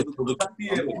ശക്തിയെ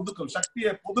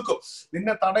പുതുക്കും.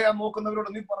 നിന്നെ തടയാൻ നോക്കുന്നവരോട്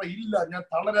നീ പറയില്ല, ഞാൻ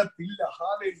തളരത്തില്ല.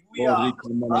 Hallelujah,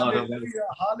 hallelujah,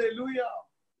 hallelujah.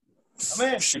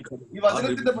 ആമേൻ. ഈ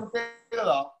വചനത്തിന്റെ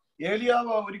പ്രത്യേകത,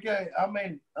 ഏലിയാവ് ഒരിക്കൽ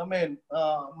ആമേൻ ആമേൻ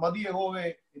മതി യഹോവേ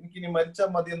എനിക്കിനി മരിച്ചാൽ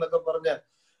മതി എന്നൊക്കെ പറഞ്ഞ്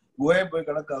ഗുഹയിൽ പോയി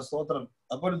കിടക്കുക. സ്തോത്രം.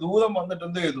 അപ്പൊ ഒരു ദൂതം വന്നിട്ട്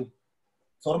എന്ത് ചെയ്തു?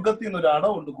 സ്വർഗത്തിൽ നിന്ന് ഒരു അട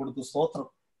കൊണ്ട് കൊടുത്തു. സ്തോത്രം.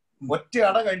 ഒറ്റ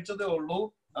അട കഴിച്ചതേ ഉള്ളൂ.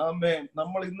 ആമേൻ.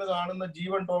 നമ്മൾ ഇന്ന് കാണുന്ന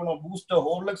ജീവൻ ടോണോ ബൂസ്റ്റോ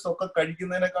ഹോർലിക്സ് ഒക്കെ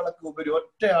കഴിക്കുന്നതിനേക്കാളൊക്കെ ഉപരി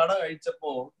ഒറ്റ അട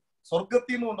കഴിച്ചപ്പോ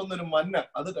സ്വർഗത്തിൽ നിന്ന് കൊണ്ടുവന്നൊരു മന്ന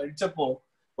അത് കഴിച്ചപ്പോ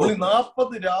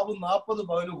 40 രാവും 40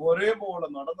 പകലും ഒരേപോലെ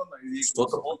നടന്നെന്ന് എഴുതി.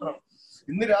 സ്തോത്രം.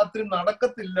 ഇന്ന് രാത്രി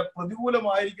നടക്കത്തില്ല,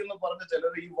 പ്രതികൂലമായിരിക്കുന്നു പറഞ്ഞ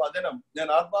ചിലർ ഈ വചനം ഞാൻ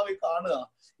ആത്മാവിൽ കാണുക.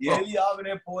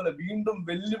 ഏലിയാവിനെ പോലെ വീണ്ടും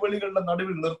വെല്ലുവിളികളുടെ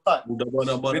നടുവിൽ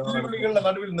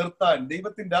നിർത്താൻ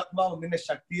ദൈവത്തിന്റെ ആത്മാവ് നിന്നെ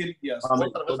ശക്തീകരിക്കുക.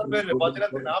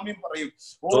 വചനത്തിന് ആമീൻ പറയും.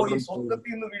 ഓ ഈ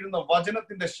സ്വർഗത്തിൽ നിന്ന് വീഴുന്ന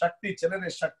വചനത്തിന്റെ ശക്തി ചിലരെ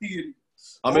ശക്തീകരിക്കും.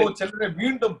 ഓ ചിലരെ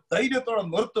വീണ്ടും ധൈര്യത്തോടെ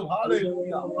നിർത്തും.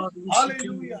 Hallelujah,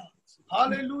 hallelujah,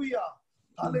 hallelujah,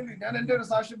 hallelujah. ഞാൻ എന്റെ ഒരു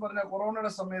സാക്ഷ്യം പറഞ്ഞ,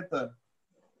 കൊറോണയുടെ സമയത്ത്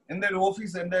എന്റെ ഒരു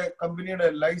ഓഫീസ്, എന്റെ കമ്പനിയുടെ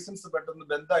ലൈസൻസ് പെട്ടെന്ന്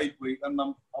ബന്ധായിപ്പോയി. കാരണം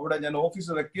അവിടെ ഞാൻ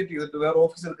ഓഫീസ് വെക്കേറ്റ് ചെയ്തിട്ട് വേറെ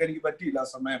ഓഫീസ് എടുക്കാൻ എനിക്ക് പറ്റിയില്ല ആ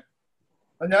സമയം.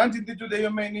 ഞാൻ ചിന്തിച്ചു,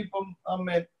 ദൈവമേ ഇനിയിപ്പം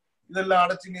അമ്മേ ഇതെല്ലാം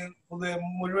അടച്ചിനി പുതിയ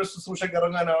മുഴുവൻ ശുശ്രൂഷയ്ക്ക്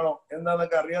ഇറങ്ങാനാണോ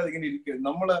എന്താന്നൊക്കെ അറിയാതെ ഇങ്ങനെ ഇരിക്കുക.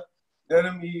 നമ്മള്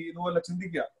നേരം ഈ ഇതുപോലെ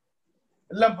ചിന്തിക്കുക,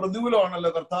 എല്ലാം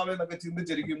പ്രതികൂലമാണല്ലോ കർത്താവെ എന്നൊക്കെ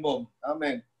ചിന്തിച്ചിരിക്കുമ്പോ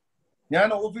ആമേൻ ഞാൻ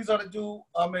ഓഫീസ് അടച്ചു.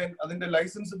 ആമേൻ. അതിന്റെ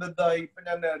ലൈസൻസ് ബന്ധായി. ഇപ്പൊ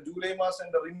ഞാൻ ജൂലൈ മാസം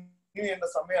എന്റെ റിന്യൂ ചെയ്യേണ്ട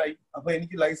സമയമായി. അപ്പൊ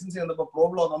എനിക്ക് ലൈസൻസ് ചെയ്യുന്നപ്പോ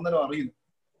പ്രോബ്ലം അന്നേരം അറിയുന്നു.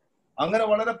 അങ്ങനെ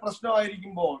വളരെ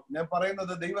പ്രശ്നമായിരിക്കുമ്പോൾ ഞാൻ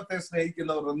പറയുന്നത്, ദൈവത്തെ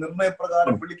സ്നേഹിക്കുന്നവർ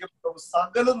നിർണയപ്രകാരം വിളിക്കപ്പെട്ടവർ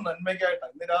സകലം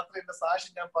നന്മയ്ക്കായിട്ടാണ്. ഇന്ന് രാത്രി എന്റെ സാക്ഷി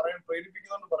ഞാൻ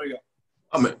പ്രേരിപ്പിക്കുന്നതെന്ന് പറയുക.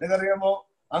 നിങ്ങൾക്കറിയാമോ,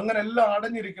 അങ്ങനെ എല്ലാം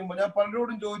അടഞ്ഞിരിക്കുമ്പോൾ ഞാൻ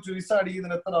പലരോടും ചോദിച്ചു, വിസ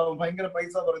അടിക്കുന്നതിന് എത്ര ആവും? ഭയങ്കര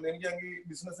പൈസ പറയുന്നത്. എനിക്കാണെങ്കിൽ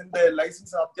ബിസിനസിന്റെ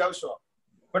ലൈസൻസ് അത്യാവശ്യമാണ്.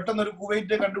 പെട്ടെന്ന് ഒരു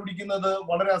കുവൈറ്റ് കണ്ടുപിടിക്കുന്നത്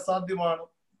വളരെ അസാധ്യമാണ്.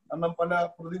 കാരണം പല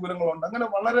പ്രതികൂലങ്ങളുണ്ട്. അങ്ങനെ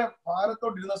വളരെ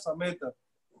ഭാരത്തോട്ടിരുന്ന സമയത്ത്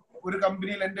ഒരു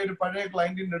കമ്പനിയിൽ എന്റെ ഒരു പഴയ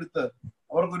ക്ലയന്റിന്റെ അടുത്ത്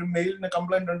അവർക്കൊരു മെയിലിന്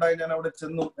കംപ്ലൈന്റ് ഉണ്ടായി. ഞാൻ അവിടെ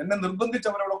ചെന്നു. എന്നെ നിർബന്ധിച്ച്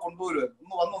അവരവിടെ കൊണ്ടുവരുമായിരുന്നു.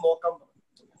 ഒന്ന് വന്ന് നോക്കാൻ പറഞ്ഞു.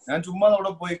 ഞാൻ ചുമ്മാ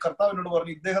അവിടെ പോയി കർത്താവിനോട്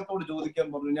പറഞ്ഞു, ഇദ്ദേഹത്തോട് ചോദിക്കാൻ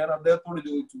പറഞ്ഞു. ഞാൻ അദ്ദേഹത്തോട്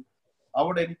ചോദിച്ചു.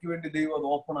 അവിടെ എനിക്ക് വേണ്ടി ദൈവം അത്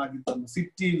ഓപ്പൺ ആക്കി തന്നു.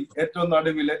 സിറ്റിയിൽ ഏറ്റവും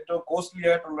നടുവിൽ, ഏറ്റവും കോസ്റ്റ്ലി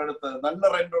ആയിട്ടുള്ളടുത്ത്, നല്ല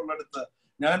റെന്റ് ഉള്ളടുത്ത്.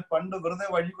 ഞാൻ പണ്ട് വെറുതെ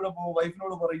വഴി കൂടെ പോകും,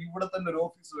 വൈഫിനോട് പറയും ഇവിടെ തന്നെ ഒരു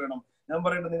ഓഫീസ് വേണം. ഞാൻ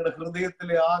പറയുന്നത് നിങ്ങളുടെ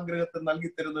ഹൃദയത്തിലെ ആഗ്രഹത്തെ നൽകി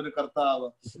തരുന്ന ഒരു കർത്താവ്.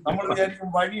 നമ്മൾ വിചാരിക്കും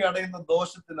വഴി അടയുന്ന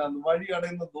ദോഷത്തിനാണ്. വഴി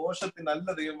അടയുന്ന ദോഷത്തിനല്ല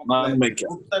ദൈവമക്കളെ.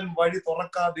 പുത്തൻ വഴി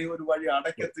തുറക്കാതെ ഒരു വഴി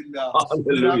അടയ്ക്കത്തില്ല.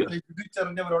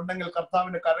 തിരിച്ചറിഞ്ഞവരുണ്ടെങ്കിൽ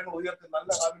കർത്താവിന്റെ കരങ്ങൾ ഉയർത്തി നല്ല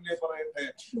കാര്യം പറയട്ടെ.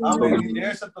 ആമേൻ. ഈ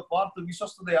ദേശത്ത് പാർത്ത്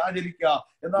വിശ്വസ്തത ആചരിക്കുക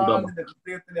എന്നാണ് നിന്റെ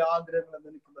ഹൃദയത്തിലെ ആഗ്രഹങ്ങൾ എന്ന്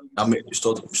എനിക്ക് നൽകി.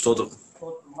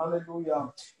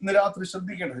 ഇന്ന് രാത്രി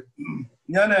ശ്രദ്ധിക്കണേ.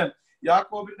 ഞാന്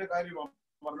യാക്കോബിന്റെ കാര്യമാണ്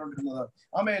പറഞ്ഞുകൊണ്ടിരുന്നത്.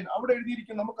 ആമേൻ. അവിടെ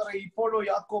എഴുതിയിരിക്കും, നമുക്കറിയാം, ഇപ്പോഴോ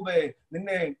യാക്കോബേ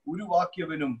നിന്നെ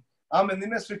ഉരുവാക്കിയവനും ആമേൻ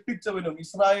നിന്നെ സൃഷ്ടിച്ചവനും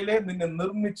ഇസ്രായേലെ നിന്നെ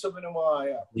നിർമ്മിച്ചവനുമായ.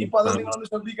 ഇപ്പൊ അത് നിങ്ങളൊന്ന്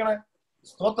ശ്രദ്ധിക്കണേ.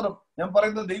 സ്തോത്രം. ഞാൻ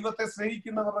പറയുന്നത് ദൈവത്തെ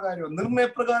സ്നേഹിക്കുന്നവരുടെ കാര്യമാണ്,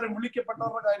 നിർണയപ്രകാരം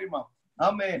വിളിക്കപ്പെട്ടവരുടെ കാര്യമാണ്.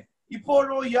 ആമേൻ.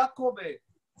 ഇപ്പോഴോ യാക്കോബേ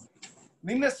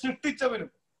നിന്നെ സൃഷ്ടിച്ചവനും.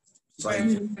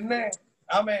 പിന്നെ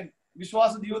ആമേൻ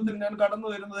വിശ്വാസ ജീവിതത്തിൽ ഞാൻ കടന്നു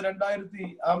വരുന്നത്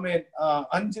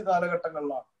 2005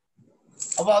 കാലഘട്ടങ്ങളിലാണ്.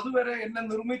 അപ്പൊ അതുവരെ എന്നെ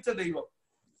നിർമ്മിച്ച ദൈവം,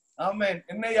 ആമേൻ,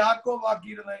 എന്നെ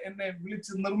യാക്കോബാക്കിയിരുന്ന, എന്നെ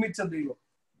വിളിച്ച് നിർമ്മിച്ച ദൈവം.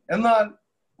 എന്നാൽ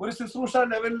ഒരു ശുശ്രൂഷ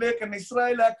ലെവലിലേക്ക് എന്നെ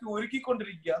ഇസ്രായേലാക്കി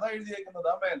ഒരുക്കിക്കൊണ്ടിരിക്കുക. അതാ എഴുതിയേക്കുന്നത്.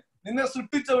 ആമേൻ. നിന്നെ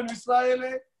സൃഷ്ടിച്ചവനും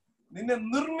ഇസ്രായേലെ നിന്നെ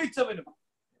നിർമ്മിച്ചവനും.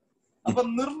 അപ്പൊ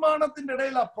നിർമ്മാണത്തിന്റെ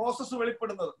ഇടയിൽ ആ പ്രോസസ്സ്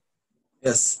വെളിപ്പെടുന്നത്.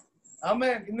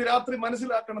 ആമേൻ. ഇന്ന് രാത്രി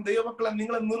മനസ്സിലാക്കണം ദൈവമക്കളെ,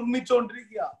 നിങ്ങളെ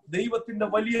നിർമ്മിച്ചുകൊണ്ടിരിക്കുക. ദൈവത്തിന്റെ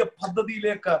വലിയ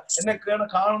പദ്ധതിയിലേക്ക് എന്നെ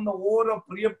കാണുന്ന ഓരോ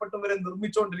പ്രിയപ്പെട്ടവരെ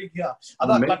നിർമ്മിച്ചുകൊണ്ടിരിക്കുക.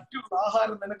 അതാ കട്ടിയുള്ള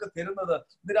ആഹാരം നിനക്ക് തരുന്നത്.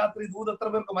 ഇന്ന് രാത്രി ദൂത് എത്ര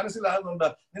പേർക്ക് മനസ്സിലാകുന്നുണ്ട്?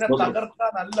 നിന്നെ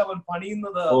തകർക്കാനല്ല അവൻ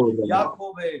പണിയുന്നത്.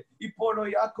 യാക്കോബേ ഇപ്പോഴോ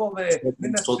യാക്കോബേ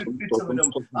നിന്നെ സൃഷ്ടിച്ചവനും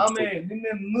ആമേൻ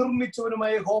നിന്നെ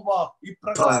നിർമ്മിച്ചവനുമായ യഹോവ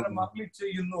ഇപ്രകാരം അരുളി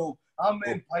ചെയ്യുന്നു.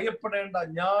 ആമേൻ. ഭയപ്പെടേണ്ട,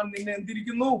 ഞാൻ നിന്നെ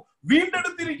എന്തിരിക്കുന്നു?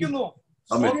 വീണ്ടെടുത്തിരിക്കുന്നു.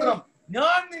 സ്തോത്രം.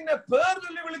 ഞാൻ നിന്നെ പേർ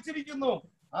ചൊല്ലി വിളിച്ചിരിക്കുന്നു.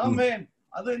 ആമേൻ.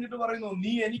 അത് കഴിഞ്ഞിട്ട് പറയുന്നു,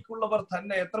 നീ എനിക്കുള്ളവർ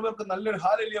തന്നെ. എത്ര പേർക്ക് നല്ലൊരു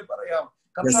ഹല്ലേലൂയ പറയാം?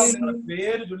 കർത്താവ് നിങ്ങളെ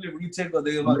പേര് ചൊല്ലി വിളിച്ചേക്കുക.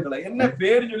 ദൈവമക്കളെ, എന്നെ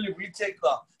പേര് ചൊല്ലി വിളിച്ചേക്കുക.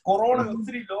 കൊറോണ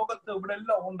ഒത്തിരി ലോകത്ത് ഇവിടെ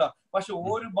എല്ലാം ഉണ്ട്. പക്ഷെ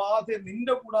ഒരു ബാധയും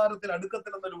നിന്റെ കൂടാരത്തിൽ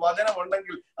അടുക്കത്തില്ലെന്നൊരു വചനം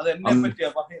ഉണ്ടെങ്കിൽ അത് എന്നെ പറ്റിയാ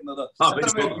പറയുന്നത്. എത്ര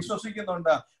പേര്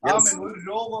വിശ്വസിക്കുന്നുണ്ട്? ആമേൻ. ഒരു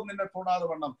രോഗവും നിന്നെ തൊടാതെ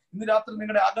വണ്ണം. ഇന്ന് രാത്രി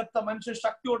നിങ്ങളുടെ അകത്ത മനുഷ്യ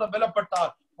ശക്തിയോടെ ബലപ്പെട്ടാൽ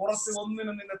പുറത്ത്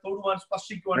ഒന്നിനും നിന്നെ തൊടുവാൻ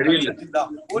സ്പർശിക്കുവാൻ കഴിയത്തില്ല.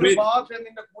 ഒരു ബാധ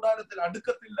നിന്റെ കൂടാരത്തിൽ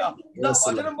അടുക്കത്തില്ല. ഇതാ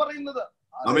വചനം പറയുന്നത്.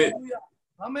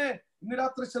 ആമേൻ. ഇന്ന്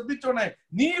രാത്രി ശ്രദ്ധിച്ചോണേ.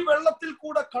 നീ വെള്ളത്തിൽ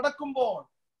കൂടെ കടക്കുമ്പോൾ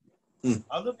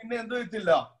അത് പിന്നെ എന്ത്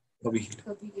ചെയ്യത്തില്ല?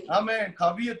 ആമേൻ.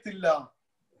 കവിയത്തില്ല.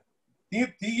 നീ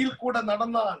തീയിൽ കൂടെ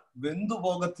നടന്നാൽ വെന്തു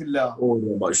പോകത്തില്ല.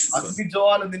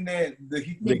 അഗ്നിജ്വാല നിന്നെ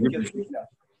ദഹിപ്പിക്കത്തില്ല.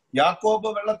 യാക്കോബ്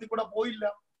വെള്ളത്തിൽ കൂടെ പോയില്ല.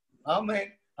 ആമേൻ.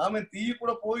 ആമേൻ. തീയിൽ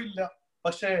കൂടെ പോയില്ല.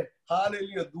 പക്ഷേ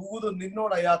ഹല്ലേലൂയ, ദൂത്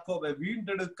നിന്നോട് യാക്കോബേ,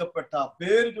 വീണ്ടെടുക്കപ്പെട്ട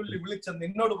പേര് ചൊല്ലി വിളിച്ച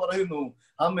നിന്നോട് പറയുന്നു,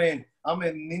 ആമേൻ,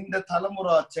 ആമേൻ, നിന്റെ തലമുറ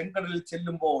ചെങ്കടലിൽ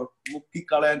ചെല്ലുമ്പോൾ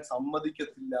മുക്കിക്കളയാൻ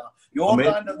സമ്മതിക്കത്തില്ല.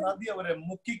 യോർദാന്റെ നദി അവരെ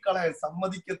മുക്കിക്കളയാൻ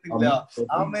സമ്മതിക്കത്തില്ല.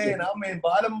 ആമേൻ. ആമേൻ.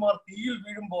 ബാലന്മാർ തീയിൽ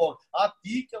വീഴുമ്പോൾ ആ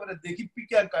തീക്ക് അവരെ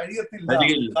ദഹിപ്പിക്കാൻ കഴിയത്തില്ല.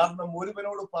 കാരണം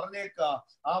ഒരുവനോട് പറഞ്ഞേക്ക,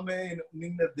 ആമേൻ,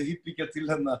 നിന്നെ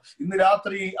ദഹിപ്പിക്കത്തില്ലെന്ന്. ഇന്ന്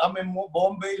രാത്രി ആമേൻ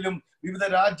ബോംബെയിലും വിവിധ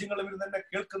രാജ്യങ്ങളിലും തന്നെ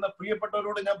കേൾക്കുന്ന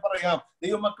പ്രിയപ്പെട്ടവരോട് ഞാൻ പറയാം,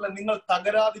 ദൈവമക്കളെ, നിങ്ങൾ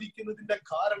തകരാതിരിക്കുന്നതിന്റെ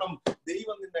കാരണം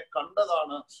ദൈവം നിന്നെ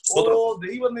കണ്ടതാണ്.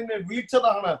 ദൈവം നിന്നെ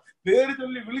വിളിച്ചതാണ്, പേര്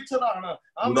ചൊല്ലി വിളിച്ചതാണ്.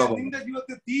 ആമേൻ. നിന്റെ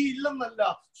ജീവിതത്തിൽ തീ ഇല്ലെന്നല്ല,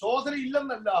 ശോധന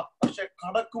ഇല്ലെന്നല്ല, പക്ഷെ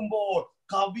കടക്കുമ്പോൾ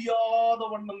കവിയാതെ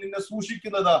വണ്ണം നിന്നെ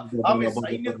സൂക്ഷിക്കുന്നത് ആമേൻ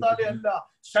സൈന്യത്താലെ അല്ല,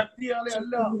 ശക്തിയാലെ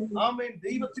അല്ല, ആമേൻ,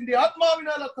 ദൈവത്തിന്റെ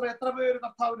ആത്മാവിനാൽ അത്ര. എത്ര പേര്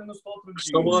കർത്താവിനെ സ്തോത്രം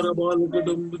ചെയ്യും?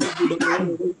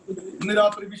 ഇന്ന്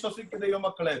രാത്രി വിശ്വസിക്കുന്ന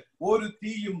ദൈവമക്കളെ, ഒരു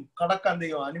തീയും കടക്കാൻ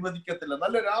ദൈവം അനുവദിക്കത്തില്ല.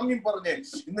 നല്ല രാമ്യം പറഞ്ഞേ.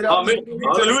 ഇന്ന് രാത്രി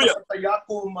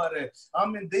യാക്കോബുമാരെ,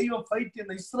 ആമേൻ, ദൈവം ഫൈറ്റ്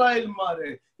ചെയ്യുന്ന ഇസ്രായേൽമാരെ,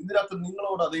 ഇന്ന് രാത്രി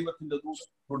നിങ്ങളോടാ ദൈവത്തിന്റെ ദൂതൻ.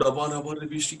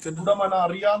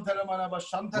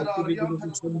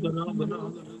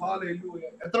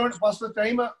 എത്ര പാസ്റ്റർ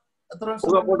ടൈം? എത്ര?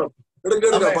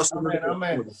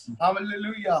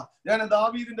 ഞാൻ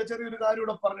ദാവീദിന്റെ ചെറിയൊരു കാര്യം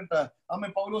കൂടെ പറഞ്ഞിട്ട് അമ്മ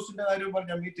പൗലോസിന്റെ കാര്യം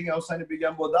പറഞ്ഞ മീറ്റിംഗ്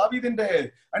അവസാനിപ്പിക്കാൻ പോകും. ദാവീദിന്റെ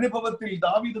അനുഭവത്തിൽ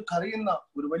ദാവീദ് കരയുന്ന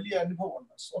ഒരു വലിയ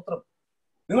അനുഭവമുണ്ട്. സ്തോത്രം.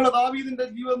 നിങ്ങൾ ദാവീദിന്റെ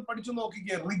ജീവിതം പഠിച്ചു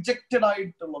നോക്കിക്കേ. റിജക്റ്റഡ്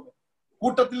ആയിട്ടുള്ളവൻ,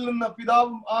 കൂട്ടത്തിൽ നിന്ന്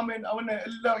പിതാവും ആമേൻ അവന്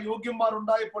എല്ലാ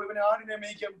യോഗ്യന്മാരുണ്ടായപ്പോൾ ഇവനെ ആടിനെ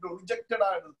മേയ്ക്കാൻ പറ്റും. റിജക്റ്റഡ്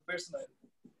ആയ പേഴ്സൺ ആയിരുന്നു.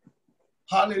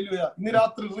 ഹല്ലേലൂയ. ഇന്ന്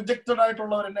രാത്രി റിജക്റ്റഡ്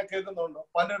ആയിട്ടുള്ളവർ എന്നെ കേൾക്കുന്നുണ്ടോ?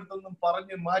 പലയിടത്തുനിന്നും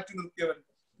പറഞ്ഞ് മാറ്റി നിർത്തിയവൻ,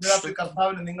 ഇന്ന് രാത്രി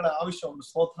കർത്താവിന് നിങ്ങളെ ആവശ്യമുണ്ട്.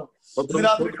 സ്തോത്രം. ഇന്ന്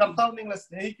രാത്രി കർത്താവ് നിങ്ങളെ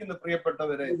സ്നേഹിക്കുന്ന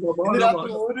പ്രിയപ്പെട്ടവരെ, ഇന്ന് രാത്രി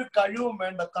ഒരു കഴിവും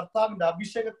വേണ്ട. കർത്താവിന്റെ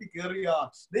അഭിഷേകത്തിൽ കയറിയ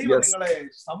ദൈവം നിങ്ങളെ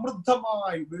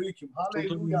സമൃദ്ധമായി ഉപയോഗിക്കും.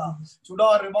 ഹല്ലേലൂയ.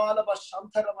 ചുടാരബാലബ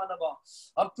ശാന്തരമനബ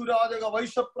അർത്തുരാജക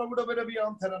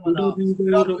വൈശപ്രവിടവരവിയാന്തരമന.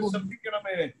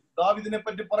 ശ്രദ്ധിക്കണമേ, ദാവീദിനെ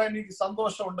പറ്റി പറയാൻ എനിക്ക്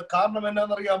സന്തോഷമുണ്ട്. കാരണം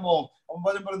എന്നാന്നറിയാമോ? അവൻ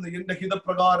പറയുന്നത് എന്റെ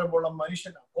ഹിതപ്രകാരമുള്ള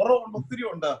മനുഷ്യനാണ്. കുറവുണ്ട്, ഒത്തിരി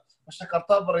ഉണ്ട്. പക്ഷെ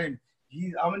കർത്താവ് പറയും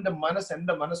അവന്റെ മനസ്സ്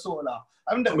എന്റെ മനസ്സുപോല,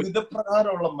 അവന്റെ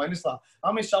ഹൃദയപ്രകാരമുള്ള മനസ്സാ.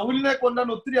 അവൻ ശൗലിനെ കൊല്ലാൻ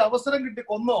ഒത്തിരി അവസരം കിട്ടി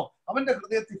കൊന്നോ, അവന്റെ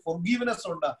ഹൃദയത്തിൽ ഫോർഗീവ്നെസ്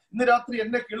ഉണ്ട്. ഇന്ന് രാത്രി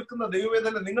എന്നെ കേൾക്കുന്ന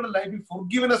ദൈവവേദന, നിങ്ങളുടെ ലൈഫിൽ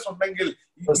ഫോർഗീവ്നെസ് ഉണ്ടെങ്കിൽ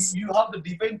you have the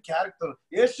divine character.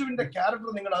 യേശുവിന്റെ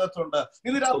ക്യാരക്ടർ നിങ്ങളുടെ അകത്തുണ്ട്.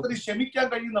 ഇന്ന് രാത്രി ക്ഷമിക്കാൻ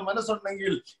കഴിയുന്ന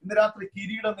മനസ്സുണ്ടെങ്കിൽ ഇന്ന് രാത്രി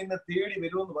കിരീടം നിന്നെ തേടി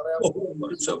വരുമെന്ന് പറയാം.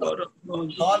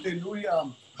 Hallelujah,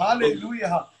 hallelujah.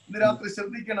 ഇന്ന് രാത്രി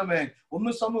ശ്രദ്ധിക്കണമേ.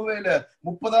 1 സമൂവേല്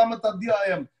 30-ാമത്തെ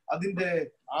അധ്യായം അതിന്റെ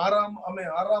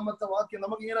 6-ാമത്തെ വാക്യം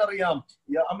നമുക്ക് ഇങ്ങനെ അറിയാം.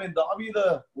 ദാവീദ്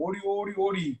ഓടി ഓടി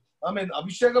ഓടി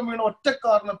അഭിഷേകം വീണ ഒറ്റ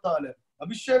കാരണത്താല്,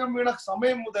 അഭിഷേകം വീണ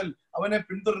സമയം മുതൽ അവനെ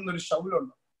പിന്തുടരുന്ന ഒരു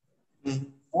ശൗലുണ്ട്.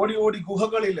 ഓടി ഓടി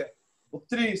ഗുഹകളില്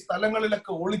ഒത്തിരി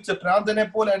സ്ഥലങ്ങളിലൊക്കെ ഒളിച്ച് ഭ്രാന്തനെ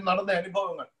പോലെ നടന്ന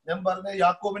അനുഭവങ്ങൾ. ഞാൻ പറഞ്ഞ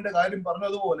യാക്കോബിന്റെ കാര്യം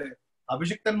പറഞ്ഞതുപോലെ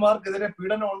അഭിഷിക്തന്മാർക്കെതിരെ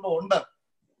പീഡനം ഉണ്ടോ? ഉണ്ട്.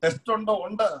 ടെസ്റ്റ് ഉണ്ടോ?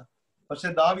 ഉണ്ട്. പക്ഷെ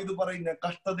ദാവീദ് പറയും, ഞാൻ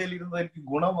കഷ്ടതയിൽ ഇരുന്നത് എനിക്ക്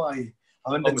ഗുണമായി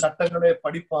അവന്റെ ചട്ടങ്ങളെ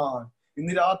പഠിപ്പാൻ.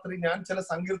 ഇന്ന് രാത്രി ഞാൻ ചില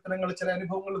സങ്കീർത്തനങ്ങൾ, ചില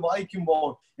അനുഭവങ്ങൾ വായിക്കുമ്പോൾ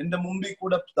എന്റെ മുമ്പിൽ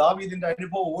കൂടെ ദാവീദിന്റെ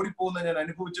അനുഭവം ഓടിപ്പോകുന്ന ഞാൻ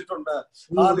അനുഭവിച്ചിട്ടുണ്ട്.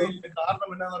 കാരണം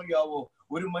എന്നാണെന്നറിയാവോ?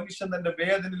 ഒരു മനുഷ്യൻ തന്റെ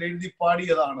വേദനയിൽ എഴുതി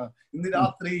പാടിയതാണ്. ഇന്ന്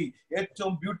രാത്രി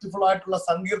ഏറ്റവും ബ്യൂട്ടിഫുൾ ആയിട്ടുള്ള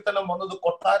സങ്കീർത്തനം വന്നത്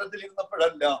കൊട്ടാരത്തിൽ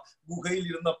ഇരുന്നപ്പോഴല്ല, ഗുഹയിൽ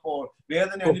ഇരുന്നപ്പോൾ,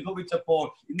 വേദന അനുഭവിച്ചപ്പോൾ.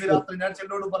 ഇന്ന് രാത്രി ഞാൻ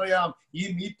ചിലരോട് പറയാം, ഈ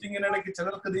മീറ്റിങ്ങിനിടയ്ക്ക്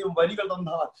ചിലർക്ക് ദൈവം വരികൾ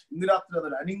തന്നാൽ ഇന്ന് രാത്രി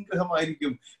അതൊരു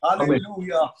അനുഗ്രഹമായിരിക്കും.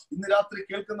 ഹല്ലേലൂയ. ഇന്ന് രാത്രി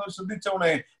കേൾക്കുന്നവർ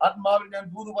ശ്രദ്ധിച്ചോണേ. ആത്മാവിൽ ഞാൻ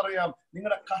ദൂത് പറയാം,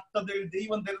 നിങ്ങളുടെ കഷ്ടതയിൽ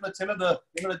ദൈവം തരുന്ന ചിലത്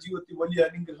നിങ്ങളുടെ ജീവിതത്തിൽ വലിയ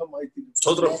അനുഗ്രഹമായി തീരും.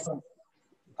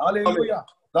 ഹല്ലേലൂയ.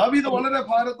 ദാവീദ് വളരെ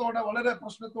ഭാരത്തോടെ, വളരെ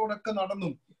പ്രശ്നത്തോടെ ഒക്കെ നടന്നു.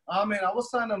 ആമേൻ.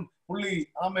 അവസാനം പുള്ളി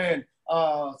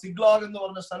സിഗ്ലാഗ് എന്ന്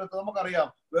പറഞ്ഞ സ്ഥലത്ത്, നമുക്കറിയാം,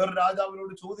 വേറെ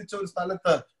രാജാവിനോട് ചോദിച്ച ഒരു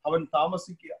സ്ഥലത്ത് അവൻ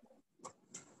താമസിക്കുക.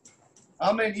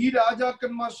 ആമേൻ. ഈ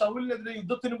രാജാക്കന്മാർ ശൗലിനെതിരെ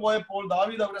യുദ്ധത്തിന് പോയപ്പോൾ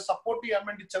ദാവീദ് അവരെ സപ്പോർട്ട് ചെയ്യാൻ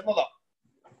വേണ്ടി ചെന്നതാ.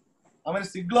 അവൻ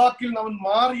സിഗ്ലാഗിൽ നിന്ന് അവൻ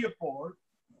മാറിയപ്പോൾ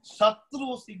ശത്രു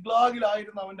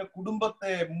സിഗ്ലാഗിലായിരുന്ന അവന്റെ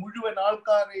കുടുംബത്തെ മുഴുവൻ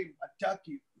ആൾക്കാരെയും അറ്റാക്ക്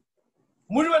ചെയ്തു.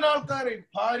 മുഴുവൻ ആൾക്കാരെയും,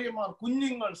 ഭാര്യമാർ,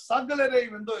 കുഞ്ഞുങ്ങൾ,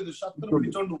 സകലരെയും എന്തോ ഇത് ശത്രു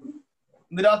പിടിച്ചോണ്ട് പോയി.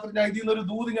 ഇന്ന് രാത്രി ഞാൻ ഇതിൽ നിന്നൊരു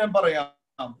ദൂത് ഞാൻ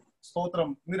പറയാം. സ്തോത്രം.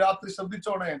 ഇന്ന് രാത്രി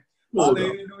ശ്രദ്ധിച്ചോണേ.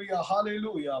 Hallelujah,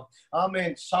 hallelujah. ആമേൻ.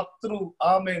 ശത്രു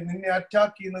നിന്നെ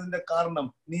അറ്റാക്ക് ചെയ്യുന്നതിന്റെ കാരണം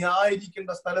നീ ആയിരിക്കേണ്ട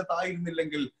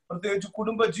സ്ഥലത്തായിരുന്നില്ലെങ്കിൽ, പ്രത്യേകിച്ച്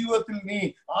കുടുംബ ജീവിതത്തിൽ നീ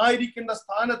ആയിരിക്കേണ്ട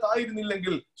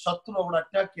സ്ഥാനത്തായിരുന്നില്ലെങ്കിൽ ശത്രു അവിടെ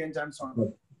അറ്റാക്ക് ചെയ്യാൻ ചാൻസ് ആണ്.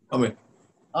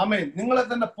 ആമേൻ. നിങ്ങളെ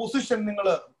തന്നെ പൊസിഷൻ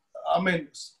നിങ്ങള്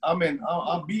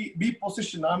ബി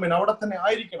പൊസിഷൻ അവിടെ തന്നെ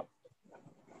ആയിരിക്കണം.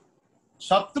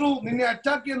 ശത്രു നിന്നെ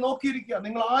അറ്റാക്ക് ചെയ്യാൻ നോക്കിയിരിക്കുക.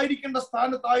 നിങ്ങൾ ആയിരിക്കേണ്ട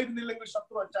സ്ഥാനത്തായിരുന്നില്ലെങ്കിൽ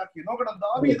ശത്രു അറ്റാക്ക് ചെയ്യും. നോക്കണം,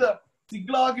 ദാവീദ്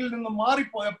സിഗ്ലാഗിൽ നിന്ന്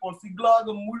മാറിപ്പോയപ്പോൾ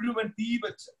സിഗ്ലാഗ് മുഴുവൻ തീ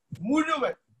വെച്ച്,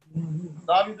 മുഴുവൻ.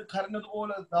 ദാവീദ്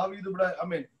കരഞ്ഞതുപോലെ ദാവീദ് ഇവിടെ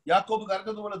യാക്കോബ്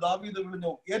കരഞ്ഞതുപോലെ ദാവീദ്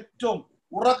വിളിഞ്ഞു. ഏറ്റവും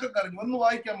ഉറക്കെ കരഞ്ഞു. ഒന്ന്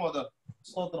വായിക്കാമോ അത്?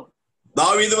 സ്തോത്രം.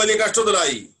 ദാവീദ് വലിയ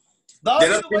കഷ്ടത്തിലായി.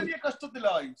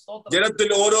 ജനത്തിൽ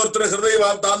ഓരോരുത്തരുടെ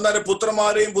ഹൃദയം താൻ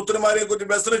പുത്രന്മാരെയും പുത്രിമാരെയും കുറിച്ച്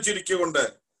വ്യസനിച്ചിരിക്കൊണ്ട്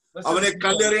അവനെ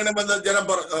കല്ലെറിയണമെന്ന് ജനം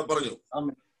പറഞ്ഞു.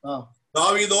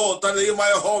 ദാവീദോ തന്റെ ദൈവമായ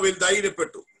യഹോവയിൽ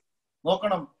ധൈര്യപ്പെട്ടു.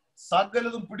 നോക്കണം,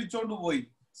 സകലതും പിടിച്ചോണ്ട് പോയി,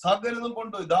 സകലതും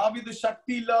കൊണ്ടുപോയി. ദാവീദ്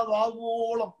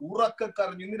ശക്തിയില്ലാതാവോളം ഉറക്കെ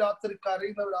കരഞ്ഞു. ഇന്ന് രാത്രി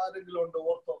കരയുന്നവർ ആരെങ്കിലും ഉണ്ട്?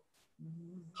 ഓർത്തോ.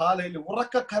 ഹല്ലേലൂയ.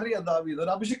 ഉറക്കെ കരയ ദാവീദ്.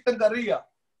 ഒരു അഭിഷിക്തൻ കരയുക.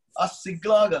 ആ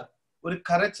സിഗ്ലാഗ് ഒരു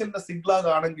കരച്ചിലിന്റെ സിഗ്ലാഗ്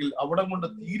ആണെങ്കിൽ അവിടെ കൊണ്ട്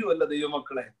തീരുവല്ല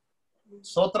ദൈവമക്കളെ.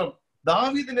 സ്തോത്രം.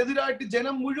 ദാവീദിനെതിരായിട്ട്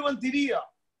ജനം മുഴുവൻ തിരിയുക.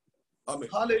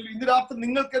 ഹല്ലേലൂയ. ഇന്ന് രാത്രി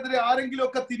നിങ്ങൾക്കെതിരെ ആരെങ്കിലും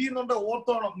ഒക്കെ തിരിയുന്നുണ്ടോ?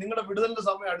 ഓർത്തോണം, നിങ്ങളുടെ വിടുതലിന്റെ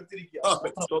സമയം അടുത്തിരിക്കുക.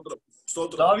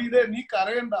 ദാവീദേ, നീ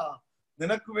കരയണ്ട.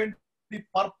 നിനക്ക് വേണ്ടി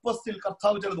പർപ്പസിൽ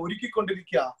കർത്താവ് ചിലത്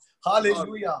ഒരുക്കിക്കൊണ്ടിരിക്കുക.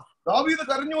 ഹല്ലേലൂയ. ദാവീദ്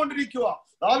കരഞ്ഞുകൊണ്ടിരിക്കുക.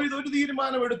 ദാവീദ് ഒരു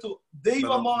തീരുമാനം എടുത്തു.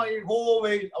 ദൈവമായ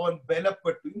യഹോവയിൽ അവൻ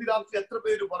ബലപ്പെട്ടു. ഇന്ന് രാത്രി എത്ര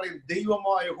പേര് പറയും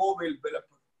ദൈവമായ യഹോവയിൽ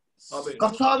ബലപ്പെട്ടു?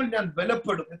 കർത്താവിൽ ഞാൻ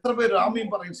ബലപ്പെടും. എത്ര പേര് ആമീൻ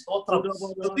പറയും? സ്തോത്രം.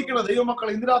 ശ്രദ്ധിക്കണം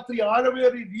ദൈവമക്കളെ, ഇന്ന് രാത്രി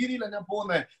ആഴമേറിയ രീതിയിലാണ് ഞാൻ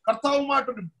പോകുന്നത്.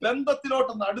 കർത്താവുമായിട്ടൊരു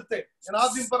ബന്ധത്തിലോട്ടൊന്ന് അടുത്തേ. ഞാൻ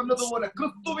ആദ്യം പറഞ്ഞതുപോലെ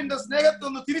ക്രിസ്തുവിന്റെ സ്നേഹത്തെ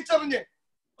ഒന്ന് തിരിച്ചറിഞ്ഞേ.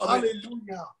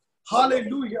 Hallelujah,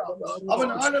 hallelujah. അവൻ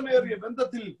ആഴമേറിയ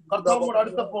ബന്ധത്തിൽ കർത്താവോട്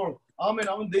അടുത്തപ്പോൾ ആമേൻ,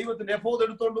 അവൻ ദൈവത്തിന്റെ എഫോദ്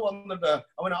എടുത്തോണ്ട് വന്നിട്ട്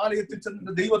അവൻ ആലയത്തിൽ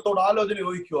ചെന്നിട്ട് ദൈവത്തോട് ആലോചന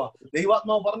ചോദിക്കുക.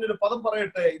 ദൈവാത്മാവ് പറഞ്ഞൊരു പദം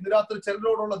പറയട്ടെ. ഇന്ന് രാത്രി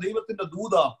ചിലരോടുള്ള ദൈവത്തിന്റെ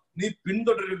ദൂത, നീ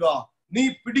പിന്തുടരുക, നീ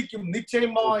പിടിക്കും,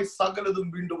 നിശ്ചയമായി സകലതും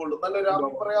വീണ്ടുകൊള്ളും. നല്ല രാത്രി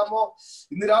പറയാമോ?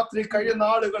 ഇന്ന് രാത്രി കഴിഞ്ഞ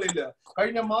നാളുകളില്,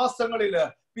 കഴിഞ്ഞ മാസങ്ങളില്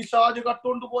പിശാച്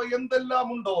കട്ടുകൊണ്ടുപോയി എന്തെല്ലാം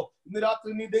ഉണ്ടോ ഇന്ന് രാത്രി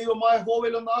നീ ദൈവമായ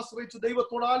ഹോവയിൽ ഒന്ന് ആശ്രയിച്ച്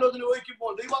ദൈവത്തോട് ആലോചന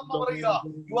വഹിക്കുമ്പോൾ ദൈവാത്മ പറയുക,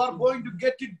 you are going to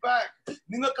get it back.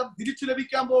 നിങ്ങൾക്ക് തിരിച്ചു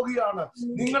ലഭിക്കാൻ പോകുകയാണ്.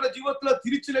 നിങ്ങളുടെ ജീവിതത്തിൽ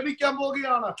തിരിച്ചു ലഭിക്കാൻ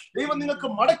പോകുകയാണ്. ദൈവം നിങ്ങൾക്ക്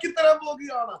മടക്കി തരാൻ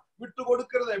പോകുകയാണ്.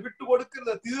 വിട്ടുകൊടുക്കരുത്,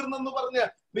 വിട്ടുകൊടുക്കരുത്. തീർന്നെന്ന് പറഞ്ഞ്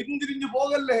പിന്തിരിഞ്ഞു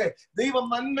പോകല്ലേ. ദൈവം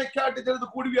നന്മയ്ക്കായിട്ട് ചിലത്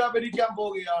കൂടി വ്യാപരിക്കാൻ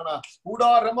പോവുകയാണ്.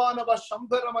 കൂടാരമാനവ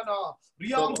ശംഭരമന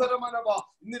പ്രിയാംബരമനവ.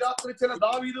 ഇന്ന് രാത്രി ചില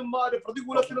ദാവീദന്മാര്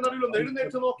പ്രതികൂലത്തിന് നടുവിൽ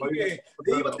എഴുന്നേറ്റ് നോക്കിയേ.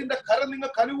 ദൈവത്തിന്റെ കരം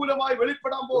നിങ്ങൾക്ക് അനുകൂലമായി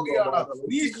വെളിപ്പെടാൻ പോവുകയാണ്.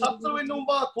 നീ ശത്രുവിന്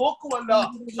മുമ്പാകെ തോക്കുമല്ല,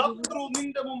 ശത്രു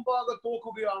നിന്റെ മുമ്പാകെ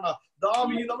തോക്കുകയാണ്.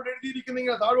 ദാവീദ് അവിടെ എഴുതിയിരിക്കുന്ന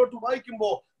ഇങ്ങനെ താഴോട്ട് വായിക്കുമ്പോ,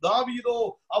 ദാവീദോ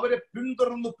അവരെ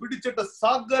പിന്തുടർന്ന് പിടിച്ചിട്ട്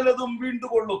സകലതും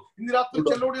വീണ്ടുകൊള്ളും. ഇന്ന് രാത്രി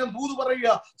ചിലരോട് ഞാൻ ദൂത് പറയുക,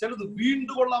 ചിലത്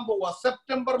വീണ്ടുകൊള്ളാൻ പോവുക.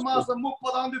 സെപ്റ്റംബർ മാസം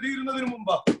 30 തീരുന്നതിന്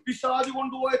മുമ്പ് പിശാച്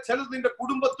കൊണ്ടുപോയ ചിലത് നിന്റെ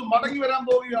കുടുംബത്ത് മടങ്ങി വരാൻ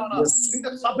പോവുകയാണ്.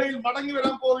 നിന്റെ സഭയിൽ മടങ്ങി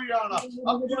വരാൻ പോവുകയാണ്.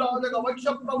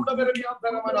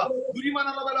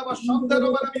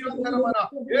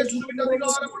 യേശുവിന്റെ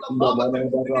അധികാരമുള്ള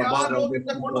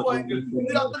നാമത്തിൽ കൊണ്ടുപോയെങ്കിൽ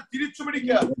ഇന്ന് രാത്രി തിരിച്ചു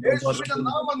പിടിക്കുക. യേശുവിന്റെ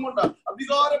നാമം കൊണ്ട്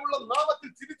അധികാരമുള്ള നാമത്തിൽ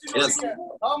തിരിച്ചു പിടിക്കുക.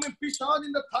 ആമേൻ.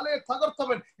 പിശാചിന്റെ തലയെ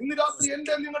തകർത്തവൻ ഇന്ന് രാത്രി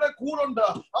എന്റെ നിങ്ങളുടെ കൂറുണ്ട്.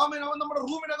 ആമേൻ. അവൻ നമ്മുടെ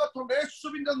റൂമിനകത്തുണ്ട്.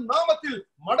 യേശുവിന്റെ നാമത്തിൽ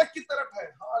മടക്കി തരട്ടെ.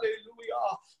 ഹല്ലേലൂയ.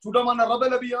 ചുടമന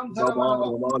റബലബിയാം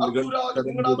ധരമാനവ.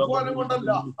 നിങ്ങളുടെ അധ്വാനം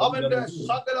കൊണ്ടല്ല, അവന്റെ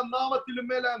സകല നാമത്തിലും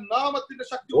മേലെ നാമത്തിന്റെ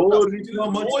ശക്തി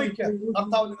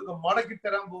കർത്താവ് നിങ്ങൾക്ക് മടക്കി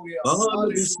തരാൻ പോവുകയാണ്.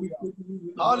 ഹല്ലേലൂയ.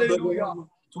 ഹല്ലേലൂയ.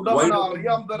 ചുടമന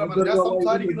അറിയാം ധരമന. ഞാൻ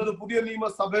സംസാരിക്കുന്നത് പുതിയ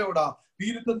നിയമസഭയോടാ.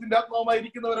 വീരത്വത്തിന്റെ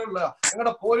ആത്മാവായിരിക്കുന്നവരല്ല.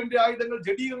 ഞങ്ങളുടെ പോരിന്റെ ആയുധങ്ങൾ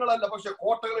ജഡീയങ്ങളല്ല, പക്ഷെ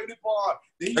കോട്ടകൾ എടുപ്പാൻ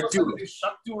ദൈവത്തിന്റെ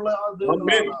ശക്തിയുള്ള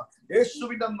ആയുധങ്ങളാണ്.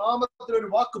 യേശുവിന്റെ നാമത്തിൽ ഒരു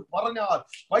വാക്ക് പറഞ്ഞാൽ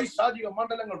പൈശാചിക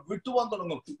മണ്ഡലങ്ങൾ വിട്ടുവാൻ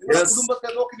തുടങ്ങും. നിങ്ങളുടെ കുടുംബത്തെ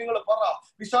നോക്കി നിങ്ങൾ പറ.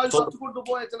 പിശാച്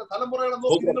കൊണ്ടുപോയ ചില തലമുറകളെ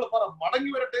നോക്കി നിങ്ങൾ പറ,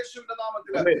 മടങ്ങി വരട്ടെ യേശുവിന്റെ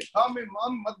നാമത്തിൽ.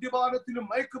 മദ്യപാനത്തിലും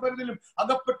മയക്കുമരുന്നിലും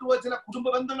അകപ്പെട്ടുപോയ ചില കുടുംബ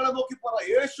ബന്ധങ്ങളെ നോക്കി പറ,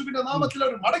 യേശുവിന്റെ നാമത്തിൽ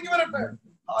അവർ മടങ്ങി വരട്ടെ.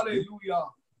 ഹല്ലേലൂയ.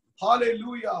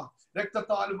 ഹല്ലേലൂയ.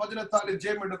 രക്തത്താലും വചനത്താലും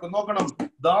ജയമെടുക്കും. നോക്കണം,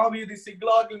 ദാവീദ്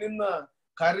സിഗ്ലാഗിൽ നിന്ന്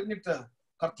കരഞ്ഞിട്ട്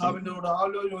കർത്താവിനോട്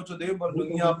ആലോചന വെച്ചു. ദൈവം പറഞ്ഞു,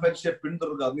 നീ ആ പരീക്ഷയെ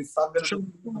പിന്തുടരുക, നീ സകലം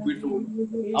വീണ്ടും.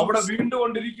 അവിടെ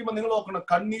വീണ്ടുകൊണ്ടിരിക്കുമ്പോ നിങ്ങൾ നോക്കണം,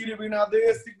 കണ്ണീര് വീണ അതേ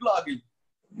സിഗ്ലാഗിൽ,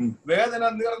 വേദന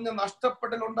നിറഞ്ഞ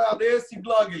നഷ്ടപ്പെടലുണ്ട് അതേ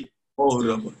സിഗ്ലാഗിൽ,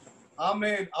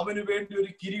 ആമേൻ, അവന് വേണ്ടി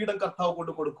ഒരു കിരീടം കർത്താവ്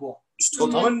കൊണ്ട് കൊടുക്കുക.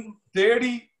 അവൻ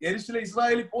തേടി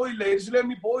ഇസ്രായേലിൽ പോയില്ല,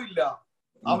 യെരുശലേമിൽ പോയില്ല.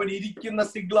 അവൻ ഇരിക്കുന്ന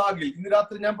സിഗ്ലാഗിൽ. ഇന്ന്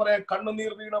രാത്രി ഞാൻ പറയാം,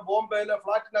 കണ്ണുനീർ വീണ ബോംബെയിലെ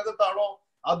ഫ്ലാറ്റിനകത്താണോ,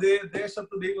 അതേ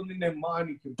ദേശത്ത് ദൈവം നിന്നെ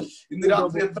മാനിക്കും. ഇന്ന്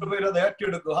രാത്രി എത്ര പേര് അത്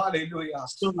ഏറ്റെടുക്കും? ഹല്ലേലൂയ.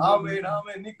 ആമേൻ.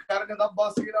 ആമേൻ. നീ കരഞ്ഞത്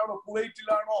അബ്ബാസിയിലാണോ,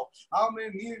 കുവൈറ്റിലാണോ, ആമേൻ,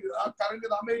 നീ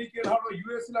കരഞ്ഞത് അമേരിക്കയിലാണോ,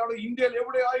 യുഎസിലാണോ, ഇന്ത്യയിൽ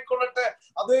എവിടെ ആയിക്കൊള്ളട്ടെ,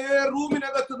 അതേ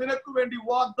റൂമിനകത്ത് നിനക്ക് വേണ്ടി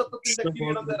വാഗ്ദത്തത്തിന്റെ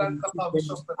കിരീടം തരാൻ കർത്താവ്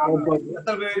വിശ്വസ്തനാണ്.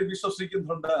 എത്ര പേര്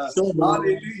വിശ്വസിക്കുന്നുണ്ട്?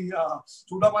 ഹല്ലേലൂയ.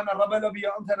 ചുടമന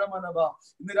റബലബിയാന്ധരമനവ.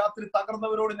 ഇന്ന് രാത്രി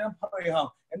തകർന്നവരോട് ഞാൻ പറയാം,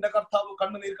 എന്റെ കർത്താവ്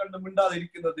കണ്ണുനീർ കണ്ട്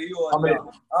മിണ്ടാതിരിക്കുന്ന ദൈവമല്ല.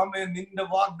 ആമേൻ. നിന്റെ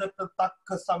വാഗ്ദത്ത തക്ക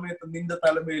സമയത്ത് നിന്റെ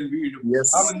തലമേൽ വീഴും.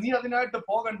 അവൻ നീ അതിനായിട്ട്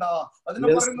പോകണ്ട. അതിന്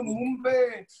പറയുന്ന മുമ്പേ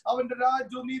അവന്റെ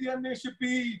രാജ്യവും നീതി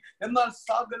അന്വേഷിപ്പി, എന്നാൽ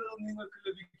സകലവും നിങ്ങൾക്ക്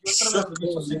ലഭിക്കും. എത്ര പേർ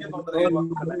വിശ്വസിക്കുന്നുണ്ട്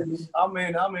ദൈവമക്കളെ?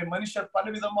 ആമേൻ. ആമേൻ. മനുഷ്യർ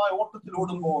പലവിധമായ ഓട്ടത്തിൽ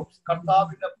ഓടുമ്പോൾ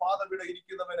കർത്താവിന്റെ പാദവിടെ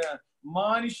ഇരിക്കുന്നവന്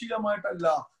മാനുഷികമായിട്ടല്ല,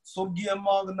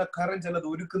 സ്വർഗീയമാകുന്ന കരം ചിലത്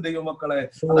ഒരുക്കും ദൈവമക്കളെ.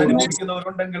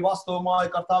 അതനുഭവിക്കുന്നവരുണ്ടെങ്കിൽ വാസ്തവമായി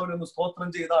കർത്താവിനൊന്ന് സ്തോത്രം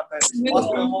ചെയ്താട്ടെ.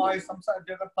 വാസ്തവമായി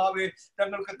സംസാരിച്ച കർത്താവെ,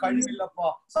 ഞങ്ങൾക്ക് കഴിവില്ലപ്പ,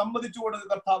 സമ്മതിച്ചു കൊടുക്കുക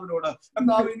കർത്താവിനോട്.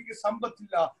 കർത്താവ്, എനിക്ക്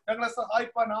സമ്പത്തില്ല, ഞങ്ങളെ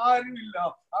സഹായിപ്പാൻ ആരുമില്ല,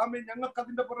 ആമേൻ, ഞങ്ങൾക്ക്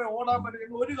അതിന്റെ പുറകെ ഓടാൻ പറ്റും.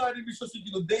 ഞങ്ങൾ ഒരു കാര്യം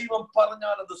വിശ്വസിക്കുന്നു, ദൈവം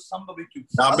പറഞ്ഞാൽ അത് സംഭവിക്കും.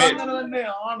 അതങ്ങനെ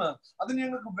തന്നെയാണ്. അതിന്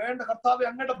ഞങ്ങൾക്ക് വേണ്ട കർത്താവെ,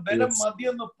 അങ്ങയുടെ ബലം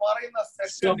മതിയെന്ന് പറയുന്ന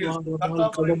സെക്കൻഡിൽ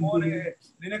കർത്താവ് പറയും, മോനെ,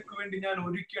 നിനക്ക് വേണ്ടി ഞാൻ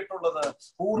ഒരുക്കിയിട്ടുള്ളത്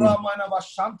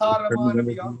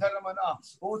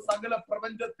ഓ സകല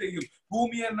പ്രപഞ്ചത്തെയും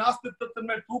ഭൂമിയെ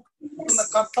നാസ്തിത്വത്തിന്മേൽ തൂക്കുന്ന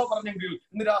കർത്താവ് പറഞ്ഞെങ്കിൽ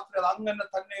ഇന്ന് രാത്രി അത് അങ്ങനെ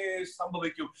തന്നെ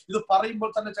സംഭവിക്കും. ഇത് പറയുമ്പോൾ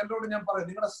തന്നെ ചിലരോട് ഞാൻ പറയും,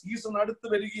 നിങ്ങളുടെ സീസൺ അടുത്ത്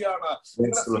വരികയാണ്,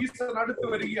 നിങ്ങളുടെ സീസൺ അടുത്ത്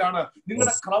വരികയാണ്,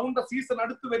 നിങ്ങളുടെ ക്രൗണ്ട് സീസൺ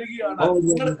അടുത്ത് വരികയാണ്.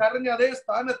 നിങ്ങൾ കരഞ്ഞ അതേ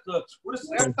സ്ഥാനത്ത് ഒരു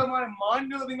ശ്രേഷ്ഠമായ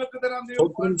മാന്യത നിങ്ങൾക്ക് തരാൻ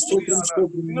പോവുകയാണ്.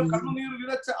 നിങ്ങൾ കണ്ണുനീർ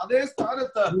വിതച്ച അതേ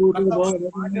സ്ഥാനത്ത്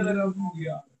മാന്യത തരാൻ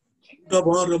പോവുകയാണ്.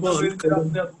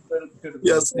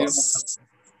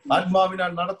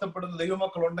 ആത്മാവിനാൽ നടത്തപ്പെടുന്ന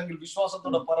ദൈവമക്കൾ ഉണ്ടെങ്കിൽ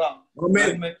വിശ്വാസത്തോടെ പറ,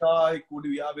 നന്മയ്ക്കായി കൂടി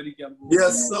വ്യാപരിക്കാൻ പോകും,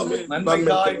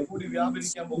 നന്മയ്ക്കായി കൂടി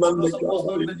വ്യാപരിക്കാൻ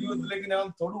പോകും. ജീവിതത്തിലേക്ക് ഞാൻ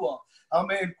തൊടുക.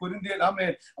 ആമേൻ. കൊരിന്ത്യൻ,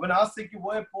 ആമേൻ, അവൻ ആസയ്ക്ക്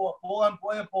പോകാൻ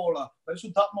പോയപ്പോൾ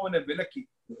പരിശുദ്ധാത്മാവിനെ വിലക്കി.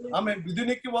 ആമേൻ.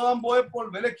 മിഥുനയ്ക്ക് പോകാൻ പോയപ്പോൾ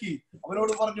വിലക്കി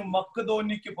അവനോട് പറഞ്ഞു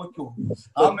മക്കതോന്യക്ക് പൊയ്ക്കോ.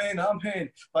 ആമേൻ ആമേൻ.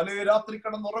 തലേ രാത്രി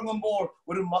കിടന്നുറങ്ങുമ്പോൾ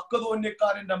ഒരു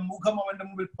മക്കതോന്യക്കാരന്റെ മുഖം അവന്റെ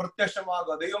മുമ്പിൽ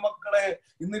പ്രത്യക്ഷമാകുക. ദൈവമക്കളെ,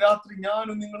 ഇന്ന് രാത്രി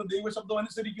ഞാനും നിങ്ങൾ ദൈവശബ്ദം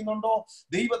അനുസരിക്കുന്നുണ്ടോ?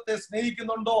 ദൈവത്തെ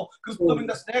സ്നേഹിക്കുന്നുണ്ടോ?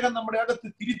 ക്രിസ്തുവിന്റെ സ്നേഹം നമ്മുടെ അകത്ത്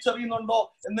തിരിച്ചറിയുന്നുണ്ടോ?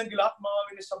 എന്നെങ്കിൽ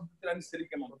ആത്മാവിന്റെ ശബ്ദത്തിൽ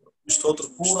അനുസരിക്കണം.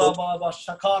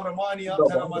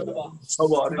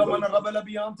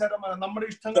 നമ്മുടെ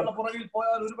ഇഷ്ടങ്ങളുടെ പുറകിൽ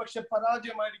പോയാൽ ഒരുപക്ഷെ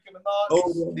പരാജയമായിരിക്കും. എന്നാൽ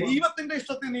ദൈവത്തിന്റെ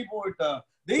ഇഷ്ടത്തിൽ നീ പോയിട്ട്,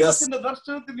 ദൈവത്തിന്റെ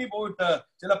ദർശനത്തിൽ നീ പോയിട്ട്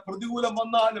ചില പ്രതികൂലം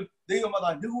വന്നാലും ദൈവം അത്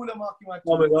അനുകൂലമാക്കി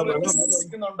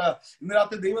മാറ്റുന്നുണ്ട്. ഇന്ന്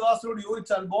രാത്രി ദൈവദാസനോട്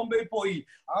ചോദിച്ചാൽ ബോംബെ പോയി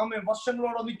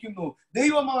വർഷങ്ങളോടെ നിൽക്കുന്നു,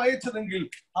 ദൈവമാ അയച്ചതെങ്കിൽ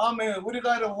ഒരു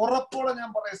കാര്യം ഉറപ്പോടെ ഞാൻ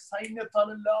പറയാം,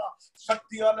 സൈന്യത്താലല്ല,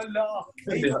 ശക്തിയാലല്ല,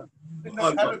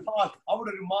 അവിടെ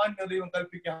ഒരു മാന്യ ദൈവം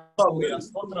കൽപ്പിക്കാൻ.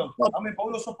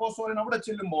 പൗലോസ് അപ്പോസ്തലൻ അവിടെ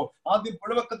ചെല്ലുമ്പോൾ ആദ്യം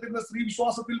പുഴവക്കത്തിന്റെ സ്ത്രീ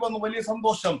വിശ്വാസത്തിൽ വന്നു, വലിയ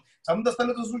സന്തോഷം.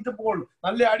 ചന്തസ്ഥലത്ത് സൂക്ഷിച്ചപ്പോൾ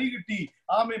നല്ല അടി കിട്ടി,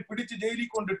 പിടിച്ച് ജയിലിൽ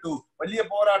കൊണ്ടിട്ടു. വലിയ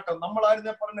പോരാട്ടം.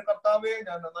 നമ്മളായിരുന്നെ പറഞ്ഞ കർത്താവേ,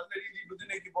 ഞാൻ നല്ല രീതിയിൽ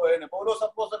ബുദ്ധിനേക്ക് പോയേനെ. പൗലോസ്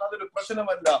അപ്പോസ്തലൻ അതൊരു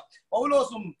പ്രശ്നമല്ല.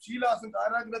 പൗലോസും ശീലാസും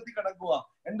കാരാഗ്രഹത്തിൽ കിടക്കുക.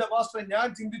 എന്റെ പാസ്റ്റർ, ഞാൻ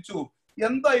ചിന്തിച്ചു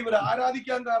എന്താ ഇവരെ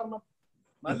ആരാധിക്കാൻ കാരണം?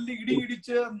 നല്ല ഇടി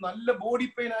ഇടിച്ച് നല്ല ബോഡി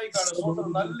പെയിൻ ആയി കാണും,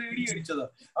 നല്ല ഇടി ഇടിച്ചത്,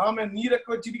 നീരൊക്കെ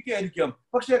വെച്ചിരിക്കുകയായിരിക്കാം.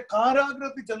 പക്ഷെ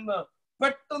കാരാഗ്രഹത്തിൽ ചെന്ന്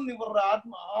പെട്ടെന്ന് ഇവരുടെ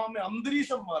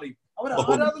അന്തരീക്ഷം മാറി, അവർ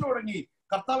ആരാധന തുടങ്ങി.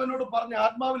 കർത്താവ് എന്നോട് പറഞ്ഞ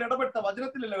ആത്മാവിൽ ഇടപെട്ട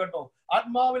വചനത്തിലല്ല കേട്ടോ,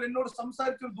 ആത്മാവിൽ എന്നോട്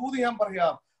സംസാരിച്ചൊരു ദൂത് ഞാൻ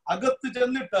പറയാം. അകത്ത്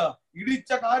ചെന്നിട്ട്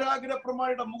ഇടിച്ച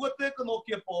കാരാഗ്രഹപ്രമാണിയുടെ മുഖത്തേക്ക്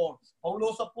നോക്കിയപ്പോൾ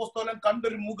പൗലോസ് അപ്പോസ്തലൻ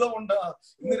കണ്ടൊരു മുഖമുണ്ട്.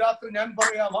 ഇന്ന് രാത്രി ഞാൻ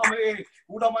പറയാം,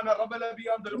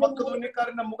 ഒരു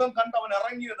മക്കതോന്യക്കാരന്റെ മുഖം കണ്ട് അവൻ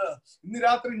ഇറങ്ങിയത്. ഇന്ന്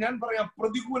രാത്രി ഞാൻ പറയാം,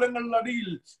 പ്രതികൂലങ്ങളുടെ അടിയിൽ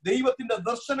ദൈവത്തിന്റെ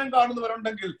ദർശനം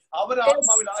കാണുന്നവരുണ്ടെങ്കിൽ അവർ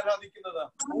ആത്മാവിൽ ആരാധിക്കുന്നത്.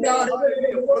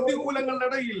 പ്രതികൂലങ്ങളുടെ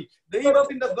ഇടയിൽ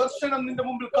ദൈവത്തിന്റെ ദർശനം നിന്റെ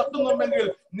മുമ്പിൽ കത്തുന്നുണ്ടെങ്കിൽ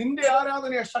നിന്റെ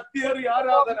ആരാധനയെ ശക്തിയേറിയ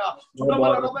ആരാധന.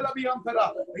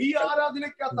 ഈ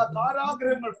ആരാധനയ്ക്കകത്ത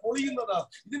കാരാഗ്രഹങ്ങൾ പൊളിയുന്നത്,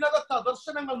 ഇതിനകത്ത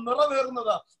ദർശനങ്ങൾ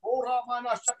നിറവേറുന്നത്.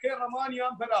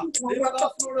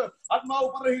 ദേവദാസനോട് ആത്മാവ്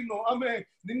പറയുന്നു, അമ്മേ,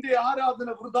 നിന്റെ ആരാധന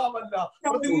വൃഥാവല്ല.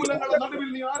 പ്രതികൂലങ്ങളുടെ നടുവിൽ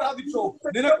നീ ആരാധിച്ചോ,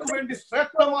 നിനക്ക് വേണ്ടി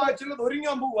ശ്രേഷ്ഠമായ ചിലത്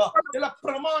ഒരുങ്ങാൻ പോവുക. ചില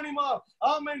പ്രമാണിമാർ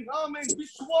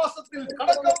വിശ്വാസത്തിൽ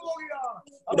കടക്കാൻ പോവുകയാണ്.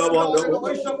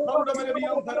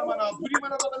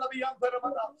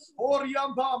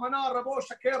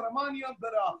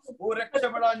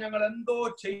 രക്ഷപ്പെടാൻ ഞങ്ങൾ എന്തോ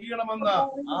ചെയ്യണമെന്ന്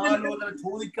ആലോചന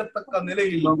ചോദിക്കത്തക്ക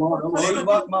നിലയിൽ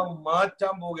ദൈവാത്മാവ്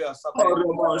മാറ്റാൻ പോവുക.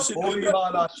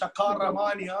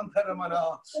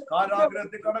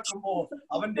 കാരാഗ്രഹത്തിൽ കടക്കുമ്പോ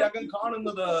അവന്റെ അകം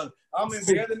കാണുന്നത്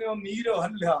വേദനയോ നീരോ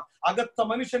അല്ല. അകത്ത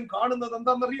മനുഷ്യൻ കാണുന്നത്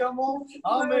എന്താണെന്നറിയാമോ?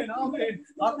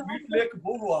 വീട്ടിലേക്ക്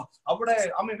പോവുക. അവിടെ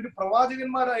ഇവര്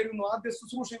പ്രവാചകന്മാരായിരുന്നു. ആദ്യ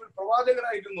ശുശ്രൂഷ ഇവർ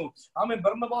പ്രവാചകരായിരുന്നു.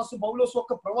 ബർന്നബാസും പൗലോസും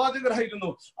ഒക്കെ പ്രവാചകരായിരുന്നു.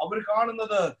 അവർ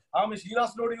കാണുന്നത്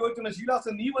ശീലാസിനോട് ചോദിക്കുന്നു, ശീലാസ്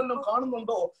നീ വല്ലതും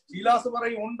കാണുന്നുണ്ടോ? ശീലാസ്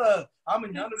പറയും, ഉണ്ട്.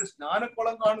 ഞാനൊരു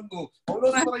സ്നാനക്കുളം കാണുന്നു.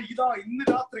 പൗലോസ് പറയും, ഇതാ ഇന്ന്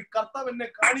രാത്രി കർത്താവ് എന്നെ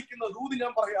കാണിക്കുന്ന ദൂത്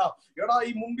ഞാൻ പറയാം. എടാ,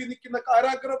 ഈ മുമ്പിൽ നിൽക്കുന്ന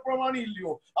കാരാഗ്രഹ പ്രമാണി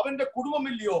ഇല്ലയോ, അവന്റെ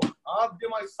കുടുംബമില്ലയോ,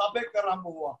 ആദ്യമായി സഭ കയറാൻ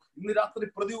പോവുക. ഇന്ന് രാത്രി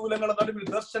പ്രതികൂലങ്ങളുടെ നടുവിൽ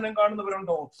ദർശനം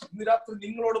കാണുന്നവരുണ്ടോ? ഇന്ന് രാത്രി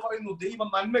നിങ്ങളോട് പറയുന്നു, ദൈവം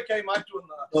നന്മയ്ക്കായി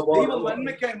മാറ്റുമെന്ന്, ദൈവം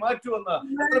നന്മയ്ക്കായി മാറ്റുമെന്ന്.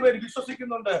 എത്ര പേര്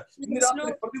വിശ്വസിക്കുന്നുണ്ട്? ഇന്ന്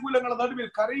രാത്രി പ്രതികൂലങ്ങളുടെ നടുവിൽ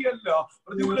കരയല്ല,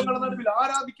 പ്രതികൂലങ്ങളുടെ നടുവിൽ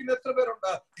ആരാധിക്കുന്ന എത്ര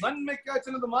പേരുണ്ട്? നന്മയ്ക്കായി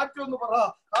ചിലത് മാറ്റുമെന്ന് പറ.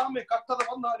 കഷ്ടത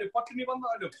വന്നാലും, പട്ടിണി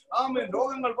വന്നാലും,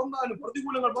 രോഗങ്ങൾ വന്നാലും,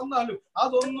 പ്രതികൂലങ്ങൾ വന്നാലും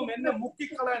അതൊന്നും എന്നെ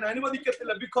മുക്കിക്കളയാൻ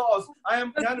അനുവദിക്കത്തില്ല. ബിക്കോസ്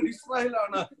ഞാനൊരു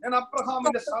ഇസ്രായേലാണ്, ഞാൻ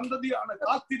അബ്രഹാമിന്റെ സന്തതിയാണ്.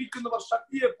 കാത്തിരിക്കുന്നവർ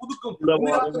ശക്തിയെ പുതുക്കും.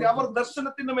 ഇന്ന് രാത്രി അവർ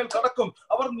ദർശനത്തിന്റെ മേൽ കടക്കും,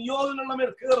 അവർ നിയോഗങ്ങളുടെ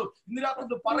മേൽ കയറും. ഇന്ന്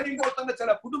രാത്രി പറയുമ്പോൾ തന്നെ ചില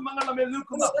കുടുംബങ്ങളുടെ മേൽ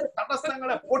നിൽക്കുന്ന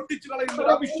തടസ്സങ്ങളെ പൊട്ടിച്ചു കളയുന്ന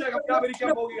ഒരു അഭിഷേകം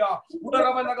വ്യാപരിക്കാൻ പോവുക.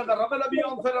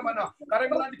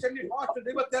 കരങ്ങളാണ്ടി ചെല്ലി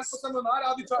ദൈവത്തെ അല്പസമയം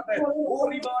ആരാധിച്ചാട്ടെ.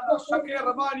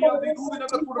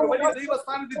 വലിയ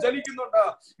ദൈവസ്ഥാനത്തിൽ ജലിക്കുന്നുണ്ട്.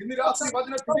 ഇന്ന് രാത്രി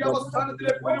വചനത്തിന്റെ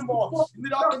അവസ്ഥാനത്തിലേക്ക് വരുമ്പോ ഇന്ന്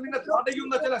രാത്രി നിന്നെ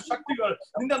തടയുന്ന ചില ശക്തികൾ,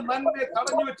 നിന്റെ നന്മയെ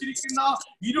തടഞ്ഞു വെച്ചിരിക്കുന്ന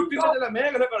ഇരുട്ടിന്റെ ചില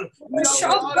മേഖലകൾ ഇന്ന്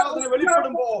ആരാധന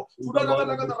വെളിപ്പെടുമ്പോ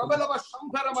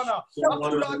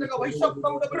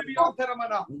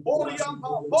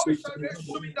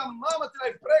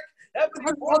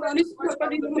every border is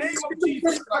in the name of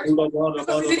Jesus Christ.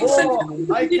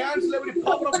 I cancel every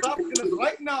power of darkness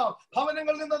right now.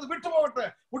 ഭവനങ്ങളിൽ നിന്ന് അത് വിട്ടുപോകട്ടെ,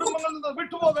 കുടുംബങ്ങളിൽ നിന്ന്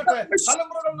വിട്ടുപോകട്ടെ,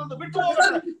 തലമുറകളിൽ നിന്ന് വിട്ടുപോകട്ടെ.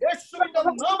 യേശുവിന്റെ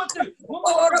നാമത്തിൽ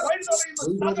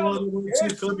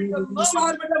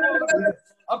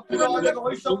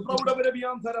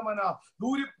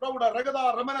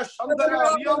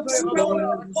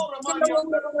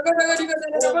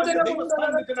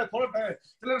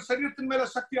ചിലർ ശരീരത്തിന്മേലെ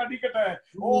ശക്തി അടിക്കട്ടെ.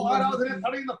 ആരാധനയെ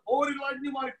തടയുന്ന പോരുകൾ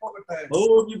അഴിഞ്ഞു മാറിപ്പോകട്ടെ.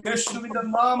 യേശുവിന്റെ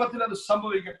നാമത്തിൽ അത്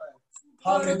സംഭവിക്കട്ടെ.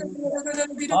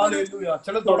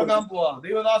 ചില തുടങ്ങാൻ പോവാ,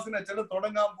 ദൈവദാസനെ ചില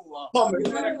തുടങ്ങാൻ പോവാ.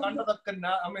 ഇതുവരെ കണ്ടതൊക്കെ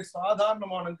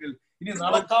സാധാരണമാണെങ്കിൽ ഇനി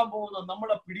നടക്കാൻ പോകുന്ന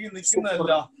നമ്മളെ പിടിയിൽ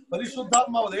നിൽക്കുന്നതല്ല,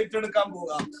 പരിശുദ്ധാത്മാവ് ഏറ്റെടുക്കാൻ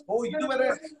പോവുക. ഇതുവരെ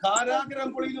കാരാഗ്രഹം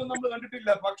പൊളിയൊന്നും നമ്മൾ കണ്ടിട്ടില്ല.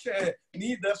 പക്ഷേ നീ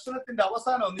ദർശനത്തിന്റെ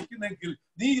അവസാനം നിൽക്കുന്നെങ്കിൽ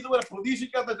നീ ഇതുവരെ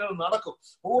പ്രതീക്ഷിക്കാത്ത ചിലത് നടക്കും.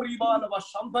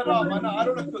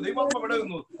 ആരോടൊക്കെ ദൈവാത്മ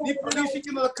വിടുന്നു. നീ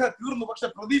പ്രതീക്ഷിക്കുന്നതൊക്കെ തീർന്നു, പക്ഷെ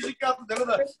പ്രതീക്ഷിക്കാത്ത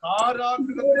ചിലത്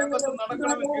കാരാഗ്രഹത്തിനകത്ത്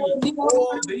നടക്കണമെങ്കിൽ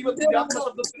ദൈവത്തിന്റെ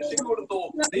ആത്മശബ്ദത്തിന് ചെവി കൊടുത്തു,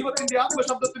 ദൈവത്തിന്റെ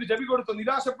ആത്മശബ്ദത്തിന് ചെവി കൊടുത്തു.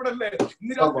 നിരാശപ്പെടല്ലേ.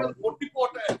 ഇന്ന് രാത്രി അത്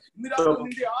പൊട്ടിപ്പോട്ടെ. ഇന്ന് രാത്രി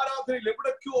നിന്റെ ആരാധനയിൽ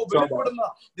എവിടേക്കോ വെളിപ്പെടുന്ന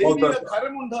ദൈവീയ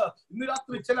കരമുണ്ട്. ഇന്ന്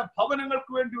രാത്രി ചില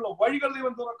ഭവനങ്ങൾക്ക് വേണ്ടിയുള്ള വഴികൾ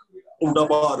ദൈവം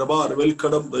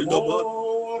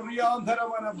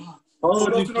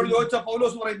പൗലോസിനോട് ചോദിച്ച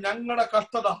പൗലോസ് പറയും, ഞങ്ങളുടെ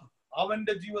കഷ്ടത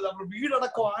അവന്റെ ജീവിതം, അവർ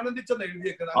വീടടക്കം ആനന്ദിച്ചെന്ന്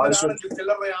എഴുതിയേക്കുന്നത്. അങ്ങനെയാണെങ്കിൽ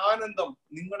ചിലരുടെ ആനന്ദം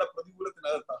നിങ്ങളുടെ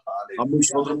പ്രതികൂലത്തിനകത്ത്.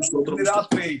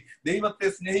 രാത്രി ദൈവത്തെ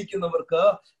സ്നേഹിക്കുന്നവർക്ക്,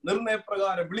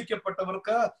 നിർണയപ്രകാരം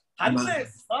വിളിക്കപ്പെട്ടവർക്ക് തന്നെ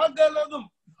സകലതും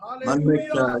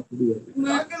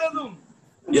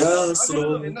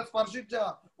എന്നെ സ്പർശിച്ച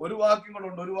ഒരു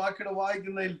വാക്യങ്ങളുണ്ട്. ഒരു വാക്യം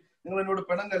വായിക്കുന്നതിൽ നിങ്ങൾ എന്നോട്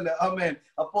പിണങ്ങല്ല. ആമേൻ.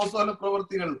 അപ്പോസ്തല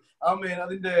പ്രവൃത്തികൾ, ആമേൻ,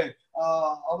 അതിന്റെ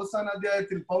അവസാന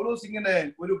അധ്യായത്തിൽ പൗലോസ് ഇങ്ങനെ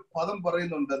ഒരു പദം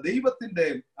പറയുന്നുണ്ട്. ദൈവത്തിന്റെ,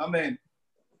 ആമേൻ,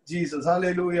 ജീസസ്,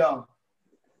 ഹല്ലേലൂയ.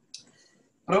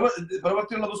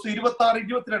 പ്രവൃത്തിയുള്ള പുസ്തകം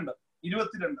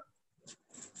 26-22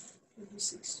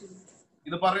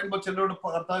 ഇത് പറയുമ്പോ ചിലരോട്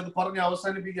കർത്താവ് ഇത് പറഞ്ഞ്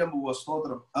അവസാനിപ്പിക്കാൻ പോവുക.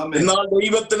 സ്തോത്രം. എന്നാൽ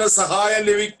ദൈവത്തിന് സഹായം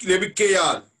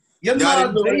ലഭിക്കയാൽ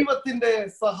ദൈവത്തിന്റെ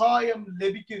സഹായം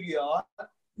ലഭിക്കുകയാൽ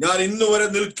ഞാൻ ഇന്നുവരെ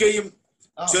നിൽക്കുകയും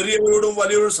ചെറിയവരോടും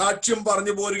വലിയൊരു സാക്ഷ്യം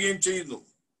പറഞ്ഞു പോരുകയും ചെയ്യുന്നു.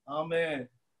 ആമേൻ.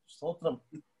 സ്തോത്രം.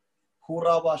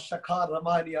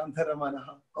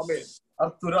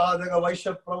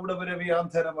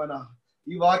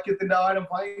 ഈ വാക്യത്തിന്റെ ആഴം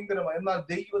ഭയങ്കരമാണ്. എന്നാൽ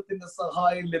ദൈവത്തിന്റെ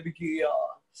സഹായം ലഭിക്കുക.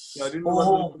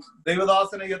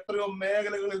 ദൈവദാസനെ എത്രയോ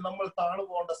മേഖലകളിൽ നമ്മൾ താണു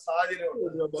പോകേണ്ട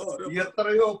സാഹചര്യമുണ്ട്.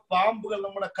 എത്രയോ പാമ്പുകൾ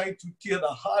നമ്മുടെ കൈ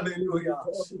ചുറ്റിയതാ. ഹല്ലേലൂയ.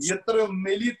 എത്രയോ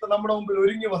മെലീത്ത് നമ്മുടെ മുമ്പിൽ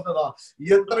ഒരുങ്ങി വന്നതാ.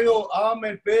 എത്രയോ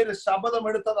ആമേൻ പേര്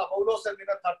ശപഥമെടുത്തതാ. പൗലോസൻ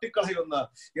നിന്നെ തട്ടിക്കളയുന്ന.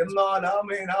 എന്നാൽ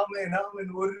ആമേൻ ആമേൻ ആമേൻ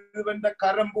ഒരുവന്റെ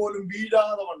കരം പോലും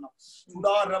വീഴാതെ വണ്ണം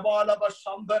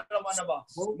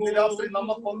രാത്രി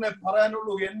നമുക്കൊന്നേ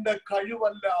പറയാനുള്ളൂ, എന്റെ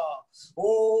കഴിവല്ല,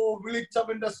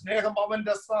 വിളിച്ചവന്റെ സ്നേഹം,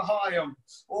 അവന്റെ സഹായം.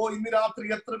 ഇന്ന് രാത്രി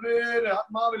എത്ര പേര്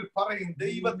ആത്മാവിൽ പറയും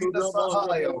ദൈവത്തിന്റെ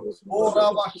സഹായം.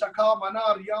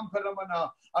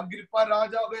 അഗ്രിപ്പ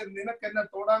രാജാവേ, നിനക്ക് എന്നെ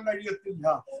തൊടാൻ കഴിയത്തില്ല.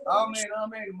 ആമേൻ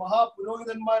ആമേൻ.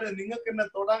 മഹാപുരോഹിതന്മാരെ, നിങ്ങൾക്ക് എന്നെ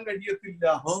തൊടാൻ കഴിയത്തില്ല.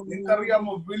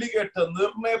 നിങ്ങൾക്കറിയാമോ, വിളികെട്ട്,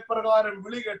 നിർണയപ്രകാരം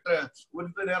വിളികെട്ട്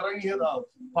ഒരുത്തൻ ഇറങ്ങിയതാ.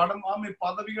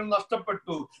 പദവികൾ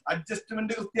നഷ്ടപ്പെട്ടു,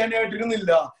 അഡ്ജസ്റ്റ്മെന്റ്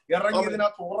ക്രിസ്ത്യാനിയായിട്ടിരുന്നില്ല,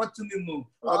 ഇറങ്ങിയതിനകത്ത് ഉറച്ചു നിന്നു.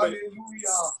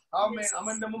 ആമേൻ.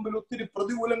 അവന്റെ മുമ്പിൽ ഒത്തിരി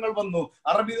പ്രതികൂലങ്ങൾ വന്നു.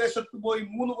 അറബി ദേശത്ത് പോയി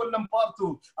 3 കൊല്ലം പാർത്തു.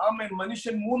 ആമേൻ.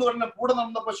 മനുഷ്യൻ 3 കൊല്ലം കൂടെ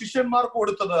നടന്നപ്പോ ശിഷ്യന്മാർക്ക്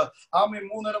കൊടുത്തത്, ആമേൻ,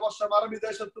 3.5 വർഷം അറബി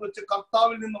ദേശത്ത് വെച്ച്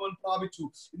കർത്താവിൽ നിന്ന് അവൻ പ്രാപിച്ചു.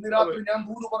 ഇന്ന് രാത്രി ഞാൻ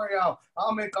ദൂത് പറയാം,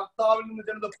 ആമേൻ, കർത്താവിൽ നിന്ന്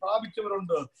ചിലത്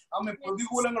പ്രാപിച്ചവരുണ്ട്. ആമേൻ.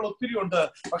 പ്രതികൂലങ്ങൾ ഒത്തിരി ഉണ്ട്,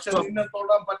 പക്ഷെ നിന്നെ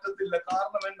തൊടാൻ പറ്റത്തില്ല.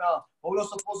 കാരണം എന്നാ?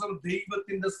 പൗലോസ് അപ്പോസ്തലൻ,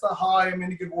 ദൈവത്തിന്റെ സഹായം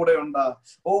എനിക്ക് കൂടെ ഉണ്ട്.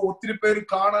 ഒത്തിരി പേര്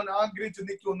കാണാൻ ആഗ്രഹിച്ച്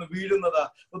നിൽക്കുക, ഒന്ന് വീഴുന്നത്.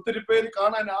 ഒത്തിരി പേര്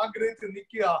കാണാൻ ആഗ്രഹിച്ച്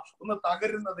നിൽക്കുക, ഒന്ന്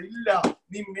തകരുന്നത്. ഇല്ല,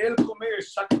 നീ മേൽക്കുമേൽ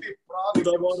ശക്തി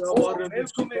പ്രാപിക്കും.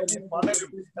 മേൽക്കുമേൽ നീ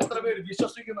പടരും. എത്ര പേര്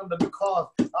വിശ്വസിക്കുന്നുണ്ട്? ബിക്കോസ്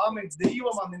ആമേൻ,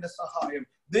 ദൈവമാ നിന്റെ സഹായം,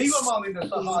 ദൈവമാ നിന്റെ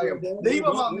സഹായം,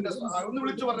 ദൈവമാ നിന്റെ സഹായം. ഒന്ന്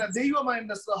വിളിച്ചു പറഞ്ഞ, ദൈവമാ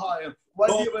എന്റെ സഹായം.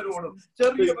 വലിയവരോടും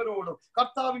ചെറിയവരോടും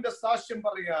കർത്താവിന്റെ സാക്ഷ്യം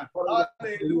പറയാൻ.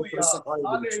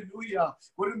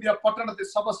 കൊരിന്ത്യ പട്ടണത്തിൽ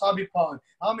സഭ സ്ഥാപിക്കാൻ,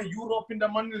 ആമേൻ, യൂറോപ്പിന്റെ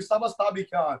മണ്ണിൽ സഭ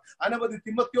സ്ഥാപിക്കാൻ, അനവധി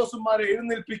തിമോത്തിയോസുമാരെ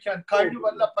എഴുന്നേൽപ്പിക്കാൻ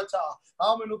കഴിവല്ല അപ്പച്ച.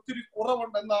 ആമേൻ. ഒത്തിരി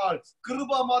കുറവുണ്ടെന്നാൽ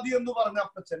കൃപ മതി എന്ന് പറഞ്ഞ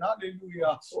അപ്പച്ചൻ. ഹല്ലേലൂയ.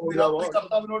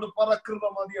 കർത്താവിനോട് പറ, കൃപ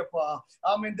മതിയപ്പ.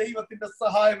 ആമേൻ. ദൈവത്തിന്റെ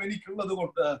സഹായം എനിക്കുള്ളത്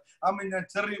കൊണ്ട് ആമേൻ, ഞാൻ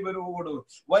ചെറിയവരോടും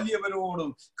വലിയവരോടും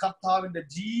കർത്താവിന്റെ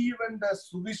ജീവന്റെ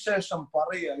സുവിശേഷം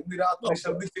പറയുക. ഇന്ന് രാത്രി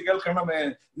ശ്രദ്ധിച്ച് കേൾക്കണമേ.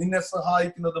 നിന്നെ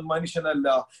സഹായിക്കുന്നത് മനുഷ്യനല്ല,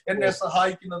 എന്നെ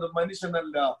സഹായിക്കുന്നത്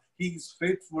മനുഷ്യനല്ല. He is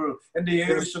faithful. എന്റെ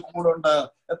യേശു കൂടെ ഉണ്ട്.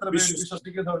 എത്ര പേര്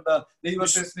വിശ്വസിക്കുന്നുണ്ട്?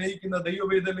 ദൈവത്തെ സ്നേഹിക്കുന്ന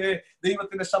ദൈവവേദലേ,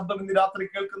 ദൈവത്തിന്റെ ശബ്ദം ഇന്ന് രാത്രി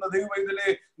കേൾക്കുന്ന ദൈവവേദലേ,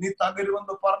 നീ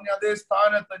തകരുമെന്ന് പറഞ്ഞ അതേ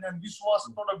സ്ഥാനത്ത് ഞാൻ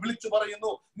വിശ്വാസത്തോടെ വിളിച്ചു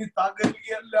പറയുന്നു, നീ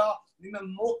തകരുകയല്ല. നിന്നെ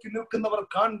നോക്കി നിൽക്കുന്നവർ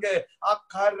കാണുക, ആ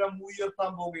കരം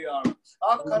ഉയർത്താൻ പോവുകയാണ്,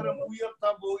 ആ കരം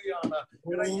ഉയർത്താൻ പോവുകയാണ്.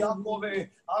 യാക്കോബേ,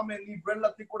 ആമേൻ, നീ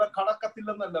വെള്ളത്തിൽ കൂടെ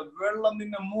കടക്കത്തില്ലെന്നല്ല, വെള്ളം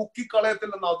നിന്നെ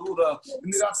മുക്കിക്കളയത്തില്ലെന്ന ദൂത്.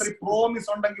 ഇന്ന് രാത്രി പ്രോമിസ്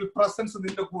ഉണ്ടെങ്കിൽ പ്രസൻസ്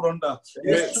നിന്റെ കൂടെ ഉണ്ട്.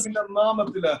 യേശുവിന്റെ യേശുവിന്റെ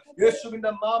നാമത്തില്,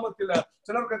 യേശുവിന്റെ നാമത്തില്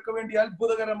ചിലർക്കൊക്കെ വേണ്ടി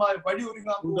അത്ഭുതകരമായ വഴി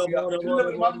ഒരുങ്ങാൻ പോവുക.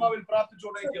 എല്ലാവരും ആത്മാവിൽ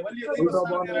പ്രാർത്ഥിച്ചുകൊണ്ടേക്ക് വലിയ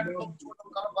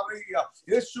പറയുക,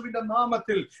 യേശുവിന്റെ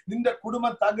നാമത്തിൽ നിന്റെ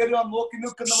കുടുംബം തകരുവാൻ നോക്കി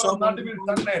നിൽക്കുന്നവരുടെ നടുവിൽ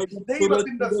തന്നെ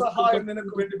ദൈവത്തിന്റെ സഹായം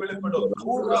നിനക്ക് വേണ്ടി വെളിപ്പെടും.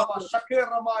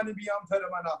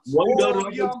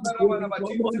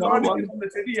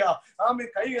 ശരിയാ, ആമേ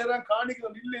കൈ കയറാൻ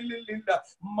കാണിക്കുന്നു. ഇല്ല,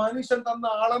 മനുഷ്യൻ തന്ന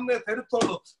അളന്നേ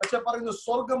തരുത്തുള്ളൂ. പക്ഷെ പറയുന്നു,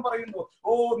 സ്വർഗം പറയുന്നു,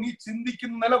 ഓ നീ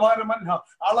ചിന്തിക്കുന്ന നിലവാരമല്ല,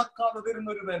 അളക്കാതെ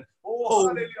തരുന്നൊരുവൻ, ഓ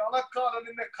അളക്കാതെ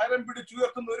നിന്നെ കരം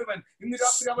പിടിച്ചുയർത്തുന്ന ഒരുവൻ ഇന്ന്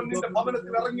രാത്രി അവൻ നിന്റെ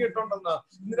ഭവനത്തിൽ ഇറങ്ങിയിട്ടുണ്ടെന്ന്.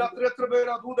 ഇന്ന് രാത്രി എത്ര പേര്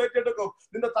അതൂതേറ്റെടുക്കും?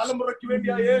 നിന്റെ തലമുറയ്ക്ക് വേണ്ടി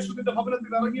ആ യേശു നിന്റെ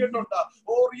ഭവനത്തിൽ ഇറങ്ങിയിട്ടുണ്ട്.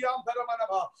 ഓ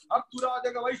റിയാംധരമനവ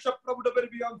അർത്തുരാജക വൈശപ്രഭുടെ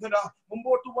പരിവിയാംധര,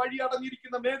 മുമ്പോട്ട് വഴി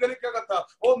അടഞ്ഞിരിക്കുന്ന മേഖലയ്ക്കകത്ത്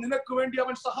ഓ നിനക്ക് വേണ്ടി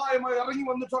അവൻ സഹായമായി ഇറങ്ങി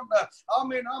വന്നിട്ടുണ്ട്.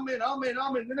 ആമേൻ, ആമേൻ, ആമേൻ,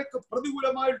 ആമേൻ. നിനക്ക്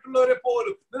പ്രതികൂലമായിട്ടുള്ളവരെ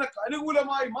പോലും നിനക്ക്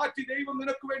അനുകൂലമായി മാറ്റി ദൈവം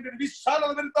നിനക്ക് വേണ്ടി ഒരു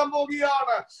വിശാലത വരുത്താൻ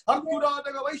പോവുകയാണ്.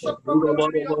 അർത്തുരാജക വൈശപ്രഭുടെ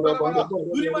പരിവിയാംധരമന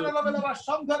ദുരിമനലവനവ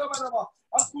ശംധരമനവ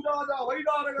അർത്തുരാജ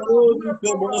വൈദാരകര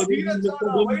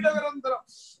വൈഡകരന്തരം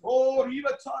ഓ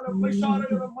റീവച്ചാലം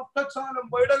വൈശാലകരം മത്തച്ചാലം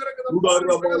വൈഡകരകരം.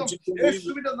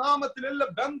 യേശുവിന്റെ നാമത്തിൽ എല്ലാ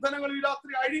ബന്ധനങ്ങളും ഈ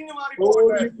രാത്രി അഴിഞ്ഞു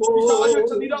മാറിപ്പോകട്ടെ.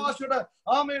 നിരാശയുടെ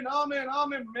ആമേൻ, ആമേൻ,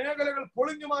 ആമേൻ മേഖലകൾ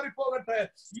പൊളിഞ്ഞു മാറിപ്പോകട്ടെ.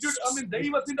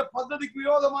 ദൈവത്തിന്റെ പദ്ധതിക്ക്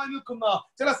വിരോധമായി നിൽക്കുന്ന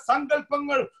ചില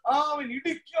സങ്കല്പങ്ങൾ ആമേൻ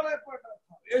ഇടിക്കളയപ്പെട്ടെ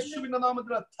യേശുവിന്റെ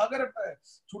നാമത്തിൽ തകരട്ടെ.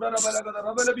 ചുടരബലഗത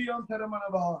റബലബിയാം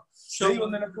തരമനവ. ദൈവം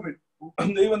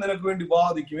നിനക്ക് വേണ്ടി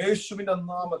വാദിക്കും യേശുവിന്റെ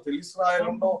നാമത്തിൽ. ഇസ്രായേൽ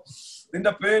ഉണ്ടോ?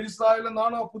 നിന്റെ പേര് ഇസ്രായേൽ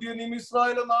എന്നാണോ? പുതിയ നിയമം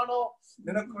ഇസ്രായേൽ എന്നാണോ?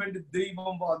 നിനക്ക് വേണ്ടി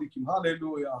ദൈവം വാദിക്കും.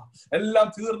 ഹല്ലേലൂയ. എല്ലാം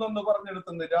തീർന്നെന്ന്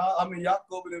പറഞ്ഞെടുത്തുന്ന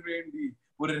യാക്കോബിന് വേണ്ടി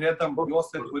ഒരു രഥം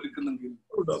യോസേഫ് ഒരുക്കുന്നെങ്കിൽ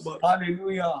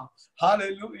ഹല്ലേലൂയ,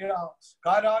 ഹല്ലേലൂയ.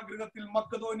 കാരാഗൃഹത്തിൽ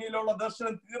മക്കദോനിയയിലുള്ള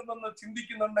ദർശനം തീർന്നെന്ന്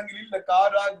ചിന്തിക്കുന്നുണ്ടെങ്കിൽ ഇല്ല,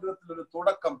 കാരാഗൃഹത്തിൽ ഒരു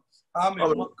തുടക്കം. ആമേൻ.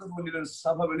 മക്കദോനിയിൽ ഒരു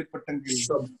സഭ വെളിപ്പെട്ടെങ്കിൽ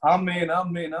ആമേൻ,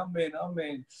 ആമേൻ, ആമേൻ,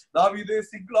 ആമേൻ. ദാവീദേ,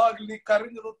 സിഗ്ലാഗിൽ നീ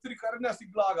കരഞ്ഞത് ഒത്തിരി കരഞ്ഞ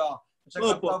സിഗ്ലാഗാ. പക്ഷെ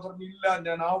കർത്താവ് പറഞ്ഞില്ല,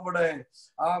 ഞാൻ അവിടെ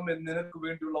ആമേൻ നിനക്ക്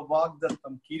വേണ്ടിയുള്ള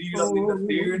വാഗ്ദത്തം കിരീടം നിന്നെ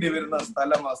തേടി വരുന്ന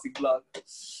സ്ഥലമാ സിഗ്ലാഗ്.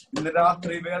 ഇന്ന്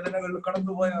രാത്രി വേദനകളിൽ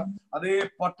കടന്നുപോയ അതേ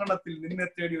പട്ടണത്തിൽ നിന്നെ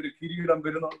തേടി ഒരു കിരീടം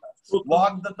വരുന്നുണ്ട്.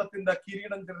 വാഗ്ദത്തത്തിന്റെ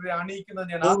കിരീടം ചിലരെ അണിയിക്കുന്നത്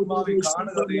ഞാൻ ആത്മാവിൽ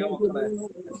കാണുക ദൈവമക്കളെ.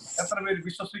 എത്ര പേര്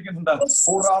വിശ്വസിക്കുന്നുണ്ട്?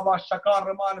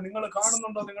 നിങ്ങൾ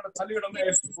കാണുന്നുണ്ടോ? നിങ്ങളുടെ തലയുടെ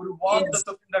മേൽ ഒരു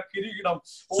വാഗ്ദത്തത്തിന്റെ കിരീടം.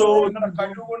 ഓ നിങ്ങളുടെ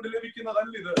കഴിവുകൊണ്ട്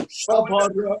ലഭിക്കുന്നതല്ലിത്.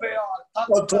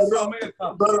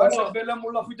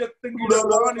 ബലമുള്ള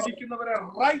ഭുജത്തെങ്കിലിരിക്കുന്നവരെ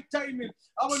റൈറ്റ് ടൈമിൽ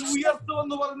അവൻ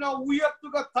ഉയർത്തുവെന്ന് പറഞ്ഞാൽ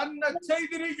ഉയർത്തുക തന്നെ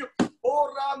ചെയ്തിരിക്കും. ഓ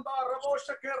റാന്ത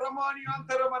റവോഷക്കെ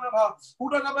റമാനിയാന്തരമനവ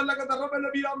ഉടനബലഗത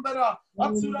റബലബിയാന്തര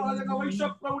അസുരാജക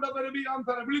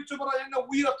വൈശപ്രൗഢബലബിയാന്തര. വിളിച്ചു പറ, എന്നെ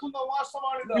ഉയർത്തുന്ന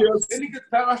മാസമാണിത്. എനിക്ക്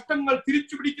നഷ്ടങ്ങൾ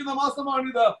തിരിച്ചു പിടിക്കുന്ന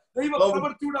മാസമാണിത്.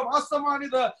 ദൈവപ്രവൃത്തിയുടെ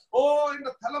മാസമാണിത്. ഓ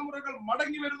എന്റെ തലമുറകൾ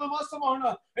മടങ്ങി വരുന്ന മാസമാണ്.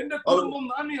 എന്റെ കുടുംബം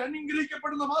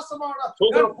അനുഗ്രഹിക്കപ്പെടുന്ന മാസമാണ്.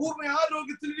 ഞാൻ പൂർണ്ണ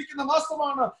ആരോഗ്യത്തിലിരിക്കുന്ന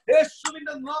മാസമാണ്.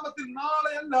 യേശുവിന്റെ നാമത്തിൽ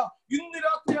നാളെയല്ല ഇന്ന്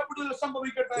രാത്രി വിടുതൽ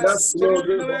സംഭവിക്കട്ടെ.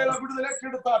 വിടുതൽ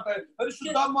ഏറ്റെടുത്താട്ടെ.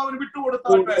 പരിശുദ്ധാത്മാവിന്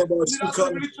വിട്ടുകൊടുത്താട്ടെ.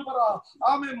 വിളിച്ചു പറ,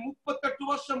 ആമേൻ. 38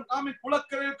 വർഷം ആമേൻ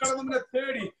കുളക്കരയിൽ കിടന്നവനെ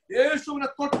തേടി യേശുവിനെ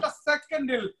തൊട്ട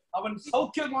സെക്കൻഡിൽ അവൻ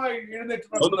സൗഖ്യമായി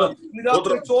എഴുന്നേറ്റിട്ടുണ്ട്. ഇന്ന്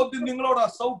രാത്രി ചോദ്യം നിങ്ങളോട്,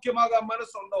 സൗഖ്യമാകാൻ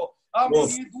മനസ്സുണ്ടോ? ആമേൻ.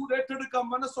 ഈ ദൂത് ഏറ്റെടുക്കാൻ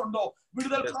മനസ്സുണ്ടോ?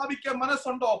 വിടുതൽ പ്രാപിക്കാൻ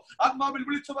മനസ്സുണ്ടോ? ആത്മാവിൽ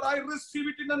വിളിച്ചവർ, I receive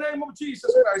it in the name of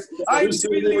Jesus Christ. I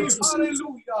believe,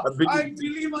 hallelujah. I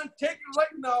believe and take it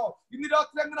right now. ഇന്ന്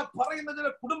രാത്രി അങ്ങനെ പറയുന്ന ചില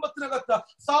കുടുംബത്തിനകത്ത്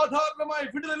സാധാരണമായ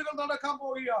വിടുതലുകൾ നടക്കാൻ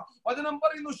പോവുക. വചനം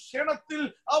പറയുന്നു, ക്ഷണത്തിൽ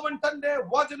അവൻ തന്റെ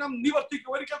വചനം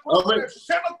നിവർത്തിക്കും. ഒരിക്കൽ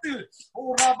ക്ഷണത്തിൽ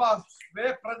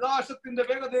പ്രകാശത്തിന്റെ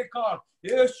വേഗതയേക്കാൾ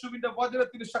യേശുവിന്റെ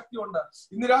വചനത്തിന് ശക്തിയുണ്ട്.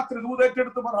 ഇന്ന് രാത്രി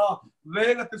ദൂതേറ്റെടുത്ത് പറ,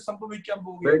 വേഗത്തിൽ സംഭവിക്കാൻ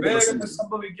പോവുക, വേഗത്തിൽ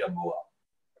സംഭവിക്കാൻ പോവുക.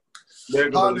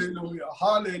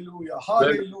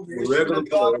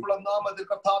 നാമത്തിൽ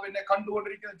കർത്താവിനെ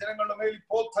കണ്ടുകൊണ്ടിരിക്കുന്ന ജനങ്ങളുടെ മേൽ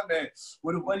ഇപ്പോൾ തന്നെ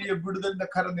ഒരു വലിയ വിടുതലിന്റെ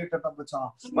കരം നീട്ടട്ടെ.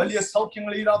 വലിയ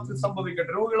സൗഖ്യങ്ങൾ ഈ രാത്രി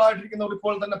സംഭവിക്കട്ടെ. രോഗികളായിട്ടിരിക്കുന്നവർ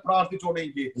ഇപ്പോൾ തന്നെ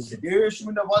പ്രാർത്ഥിച്ചോടെങ്കിൽ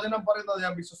യേശുവിന്റെ വചനം പറയുന്നത്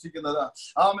ഞാൻ വിശ്വസിക്കുന്നത്.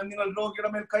 ആമേൻ. നിങ്ങൾ രോഗിയുടെ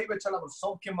മേൽ കൈവച്ചാൽ അവർ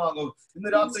സൗഖ്യമാകും. ഇന്ന്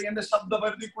രാത്രി എന്റെ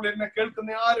ശബ്ദപരിധിക്കുള്ളിൽ എന്നെ കേൾക്കുന്ന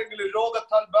ആരെങ്കിലും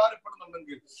രോഗത്താൽ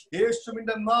ഭാരപ്പെടുന്നുണ്ടെങ്കിൽ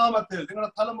യേശുവിന്റെ നാമത്തിൽ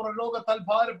നിങ്ങളുടെ തലമുറ രോഗത്താൽ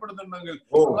ഭാരപ്പെടുന്നുണ്ടെങ്കിൽ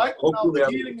right now the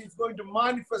healing is going to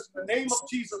manifest in the name of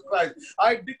Jesus Christ.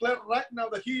 I declare right now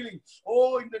the healing.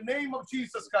 Oh, in the name of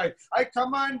Jesus Christ, I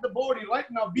command the body right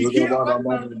now be healed right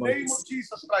now in the name of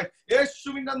Jesus Christ.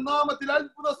 യേശുവിന്റെ നാമത്തിൽ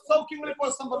അത്ഭുത സൗഖ്യങ്ങൾ ഇപ്പോൾ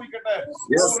സംഭവിക്കട്ടെ.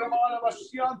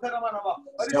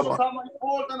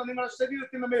 ഇപ്പോൾ തന്നെ നിങ്ങളുടെ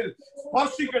ശരീരത്തിന്റെ മേൽ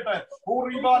സ്പർശിക്കട്ടെ.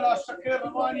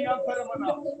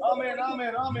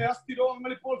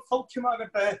 അസ്ഥിരോഗങ്ങൾ ഇപ്പോൾ സൗഖ്യം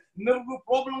സൗഖ്യമാകട്ടെ.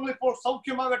 പ്രോബ്ലങ്ങൾ ഇപ്പോൾ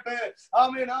സൗഖ്യമാകട്ടെ.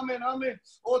 ആമേൻ, ആമേൻ, ആമേൻ.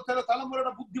 ഓ, ചില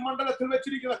തലമുറയുടെ ബുദ്ധിമണ്ഡലത്തിൽ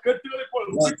വെച്ചിരിക്കുന്ന കെട്ടുകൾ ഇപ്പോൾ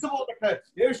വിട്ടുപോകട്ടെ.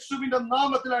 യേശുവിന്റെ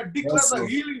നാമത്തിൽ I declare the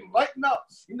healing right now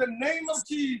in the name of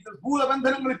Jesus.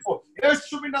 ഭൂതബന്ധനങ്ങൾ ഇപ്പോൾ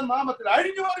യേശുവിന്റെ നാമത്തിൽ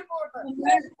അഴിഞ്ഞു മാറിപ്പോകട്ടെ.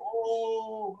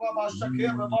 Oh,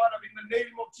 in the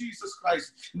name of Jesus Christ,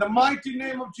 in the mighty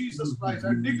name of Jesus Christ,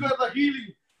 I declare the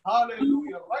healing.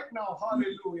 Hallelujah, right now,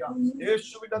 hallelujah.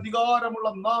 യേശുവിന്റെ അധികാരമുള്ള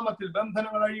നാമത്തിൽ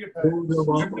ബന്ധനങ്ങൾ അഴിയട്ടെ.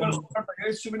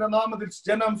 യേശുവിന്റെ നാമത്തിൽ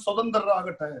ജനം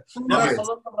സ്വതന്ത്രരാകട്ടെ.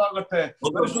 സ്വതന്ത്രരാകട്ടെ.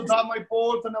 പരിശുദ്ധാത്മ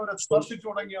ഇപ്പോൾ തന്നെ അവരെ സ്പർശിച്ചു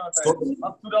തുടങ്ങിയാട്ടെ.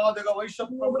 അത്യുരാധക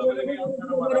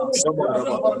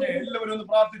പറഞ്ഞ് എല്ലാവരും ഒന്ന്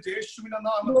പ്രാർത്ഥിച്ച് യേശുവിന്റെ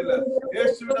നാമത്തിൽ,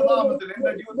 യേശുവിന്റെ നാമത്തിൽ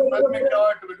എന്റെ ജീവിതത്തിൽ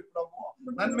നന്മയ്ക്കായിട്ട് വെളിപ്പെടാൻ പോവാ,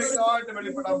 നന്മയ്ക്കായിട്ട്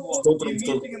വെളിപ്പെടാൻ പോവാ. ഈ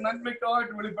മീറ്റിംഗ്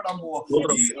നന്മയ്ക്കായിട്ട് വെളിപ്പെടാൻ പോവാ.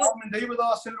 ഈ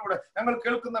ദൈവദാസനിലൂടെ ഞങ്ങൾ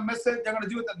കേൾക്കുന്ന മെസ്സേജ് ഞങ്ങളുടെ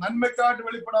ജീവിതത്തിൽ നന്മയ്ക്കായിട്ട്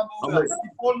വെളിപ്പെടാൻ പോവുക.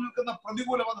 ഇപ്പോൾ നിൽക്കുന്ന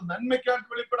പ്രതികൂലം അത് നന്മയ്ക്കായിട്ട്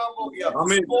വെളിപ്പെടാൻ പോവുക.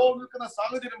 ഇപ്പോൾ നിൽക്കുന്ന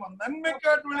സാഹചര്യം അത്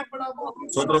നന്മയ്ക്കായിട്ട് വെളിപ്പെടാൻ പോവുക.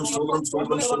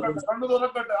 കണ്ണു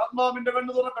തുറക്കട്ടെ, ആത്മാവിന്റെ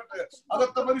കണ്ണു തുറക്കട്ടെ.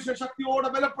 അകത്തെ മനുഷ്യ ശക്തിയോടെ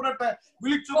ബലപ്പെടട്ടെ.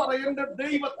 വിളിച്ചു പറ, എന്റെ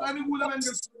ദൈവത്തിന്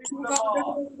അനുകൂലമെങ്കിൽ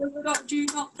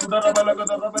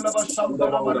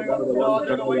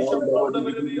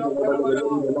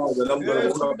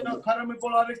കരം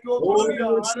ഇപ്പോൾ ആരൊക്കെയോ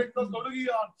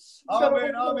തൊടുകയാണ്.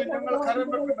 ആമേൻ, ആമേൻ. ഞങ്ങൾ കരം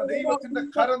വെക്കേണ്ട ദൈവത്തിന്റെ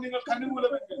കരം നിങ്ങൾക്ക്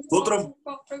അനുകൂലമെങ്കിൽ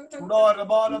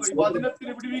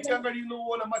വചനത്തിന് വിടുവിക്കാൻ കഴിയുന്ന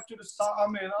പോലെ മറ്റൊരു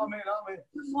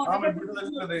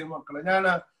വിടുതലില്ല ദൈവമക്കളെ. ഞാൻ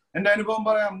എന്റെ അനുഭവം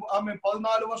പറയാം. ആമേൻ,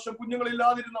 14 വർഷം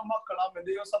കുഞ്ഞുങ്ങളില്ലാതിരുന്ന മക്കൾ ആമേൻ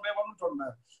ദൈവസഭയെ വന്നിട്ടുണ്ട്.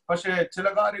 പക്ഷെ ചില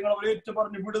കാര്യങ്ങൾ അവർ ഏറ്റു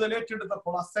പറഞ്ഞ് വിടുതൽ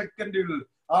ഏറ്റെടുത്തപ്പോൾ ആ സെക്കൻഡുകൾ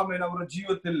ആമേൻ അവരുടെ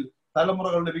ജീവിതത്തിൽ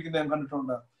തലമുറകൾ ലഭിക്കുന്ന ഞാൻ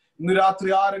കണ്ടിട്ടുണ്ട്. ഇന്ന് രാത്രി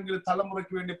ആരെങ്കിലും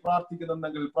തലമുറയ്ക്ക് വേണ്ടി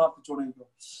പ്രാർത്ഥിക്കുന്നുണ്ടെങ്കിൽ പ്രാർത്ഥിച്ചു തുടങ്ങിക്കോ.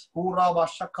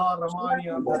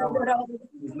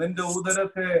 നിന്റെ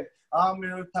ഉദരത്തെ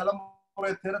ആമേൻ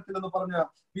തലമുറയെ തരത്തിലെന്ന് പറഞ്ഞ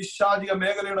പിശാചിക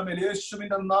മേഖലയുടെ മേൽ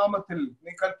യേശുവിന്റെ നാമത്തിൽ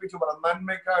നീ കൽപ്പിച്ചു പറ,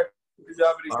 നന്മയ്ക്കായിട്ട്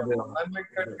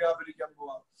നന്മയ്ക്കായിട്ട് വ്യാപരിക്കാൻ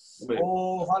പോവാ. ഓ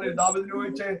ഹാലേ, ദാവീദിനെ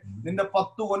ചോദിച്ചേ നിന്റെ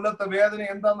 10 കൊല്ലത്തെ വേദന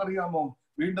എന്താണെന്നറിയാമോ?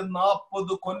 വീണ്ടും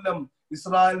 40 കൊല്ലം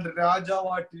ഇസ്രായേലിന്റെ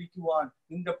രാജാവായിട്ടിരിക്കുവാൻ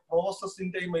നിന്റെ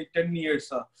പ്രോസസിന്റെ 10 years.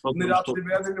 ഇന്ന് രാത്രി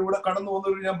വേദനയിലൂടെ കടന്നു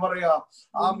വന്നവർ ഞാൻ പറയാം,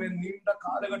 ആമേൻ, നീണ്ട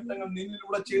കാലഘട്ടങ്ങൾ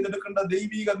നിന്നിലൂടെ ചെയ്തെടുക്കേണ്ട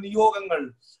ദൈവിക നിയോഗങ്ങൾ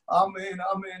ആമേൻ,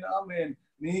 ആമേൻ, ആമേൻ.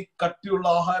 നീ കട്ടിയുള്ള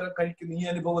ആഹാരം കഴിക്കുന്ന ഈ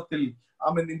അനുഭവത്തിൽ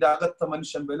ആമേൻ നിന്റെ അകത്ത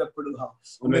മനുഷ്യൻ ബലപ്പെടുക.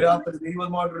 ഇന്ന് രാത്രി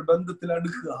ദൈവമായിട്ടൊരു ബന്ധത്തിൽ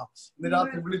അടുക്കുക. ഇന്ന്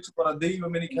രാത്രി വിളിച്ചു പറ,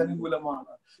 ദൈവം എനിക്ക്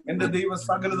അനുകൂലമാണ്. എന്റെ ദൈവം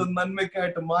സകലതും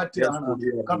നന്മയ്ക്കായിട്ട് മാറ്റുകയാണ്.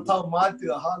 കർത്താവ്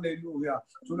മാറ്റുക. Hallelujah,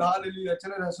 hallelujah.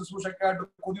 ചിലരെ ശുശ്രൂഷക്കായിട്ട്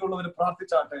കൊതിയുള്ളവർ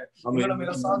പ്രാർത്ഥിച്ചാട്ടെ. നിങ്ങളുടെ മേൽ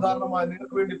അസാധാരണമായി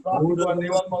നിങ്ങൾക്ക് വേണ്ടി പ്രാർത്ഥിക്കുവാൻ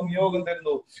ദൈവാത്മാവ് നിയോഗം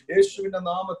തരുന്നു യേശുവിന്റെ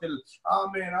നാമത്തിൽ.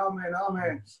 ആമേൻ, ആമേൻ,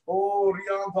 ആമേൻ. ഓ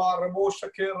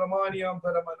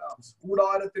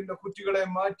കൂടാരത്തിന്റെ കുറ്റികളെ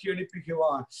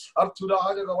മാറ്റിയടിപ്പിക്കുവാൻ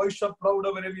അർത്തുരാജക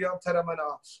വൈശപ്രൗഢവരവിയാന്തരമന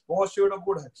മോശയുടെ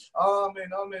കൂടെ ആമേൻ,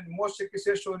 ആമേൻ. മോശയ്ക്ക്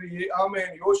ശേഷം ഒരു ആമേൻ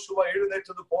യോശുവ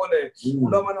എഴുന്നേറ്റതുപോലെ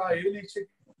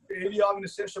ഏലിയാവിന്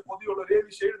ശേഷം കൊതിയുള്ള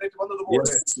ഏലീശ എഴുന്നേറ്റ്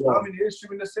വന്നതുപോലെ ആമേൻ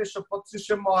യേശുവിന്റെ ശേഷം 10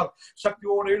 ശിഷ്യന്മാർ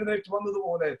ശക്തിയോടെ എഴുന്നേറ്റ്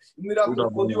വന്നതുപോലെ ഇന്ന് രാത്രി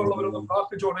കൊതിയുള്ളവരൊന്ന്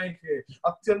പ്രാർത്ഥിച്ചോണേക്ക്.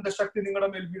 അത്യന്ത ശക്തി നിങ്ങളുടെ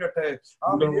മേൽ വീഴട്ടെ.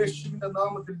 ആമേൻ, യേശുവിന്റെ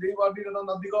നാമത്തിൽ ദൈവാധീനം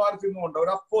തന്ന അധികാരത്തിൽ നിന്നുകൊണ്ട്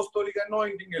ഒരു അപ്പോസ്തോലിക്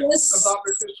അനോയിന്റിംഗ്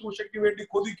കർത്താവിന്റെ ശുശ്രൂഷയ്ക്ക് വേണ്ടി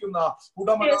കൊതിക്കുന്ന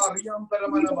ഉടമന അറിയാം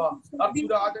തരമനവ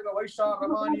അർത്തുരാജക വൈശ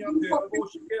റമാനിയാം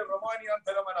റമാനിയാം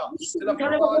തരമന ചില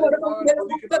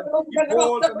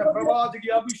ഇപ്പോൾ തന്നെ പ്രവാചക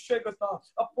അഭിഷേകത്ത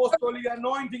അപ്പോസ്തോലിക്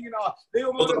അനോയിന്റിംഗ്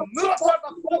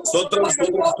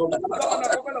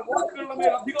വാക്കുകളുടെ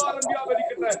മേൽ അധികാരം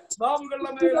വ്യാപരിക്കട്ടെ,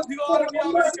 നാവുകളുടെ മേൽ അധികാരം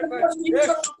വ്യാപരിക്കട്ടെ.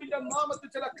 യേശുവിന്റെ നാമത്തിൽ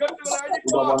ചില കെട്ടുകൾ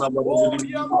അഴിക്കുക.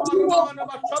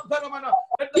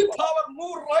 Let the power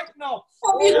move right now.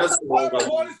 Yes,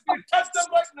 Holy Spirit, touch them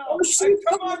right now. I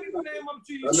command in the name of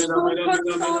Jesus.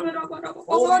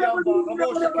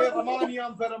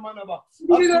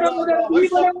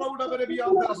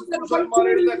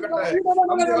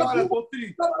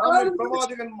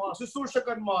 പ്രവാചകന്മാർ,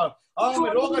 ശുശ്രൂഷകന്മാർ,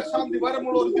 രോഗശാന്തി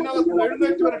വരമുള്ള ഒരു ദിനകത്ത്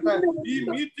എഴുന്നേറ്റ് വരട്ടെ. ഈ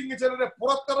മീറ്റിംഗ് ചിലരെ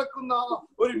പുറത്തിറക്കുന്ന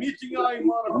ഒരു മീറ്റിംഗ് ആയി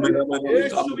മാറട്ടെ.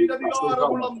 യേശുവിന്റെ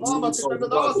അധികാരമുള്ള നാമത്തിൽ തന്റെ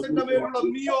ദാസന്റെ മേലുള്ള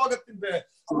നിയോഗത്തിന്റെ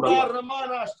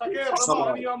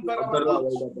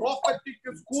പ്രോഫറ്റിക്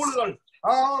സ്കൂളുകൾ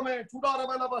ആമേൻ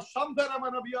ചുടാരമനവ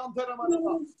ശംധരമനവിയാന്തരമനവ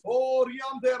ഓ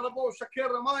റിയാന്തരമോ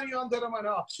ശക്കേറമാനിയാന്തരമന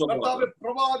കർത്താവേ,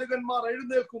 പ്രവാചകന്മാർ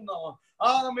എഴുന്നേൽക്കുന്ന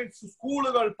ആമേൻ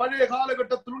സ്കൂളുകൾ പഴയ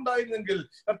കാലഘട്ടത്തിൽ ഉണ്ടായിരുന്നെങ്കിൽ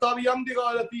കർത്താവ് ഈ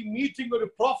അന്ത്യകാലത്ത് ഈ മീറ്റിംഗ് ഒരു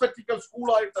പ്രോഫറ്റിക്കൽ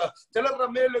സ്കൂളായിട്ട് ചിലരുടെ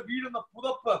മേലെ വീഴുന്ന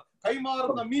പുതപ്പ്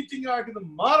കൈമാറുന്ന മീറ്റിംഗ് ആയിട്ട് ഇത്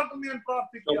മാറട്ടെന്ന് ഞാൻ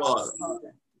പ്രാർത്ഥിക്കുകയാണ്.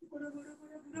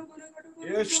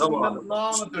 യേശുവിന്റെ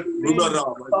നാമത്തിൽ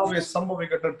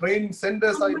സംഭവിക്കട്ടെ. ട്രെയിനിങ്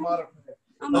സെന്റേഴ്സ് ആയി മാറട്ടെ.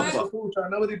 ശുശ്രൂഷ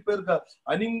അനവധി പേർക്ക്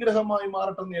അനുഗ്രഹമായി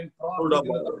മാറട്ടെന്ന് ഞാൻ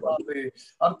പ്രാർത്ഥിക്കുന്നു.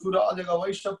 അർത്തുരാജക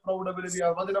വൈശപ്രൗഢ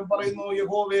വചനം പറയുന്നു,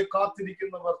 യഹോവയെ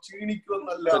കാത്തിരിക്കുന്നവർ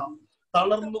ക്ഷീണിക്കുമെന്നല്ല,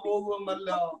 തളർന്നു പോകുമെന്നല്ല,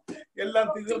 എല്ലാം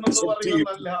തീർന്നെന്ന്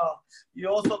പറയുമെന്നല്ല.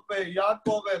 യോസഫേ,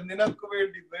 യാക്കോബേ, നിനക്ക്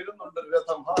വേണ്ടി വരുന്നുണ്ട്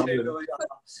രഥം.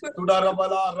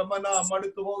 തുടരബല രമന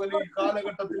മടുത്തു പോകലേ, ഈ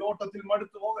കാലഘട്ടത്തിൽ ഓട്ടത്തിൽ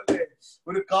മടുത്തു പോകലേ.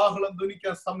 ഒരു കാഹളം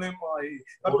ധ്വനിക്കാൻ സമയമായി,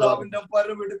 കർത്താവിന്റെ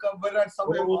വരവെടുക്കാൻ വരാൻ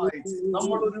സമയമായി.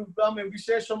 നമ്മളൊരു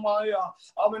വിശേഷമായ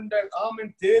അവന്റെ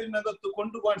തേരിനകത്ത്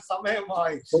കൊണ്ടുപോകാൻ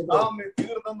സമയമായി.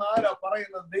 തീർന്നെന്ന് ആരാ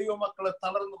പറയുന്നത്? ദൈവമക്കളെ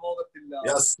തളർന്നു പോകത്തില്ല.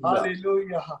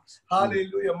 Hallelujah,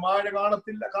 hallelujah. മഴ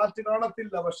കാണത്തില്ല, കാറ്റ്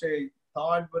കാണത്തില്ല, പക്ഷേ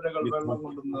താഴ്വരകൾ വെള്ളം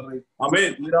കൊണ്ട് നിറയും.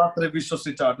 രാത്രി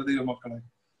വിശ്വസിച്ചാട്ട് ദൈവമക്കളെ.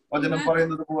 വചനം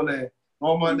പറയുന്നത് പോലെ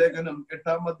റോമാലേഖനം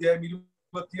 8-ാം അധ്യായം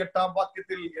 28-ാം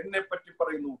വാക്യത്തിൽ എന്നെ പറ്റി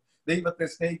പറയുന്നു, ദൈവത്തെ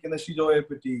സ്നേഹിക്കുന്ന ഷിജോയെ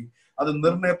പറ്റി. അത്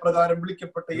നിർണയപ്രകാരം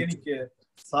വിളിക്കപ്പെട്ട എനിക്ക്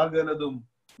സകലതും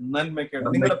നന്മയ്ക്കാണ്.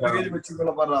 നിങ്ങളുടെ പേര്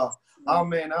വെച്ചുള്ള പറ.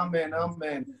 ആമേൻ, ആമേൻ,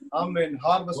 ആമേൻ, ആമേൻ.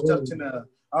 ഹാർവസ്റ്റ് ചർച്ചിന്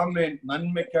ആമേൻ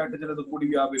നന്മയ്ക്കായിട്ട് ചിലത് കൂടി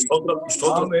വ്യാപരിക്കും.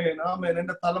 ആമേൻ, ആമേൻ.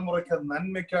 എന്റെ തലമുറയ്ക്ക്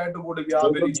നന്മയ്ക്കായിട്ട് കൂടി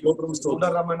വ്യാപരിക്കും.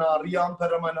 ഉടരമന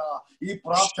അറിയാന്തരമന ഈ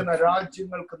പ്രാർത്ഥന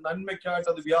രാജ്യങ്ങൾക്ക് നന്മയ്ക്കായിട്ട്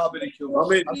അത് വ്യാപരിക്കും.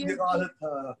 അന്ത്യകാലത്ത്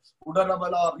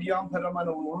ഉടരമല അറിയാന്തരമന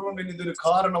ഉറവിന് ഇതൊരു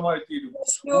കാരണമായി തീരും.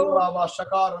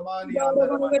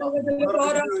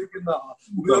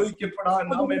 ഉപയോഗിക്കപ്പെടാൻ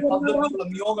ആമേൻ പദ്ധതിയുള്ള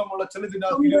നിയോഗമുള്ള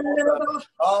ചിലതിനകത്ത്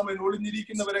ആമേൻ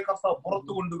ഒളിഞ്ഞിരിക്കുന്നവരെ കർത്താവ്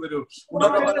പുറത്തു കൊണ്ടുവരും.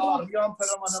 ഉടരമല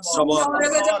അറിയാന്തരമന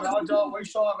രാജാ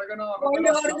വൈശാ രഗന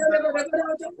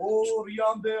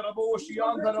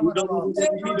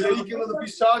ഇനി ജയിക്കുന്നത്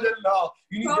പിശാചല്ല,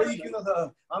 ഇനി ജയിക്കുന്നത്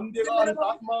അന്ത്യകാലത്ത്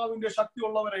ആത്മാവിന്റെ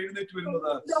ശക്തിയുള്ളവരെ എഴുന്നേറ്റ്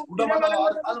വരുന്നത്.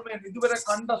 ഇതുവരെ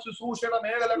കണ്ട ശുശ്രൂഷയുടെ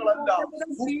മേഖലകളല്ല,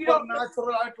 സൂപ്പർ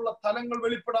നാച്ചുറൽ ആയിട്ടുള്ള തലങ്ങൾ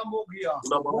വെളിപ്പെടാൻ പോകുകയാണ്.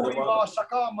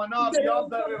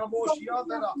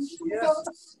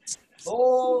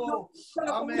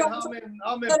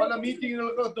 പല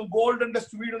മീറ്റിങ്ങുകൾക്കകത്തും ഗോൾഡൻ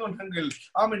ടെസ്റ്റ് വീഴുന്നുണ്ടെങ്കിൽ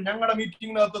ഞങ്ങളുടെ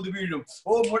മീറ്റിങ്ങിനകത്ത് അത് വീഴും.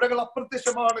 മുടകൾ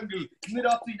അപ്രത്യക്ഷമാണെങ്കിൽ ഇന്ന്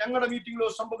രാത്രി ഞങ്ങളുടെ മീറ്റിങ്ങിലോ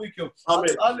സംഭവിക്കും.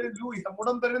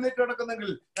 മുടം തെരഞ്ഞെടുത്ത്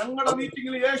കിടക്കുന്നെങ്കിൽ ഞങ്ങളുടെ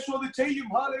മീറ്റിങ്ങിൽ യേശു അത് ചെയ്യും.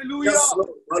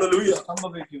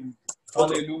 സംഭവിക്കും.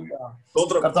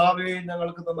 കർത്താവേ,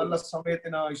 ഞങ്ങൾക്ക് നല്ല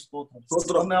സമയത്തിനായി സ്തോത്രം,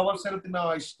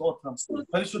 അവസരത്തിനായി സ്തോത്രം,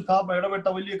 പരിശുദ്ധാത്മ ഇടപെട്ട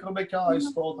വലിയ കൃപയ്ക്കായി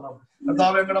സ്തോത്രം.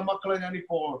 കർത്താവേ, ഞങ്ങളുടെ മക്കളെ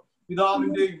ഞാനിപ്പോൾ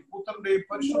പിതാവിന്റെയും പുത്രന്റെയും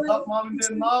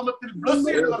പരിശുദ്ധാത്മാവിന്റെയും നാമത്തിൽ ബ്ലസ്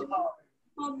ചെയ്ത്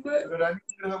ഒരു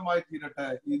അനുഗ്രഹമായി തീരട്ടെ.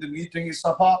 ഇത് മീറ്റിംഗ്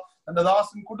സഭ, എന്റെ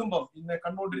ദാസൻ കുടുംബം, ഇന്നെ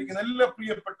കണ്ടുകൊണ്ടിരിക്കുന്ന എല്ലാ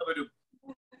പ്രിയപ്പെട്ടവരും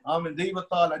ആമേൻ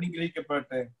ദൈവത്താൽ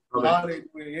അനുഗ്രഹിക്കപ്പെടട്ടെ.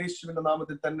 യേശുവിന്റെ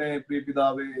നാമത്തിൽ തന്നെ പ്രിയ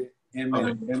പിതാവേ,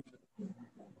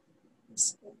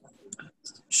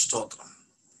 സ്തോത്രം.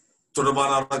 തുടർന്ന്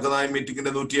നടക്കുന്ന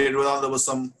മീറ്റിംഗിന്റെ 170-ാം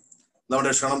ദിവസം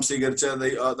നമ്മുടെ ക്ഷണം സ്വീകരിച്ച്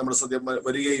നമ്മുടെ സദ്യം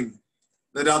വരികയും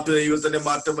രാത്രി ദൈവത്തിന്റെ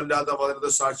മാറ്റമില്ലാത്ത വചനത്തെ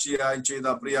സാക്ഷിയായും ചെയ്ത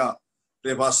പ്രിയ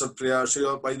പാസ്റ്റർ പ്രിയ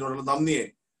ഷിജോ വൈദ്യനോടുള്ള നന്ദിയെ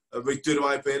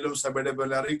വ്യക്തിപരമായ പേരിലും സഭയുടെ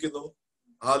പേരിൽ അറിയിക്കുന്നു.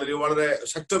 ഹാലലിയ, വളരെ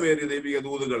ശക്തമേറിയ ദൈവിക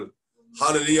ദൂതുകൾ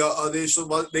ഹാലലിയ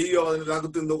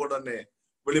ദൈവത്തിനകത്ത് നിന്നുകൊണ്ട് തന്നെ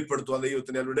വെളിപ്പെടുത്തുവാൻ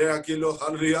ദൈവത്തിനെ ഇടയാക്കിയല്ലോ.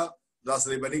 ഹാലലിയ,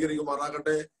 ദാസദൈവം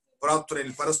അനുഗ്രഹിക്കുമാറാകട്ടെ.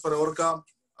 പ്രാർത്ഥനയിൽ പരസ്പരം ഓർക്കാം.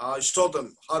 സ്തോത്രം.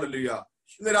 ഹാലലിയ.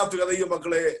 ഇന്ന് രാത്രി ദൈവ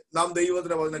മക്കളെ, നാം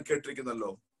ദൈവത്തിന്റെ വചനം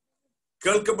കേട്ടിരിക്കുന്നല്ലോ.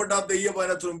 കേൾക്കപ്പെട്ട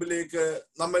ദൈവവചനത്തിന് മുമ്പിലേക്ക്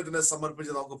നമ്മെ തന്നെ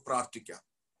സമർപ്പിച്ച് നമുക്ക് പ്രാർത്ഥിക്കാം.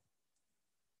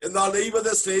 എന്നാൽ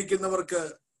ദൈവത്തെ സ്നേഹിക്കുന്നവർക്ക്,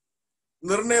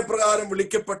 നിർണയപ്രകാരം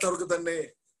വിളിക്കപ്പെട്ടവർക്ക് തന്നെ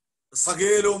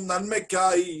സകലവും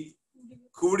നന്മയ്ക്കായി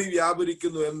കൂടി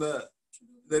വ്യാപരിക്കുന്നു എന്ന്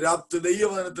രാത്രി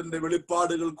ദൈവവചനത്തിന്റെ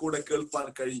വെളിപ്പാടുകൾ കൂടെ കേൾപ്പാൻ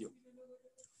കഴിഞ്ഞു.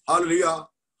 ഹല്ലേലൂയ.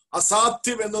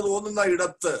 അസാധ്യം എന്ന് തോന്നുന്ന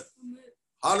ഇടത്ത്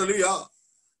ഹല്ലേലൂയ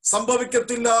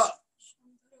സംഭവിക്കത്തില്ല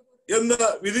എന്ന്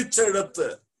വിധിച്ച ഇടത്ത്,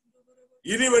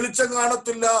 ഇനി വെളിച്ചം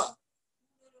കാണത്തില്ല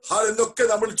എന്നൊക്കെ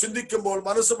നമ്മൾ ചിന്തിക്കുമ്പോൾ,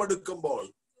 മനസ്സുമെടുക്കുമ്പോൾ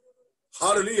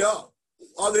ഹല്ലേലൂയ,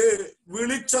 അത്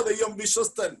വിളിച്ച ദൈവം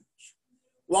വിശ്വസ്തൻ.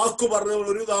 വാക്കു പറഞ്ഞവർ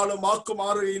ഒരു നാളും വാക്കു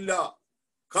മാറുകയില്ല.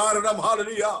 കാരണം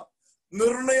ഹല്ലേലൂയ,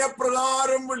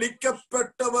 നിർണയപ്രകാരം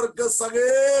വിളിക്കപ്പെട്ടവർക്ക്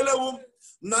സകലവും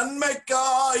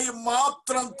നന്മയ്ക്കായി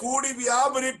മാത്രം കൂടി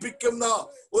വ്യാപരിപ്പിക്കുന്ന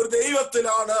ഒരു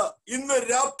ദൈവത്തിലാണ് ഇന്ന്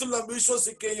രാത്രി നാം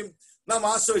വിശ്വസിക്കുകയും നാം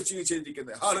ആശ്രയിക്കുകയും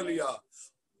ചെയ്തിരിക്കുന്നത്. ഹല്ലേലൂയ.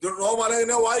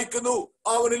 റോമാലേഖനം വായിക്കുന്നു,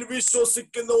 അവനിൽ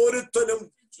വിശ്വസിക്കുന്ന ഒരുത്തനും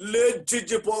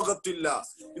ലജ്ജിച്ച് പോകത്തില്ല.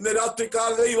 ഇന്ന്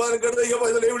രാത്രിക്കാല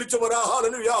ദൈവത്തെ വിളിച്ചു പറ.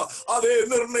 ഹല്ലേലൂയ. അതേ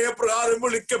നിർണയപ്രകാരം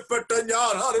വിളിക്കപ്പെട്ട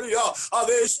ഞാൻ ഹല്ലേലൂയ,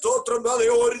 അതേ സ്തോത്രം, അതേ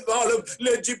ഒരു നാളും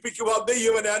ലജ്ജിപ്പിക്കുവാൻ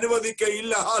ദൈവനെ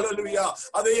അനുവദിക്കയില്ല. ഹല്ലേലൂയ.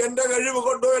 അതേ എന്റെ കഴിവ്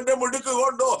കൊണ്ടോ, എന്റെ മിടുക്ക്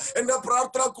കൊണ്ടോ, എന്റെ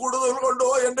പ്രാർത്ഥന കൂടുതൽ കൊണ്ടോ,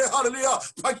 എന്റെ ഹല്ലേലൂയ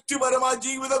ഭക്തിപരമായ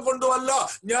ജീവിതം കൊണ്ടോ അല്ല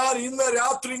ഞാൻ ഇന്ന്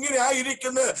രാത്രി ഇങ്ങനെ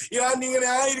ആയിരിക്കുന്നത്. ഞാൻ ഇങ്ങനെ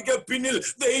ആയിരിക്കെ പിന്നിൽ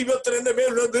ദൈവത്തിന് എന്റെ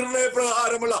മേലുള്ള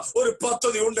നിർണയപ്രകാരമുള്ള ഒരു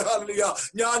പദ്ധതി ഉണ്ട്. ഹല്ലേലൂയ.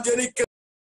 ഞാൻ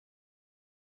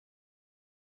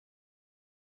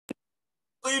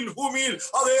ഭൂമിയിൽ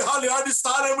അതേ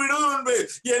അടിസ്ഥാനം ഇടുന്നതിന് മുൻപ്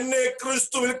എന്നെ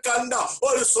ക്രിസ്തുവിൽ കണ്ട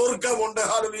ഒരു സ്വർഗമുണ്ട്.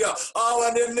 ഹല്ലേലൂയ.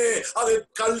 അവൻ എന്നെ അത്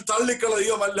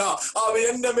തള്ളിക്കളയുമല്ല. അവൻ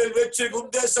എന്റെ മേൽ വെച്ചിരിക്കുന്ന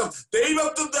ഉദ്ദേശം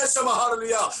ദൈവത്തിന്റെ ഉദ്ദേശം.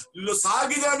 ഹല്ലേലൂയ.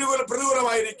 സാഹചര്യ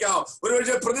പ്രതികൂലമായിരിക്കാം,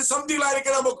 ഒരുപക്ഷെ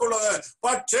പ്രതിസന്ധികളായിരിക്കും നമുക്കുള്ളത്.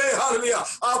 പക്ഷേ ഹല്ലേലൂയ,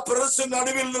 ആ പ്രതിസന്ധി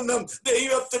നടുവിൽ നിന്നും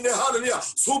ദൈവത്തിന്റെ ഹല്ലേലൂയ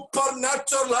സൂപ്പർ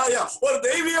നാച്ചുറൽ ആയ ഒരു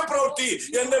ദൈവിക പ്രവൃത്തി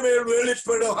എന്റെ മേൽ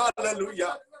വെളിപ്പെടും. ഹല്ലേലൂയ.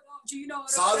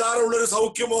 സാധാരണ ഉള്ളൊരു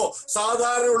സൗഖ്യമോ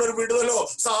സാധാരണ ഉള്ളൊരു വിടുതലോ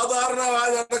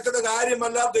സാധാരണമായി നടക്കുന്ന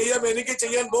കാര്യമല്ല. ദൈവം എനിക്ക്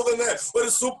ചെയ്യാൻ പോകുന്ന ഒരു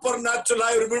സൂപ്പർ നാച്ചുറൽ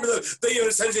ആയ ഒരു വിടുതൽ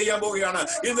ദൈവം ചെയ്യാൻ പോവുകയാണ്.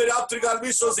 ഇന്ന് രാത്രികാൽ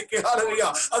വിശ്വസിക്കുക. ഹല്ലേലൂയ.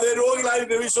 അതേ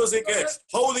രോഗികളായിട്ട് വിശ്വസിക്കുക,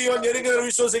 ഭൗതികം ഞെരുങ്ങുന്നവർ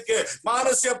വിശ്വസിക്കുക,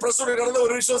 മാനസിക പ്രശ്നം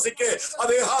കടന്നവർ വിശ്വസിക്കുക,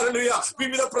 അതേ ഹല്ലേലൂയ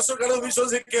വിവിധ പ്രശ്നം കടന്ന്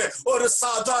വിശ്വസിക്കുക. ഒരു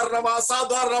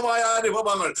അസാധാരണമായ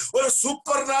അനുഭവങ്ങൾ, ഒരു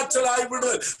സൂപ്പർ നാച്ചുറൽ ആയ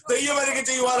വിടുതൽ ദൈവം എനിക്ക്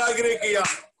ചെയ്യുവാൻ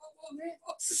ആഗ്രഹിക്കുകയാണ്.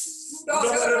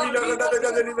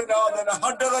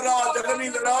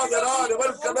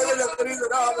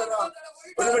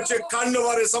 ഒരുപക്ഷെ കണ്ണ്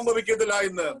വരെ സംഭവിക്കത്തില്ല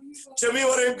എന്ന്, ചെവി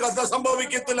വരെയും കഥ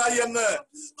സംഭവിക്കത്തില്ല എന്ന്,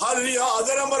 ഹല്ലേലൂയ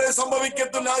അതരം വരെ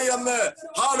സംഭവിക്കത്തില്ല എന്ന്,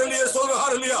 ഹല്ലേലൂയ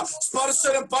ഹല്ലേലൂയ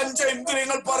സ്പർശനം പഞ്ച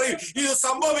ഇന്ദ്രിയങ്ങൾ പറയും ഇത്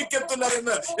സംഭവിക്കത്തില്ല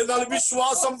എന്ന്. എന്നാൽ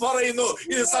വിശ്വാസം പറയുന്നു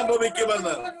ഇത്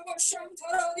സംഭവിക്കുമെന്ന്.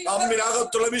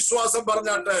 നമ്മിനകത്തുള്ള വിശ്വാസം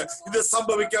പറഞ്ഞാട്ട് ഇത്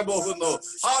സംഭവിക്കാൻ പോകുന്നു.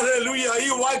 ഹല്ലേലൂയ. ഈ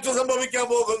വാക്യം സംഭവിക്കാൻ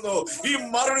പോകുന്നു, ഈ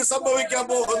മറുപടി സംഭവിക്കാൻ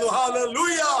പോകുന്നു.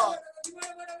 ഹല്ലേലൂയ.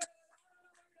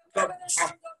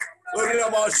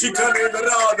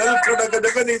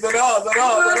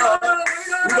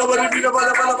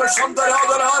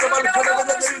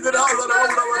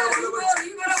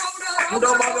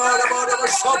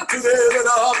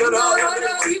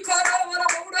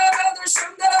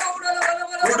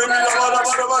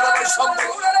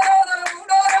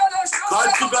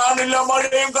 കാറ്റ് കാണില്ല,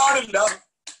 മഴയും കാണില്ല,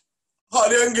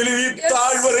 അല്ലെങ്കിൽ ഈ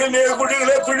താഴ്വരയിലെ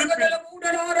കുടികളെ പിടിപ്പിൽ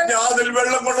ഞാനിൽ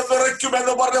വെള്ളം കൊണ്ട്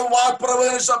നിറയ്ക്കുമെന്ന് പറഞ്ഞ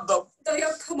വാക്പ്രവചന ശബ്ദം.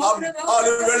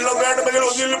 വെള്ളം വേണമെങ്കിൽ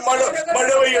ഒന്നിൽ മഴ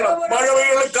പെയ്യണം, മഴ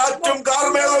പെയ്യണം, കാറ്റും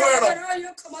കാർമേഘം വേണം.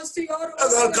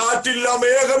 എന്നാൽ കാറ്റില്ല,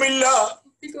 മേഘമില്ല.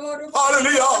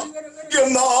 ഹല്ലേലൂയ.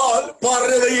 എന്നാൽ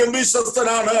പറഞ്ഞ ദൈവം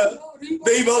വിശ്വസ്തനാണ്.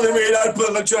 ദൈവത്തിന് മേൽ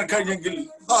അത്ഭുതങ്ങൾ ചെയ്യാൻ കഴിഞ്ഞെങ്കിൽ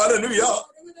hallelujah.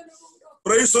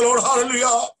 Praise the Lord. Hallelujah.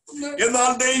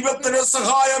 എന്നാൽ ദൈവത്തിന്റെ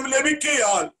സഹായം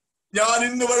ലഭിക്കയാൽ ഞാൻ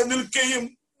ഇന്ന് വരെ നിൽക്കുകയും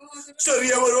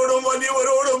ചെറിയവരോടും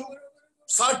വലിയവരോടും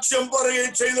സാക്ഷ്യം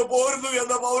പറയുകയും ചെയ്തു പോരുന്നു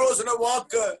എന്ന പൗലോസിന്റെ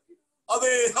വാക്ക്.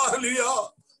 അതേ ഹല്ലേലൂയ.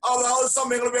 ആ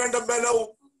സമയങ്ങൾ വേണ്ട ബലവും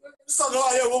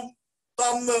സഹായവും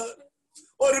തന്ന്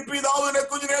ഒരു പിതാവിനെ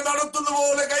കുഞ്ഞിനെ നടത്തുന്ന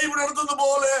പോലെ കൈവിടർത്തുന്ന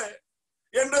പോലെ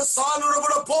എന്റെ സാന്നിധ്യം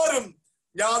കൂടെ പോരും.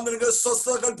 ഞാൻ നിനക്ക്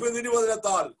സ്വസ്ഥത കൽപ്പിക്കുന്ന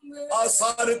തിരുവചനത്താൽ ആ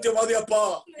സാന്നിധ്യം മതി അപ്പാ.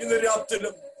 ഇന്ന്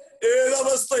രാത്രിയിലും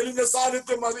ഏതവസ്ഥയിൽ നിന്റെ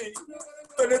സാന്നിധ്യം മതി.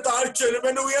 എന്റെ താഴ്ചയിലും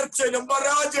എന്റെ ഉയർച്ചയിലും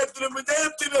പരാജയത്തിലും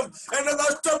വിജയത്തിലും എന്റെ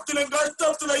നഷ്ടത്തിലും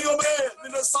കഷ്ടത്തിലും അയ്യോമേ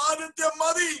നിന്റെ സാന്നിധ്യം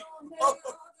മതി.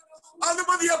 അത്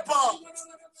മതിയപ്പാ,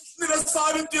 നിന്റെ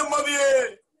സാന്നിധ്യം മതിയേ.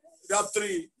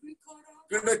 രാത്രി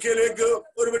കിടക്കയിലേക്ക്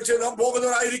ഒരുപക്ഷെ നാം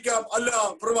പോകുന്നവരായിരിക്കാം, അല്ല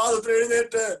പ്രഭാതത്തിൽ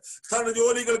എഴുന്നേറ്റ് തന്റെ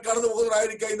ജോലികൾ കടന്നു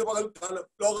പോകുന്നവരായിരിക്കാം. ഇന്ന് പകൽക്കാലം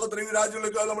ലോകത്തിലെ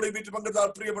രാജ്യങ്ങളിലേക്ക് നമ്മുടെ ഈ വീട്ടിൽ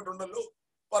പങ്കെടുത്താൽ പ്രിയപ്പെട്ടുണ്ടല്ലോ.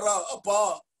 പറ അപ്പാ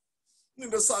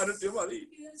നിന്റെ സാന്നിധ്യം മതി.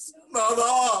 നാദാ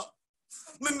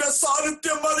നിന്റെ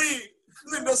സാന്നിധ്യം മതി,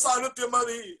 നിന്റെ സാന്നിധ്യം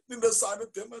മതി, നിന്റെ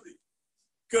സാന്നിധ്യം മതി.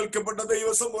 കേൾക്കപ്പെട്ട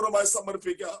ദൈവസമ്പൂർണ്ണമായി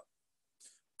സമർപ്പിക്കാം.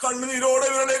 കണ്ണുനീരോടെ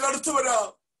ഇവരിലേക്ക് അടുത്തു വരാം.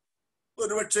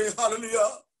 ഒരുപക്ഷെ ഹല്ലേലൂയ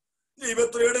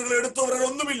ദൈവത്തിലേടുകൾ എടുത്തു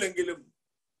വരാനൊന്നുമില്ലെങ്കിലും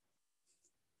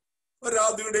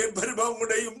പരാതിയുടെയും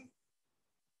പരിഭവങ്ങളുടെയും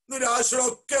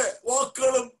നിരാശയൊക്കെ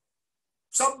വാക്കുകളും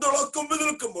ശബ്ദങ്ങളൊക്കെ മുമ്പിൽ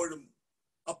നിൽക്കുമ്പോഴും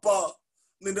അപ്പാ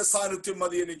നിന്റെ സാന്നിധ്യം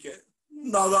മതി എനിക്ക്.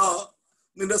 നാദാ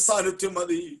നിന്റെ സാന്നിധ്യം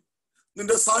മതി,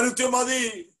 നിന്റെ സാന്നിധ്യം മതി,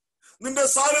 നിന്റെ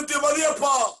സാന്നിധ്യം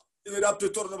മതിയപ്പാ. ഇന്ന് രാത്രി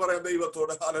തുറന്ന് പറയാം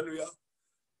ദൈവത്തോട്. ഹല്ലേലൂയ.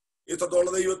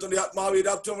 ഇത്രത്തോളം ദൈവത്തിന്റെ ആത്മാവ്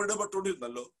രാത്രി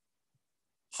ഇടപെട്ടുകൊണ്ടിരുന്നല്ലോ.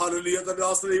 ഹല്ലേലൂയ. തന്റെ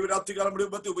ദാസ ദൈവ രാത്രികാലം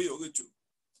വിടുമ്പത്തെ ഉപയോഗിച്ചു.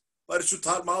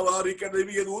 പരിശുദ്ധാത്മാവ് അറിയിക്കേണ്ട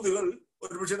ദൈവിക ദൂതുകൾ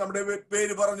ഒരുപക്ഷെ നമ്മുടെ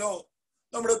പേര് പറഞ്ഞോ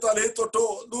നമ്മുടെ തലയിൽ തൊട്ടോ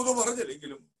ദൂത്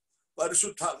പറഞ്ഞില്ലെങ്കിലും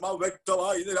പരിശുദ്ധാത്മാവ്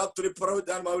വ്യക്തമായി ഇന്ന് രാത്രി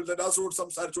പ്രവചനാത്മാവിൽ തന്റെ ദാസനോട്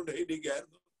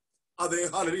സംസാരിച്ചുകൊണ്ടേയിരിക്കുകയായിരുന്നു. അതേ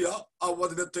ഹല്ലേലൂയ. ആ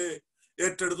വചനത്തെ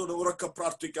ഏറ്റെടുത്തുകൊണ്ട് ഉറക്കെ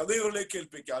പ്രാർത്ഥിക്കാം, ദൈവങ്ങളിലേക്ക്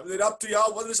ഏൽപ്പിക്കാം. ഇന്ന് രാത്രി ആ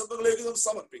വചന ശബ്ദങ്ങളിലേക്ക് നമുക്ക്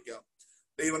സമർപ്പിക്കാം.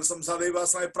 ദൈവം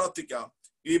ദൈവാസനായി പ്രാർത്ഥിക്കാം.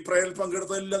 ഈ പ്രയൽ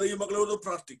പങ്കെടുത്ത എല്ലാ ദൈവമക്കളോടും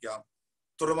പ്രാർത്ഥിക്കാം.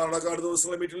 തുടർമാറാട്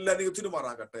ദിവസങ്ങളെ വീട്ടിലെല്ലാം നിങ്ങൾ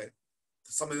തിരുമാറാകട്ടെ.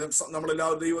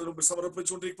 നമ്മളെല്ലാവരും ദൈവത്തിന്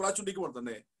പ്രാർത്ഥിച്ചുകൊണ്ടിരിക്കുമ്പോൾ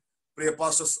തന്നെ പ്രിയ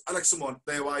പാസ്റ്റർ അലക്സ് മോൻ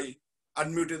ദയവായി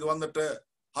അൺമ്യൂട്ട് ചെയ്ത് വന്നിട്ട്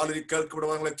ഹല്ലേലൂയ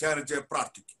കേൾക്കപ്പെടുവാങ്ങളെ ധ്യാനിച്ച്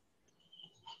പ്രാർത്ഥിക്കും.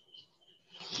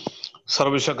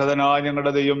 സർവശക്തനായ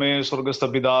ഞങ്ങളുടെ ദൈവമേ, സ്വർഗസ്ഥ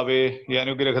പിതാവേ, ഈ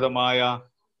അനുഗ്രഹിതമായ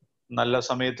നല്ല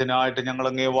സമയത്തിനായിട്ട് ഞങ്ങൾ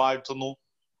അങ്ങേ വാഴ്ത്തുന്നു.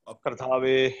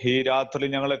 കർത്താവേ, ഈ രാത്രി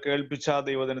ഞങ്ങളെ കേൾപ്പിച്ച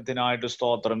ദൈവദിനത്തിനായിട്ട്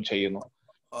സ്തോത്രം ചെയ്യുന്നു.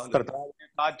 കർത്താവെ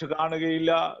കാറ്റ്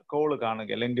കാണുകയില്ല, കോള്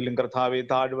കാണുകയില്ല, എങ്കിലും കർത്താവെ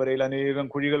താഴ്വരയിൽ അനേകം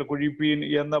കുഴികൾ കുഴിപ്പീൻ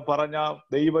എന്ന് പറഞ്ഞ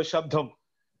ദൈവശബ്ദം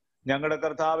ഞങ്ങളുടെ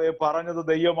കർത്താവെ പറഞ്ഞത്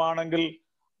ദൈവമാണെങ്കിൽ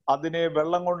അതിനെ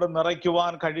വെള്ളം കൊണ്ട്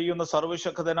നിറയ്ക്കുവാൻ കഴിയുന്ന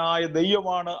സർവശക്തനായ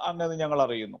ദൈവമാണ് അങ്ങനെ ഞങ്ങൾ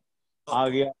അറിയുന്നു.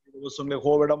 ആകെയാ ദിവസങ്ങളിൽ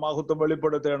യഹോവയുടെ മഹത്വം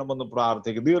വെളിപ്പെടുത്തണമെന്ന്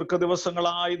പ്രാർത്ഥിക്കും. ദീർഘ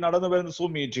ദിവസങ്ങളായി നടന്നു വരുന്ന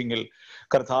സൂം മീറ്റിംഗിൽ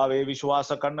കർത്താവെ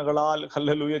വിശ്വാസ കണ്ണുകളാൽ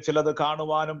ഹല്ലേലൂയ ചിലത്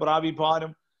കാണുവാനും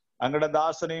പ്രാപിപ്പാനും അങ്ങയുടെ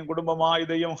ദാസനെയും കുടുംബമായ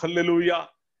ദൈവം ഹല്ലേലൂയ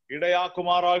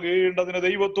ഇടയാക്കുമാറാകേണ്ടതിന്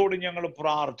ദൈവത്തോട് ഞങ്ങൾ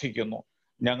പ്രാർത്ഥിക്കുന്നു.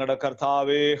 ഞങ്ങളുടെ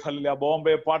കർത്താവേ ഹല്ലേലൂയ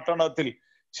ബോംബെ പട്ടണത്തിൽ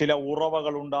ചില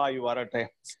ഉറവകൾ ഉണ്ടായി വരട്ടെ,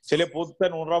 ചില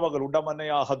പുത്തൻ ഉറവകൾ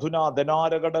ഉടമനയ ഹധുന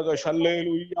ധനാരഘടക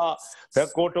ഹല്ലേലൂയ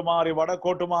തെക്കോട്ട് മാറി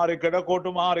വടക്കോട്ട് മാറി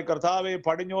കിഴക്കോട്ട് മാറി കർത്താവെ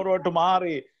പടിഞ്ഞോറോട്ട്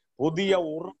മാറി പുതിയ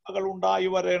ഉറവകൾ ഉണ്ടായി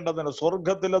വരേണ്ടതിന്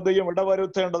സ്വർഗത്തിലതയും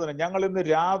ഇടവരുത്തേണ്ടതിന് ഞങ്ങൾ ഇന്ന്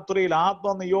രാത്രിയിൽ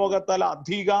ആത്മനിയോഗത്താൽ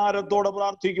അധികാരത്തോടെ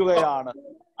പ്രാർത്ഥിക്കുകയാണ്.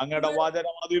 അങ്ങയുടെ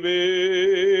വചനം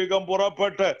അതിവേഗം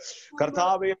പുറപ്പെട്ട്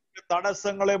കർത്താവെ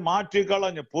തടസ്സങ്ങളെ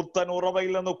മാറ്റിക്കളഞ്ഞ് പുത്തൻ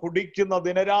ഉറവയിൽ നിന്ന് കുടിക്കുന്ന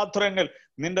ദിനരാത്രങ്ങൾ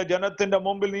നിന്റെ ജനത്തിന്റെ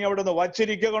മുമ്പിൽ നീ അവിടെ നിന്ന്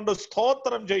വച്ചിരിക്കുക കൊണ്ട്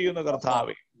സ്തോത്രം ചെയ്യുന്നു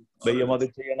കർത്താവെ. ദൈവം അത്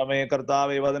ചെയ്യണമേ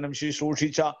കർത്താവെ. വചനം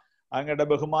ശുശ്രൂഷിച്ച അങ്ങയുടെ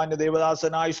ബഹുമാന്യ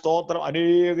ദേവദാസനായി സ്തോത്രം.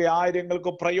 അനേക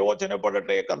ആയിരങ്ങൾക്ക്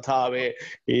പ്രയോജനപ്പെടട്ടെ കർത്താവെ.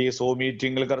 ഈ സോ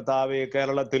മീറ്റിംഗിൽ കർത്താവെ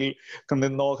കേരളത്തിൽ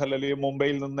നിന്നോ ഹല്ലേലൂയ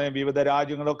മുംബൈയിൽ നിന്ന് വിവിധ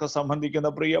രാജ്യങ്ങളൊക്കെ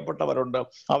സംബന്ധിക്കുന്ന പ്രിയപ്പെട്ടവരുണ്ട്.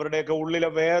 അവരുടെയൊക്കെ ഉള്ളിലെ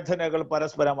വേദനകൾ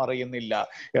പരസ്പരം അറിയുന്നില്ല.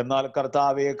 എന്നാൽ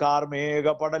കർത്താവെ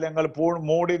കാർമേഘ പടലങ്ങൾ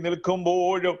മൂടി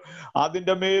നിൽക്കുമ്പോഴും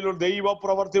അതിന്റെ മേലുള്ള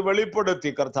ദൈവപ്രവൃത്തി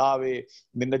വെളിപ്പെടുത്തി കർത്താവെ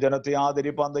നിന്റെ ജനത്തെ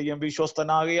ആദരിപ്പാൻ ദൈവം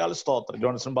വിശ്വസ്തനാകിയാൽ സ്തോത്രം.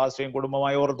 ജോൺസൺ ബാസ്റ്റയും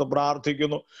കുടുംബമായി ഓർത്ത്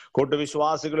പ്രാർത്ഥിക്കുന്നു.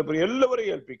 കൂട്ടുവിശ്വാസികൾ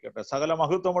എല്ലാവരെയും ഏൽപ്പിക്കട്ടെ. സകല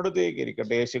മഹത്വം അടുത്തേക്ക്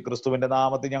ഇരിക്കട്ടെ. യേശു ക്രിസ്തുവിന്റെ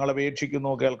നാമത്തിൽ ഞങ്ങൾ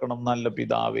അപേക്ഷിക്കുന്നു. കേൾക്കണം നല്ല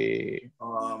പിതാവേ.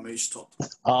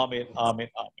 ആമേൻ ആമേൻ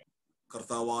ആമേൻ.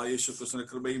 കർത്താവായ യേശു ക്രിസ്തുവിന്റെ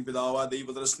കൃപയും പിതാവായ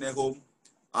ദൈവത്തിന്റെ സ്നേഹവും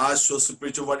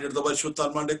ആശ്വസിപ്പിച്ചു വഴിയെടുത്ത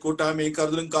പരിശുദ്ധാത്മാവിന്റെ കൂട്ടായ്മയും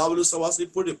കരുതലും കാവലും സവാസം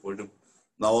ഇപ്പോഴും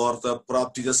നവോർത്ത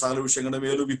പ്രാപ്തിച്ച സകല വിഷയങ്ങളുടെ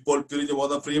മേലും ഇപ്പോൾ പിരിഞ്ഞു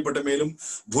പോകുന്ന പ്രിയപ്പെട്ട മേലും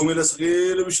ഭൂമിയിലെ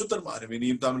സകല വിശുദ്ധന്മാരും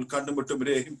ഇനിയും തമ്മിൽ കണ്ടുമുട്ടും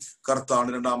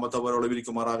കർത്താവിന്റെ രണ്ടാമത്തെ വരോളം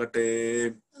ഇരിക്കുമാറാകട്ടെ.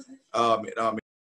 ആമേൻ ആമേൻ.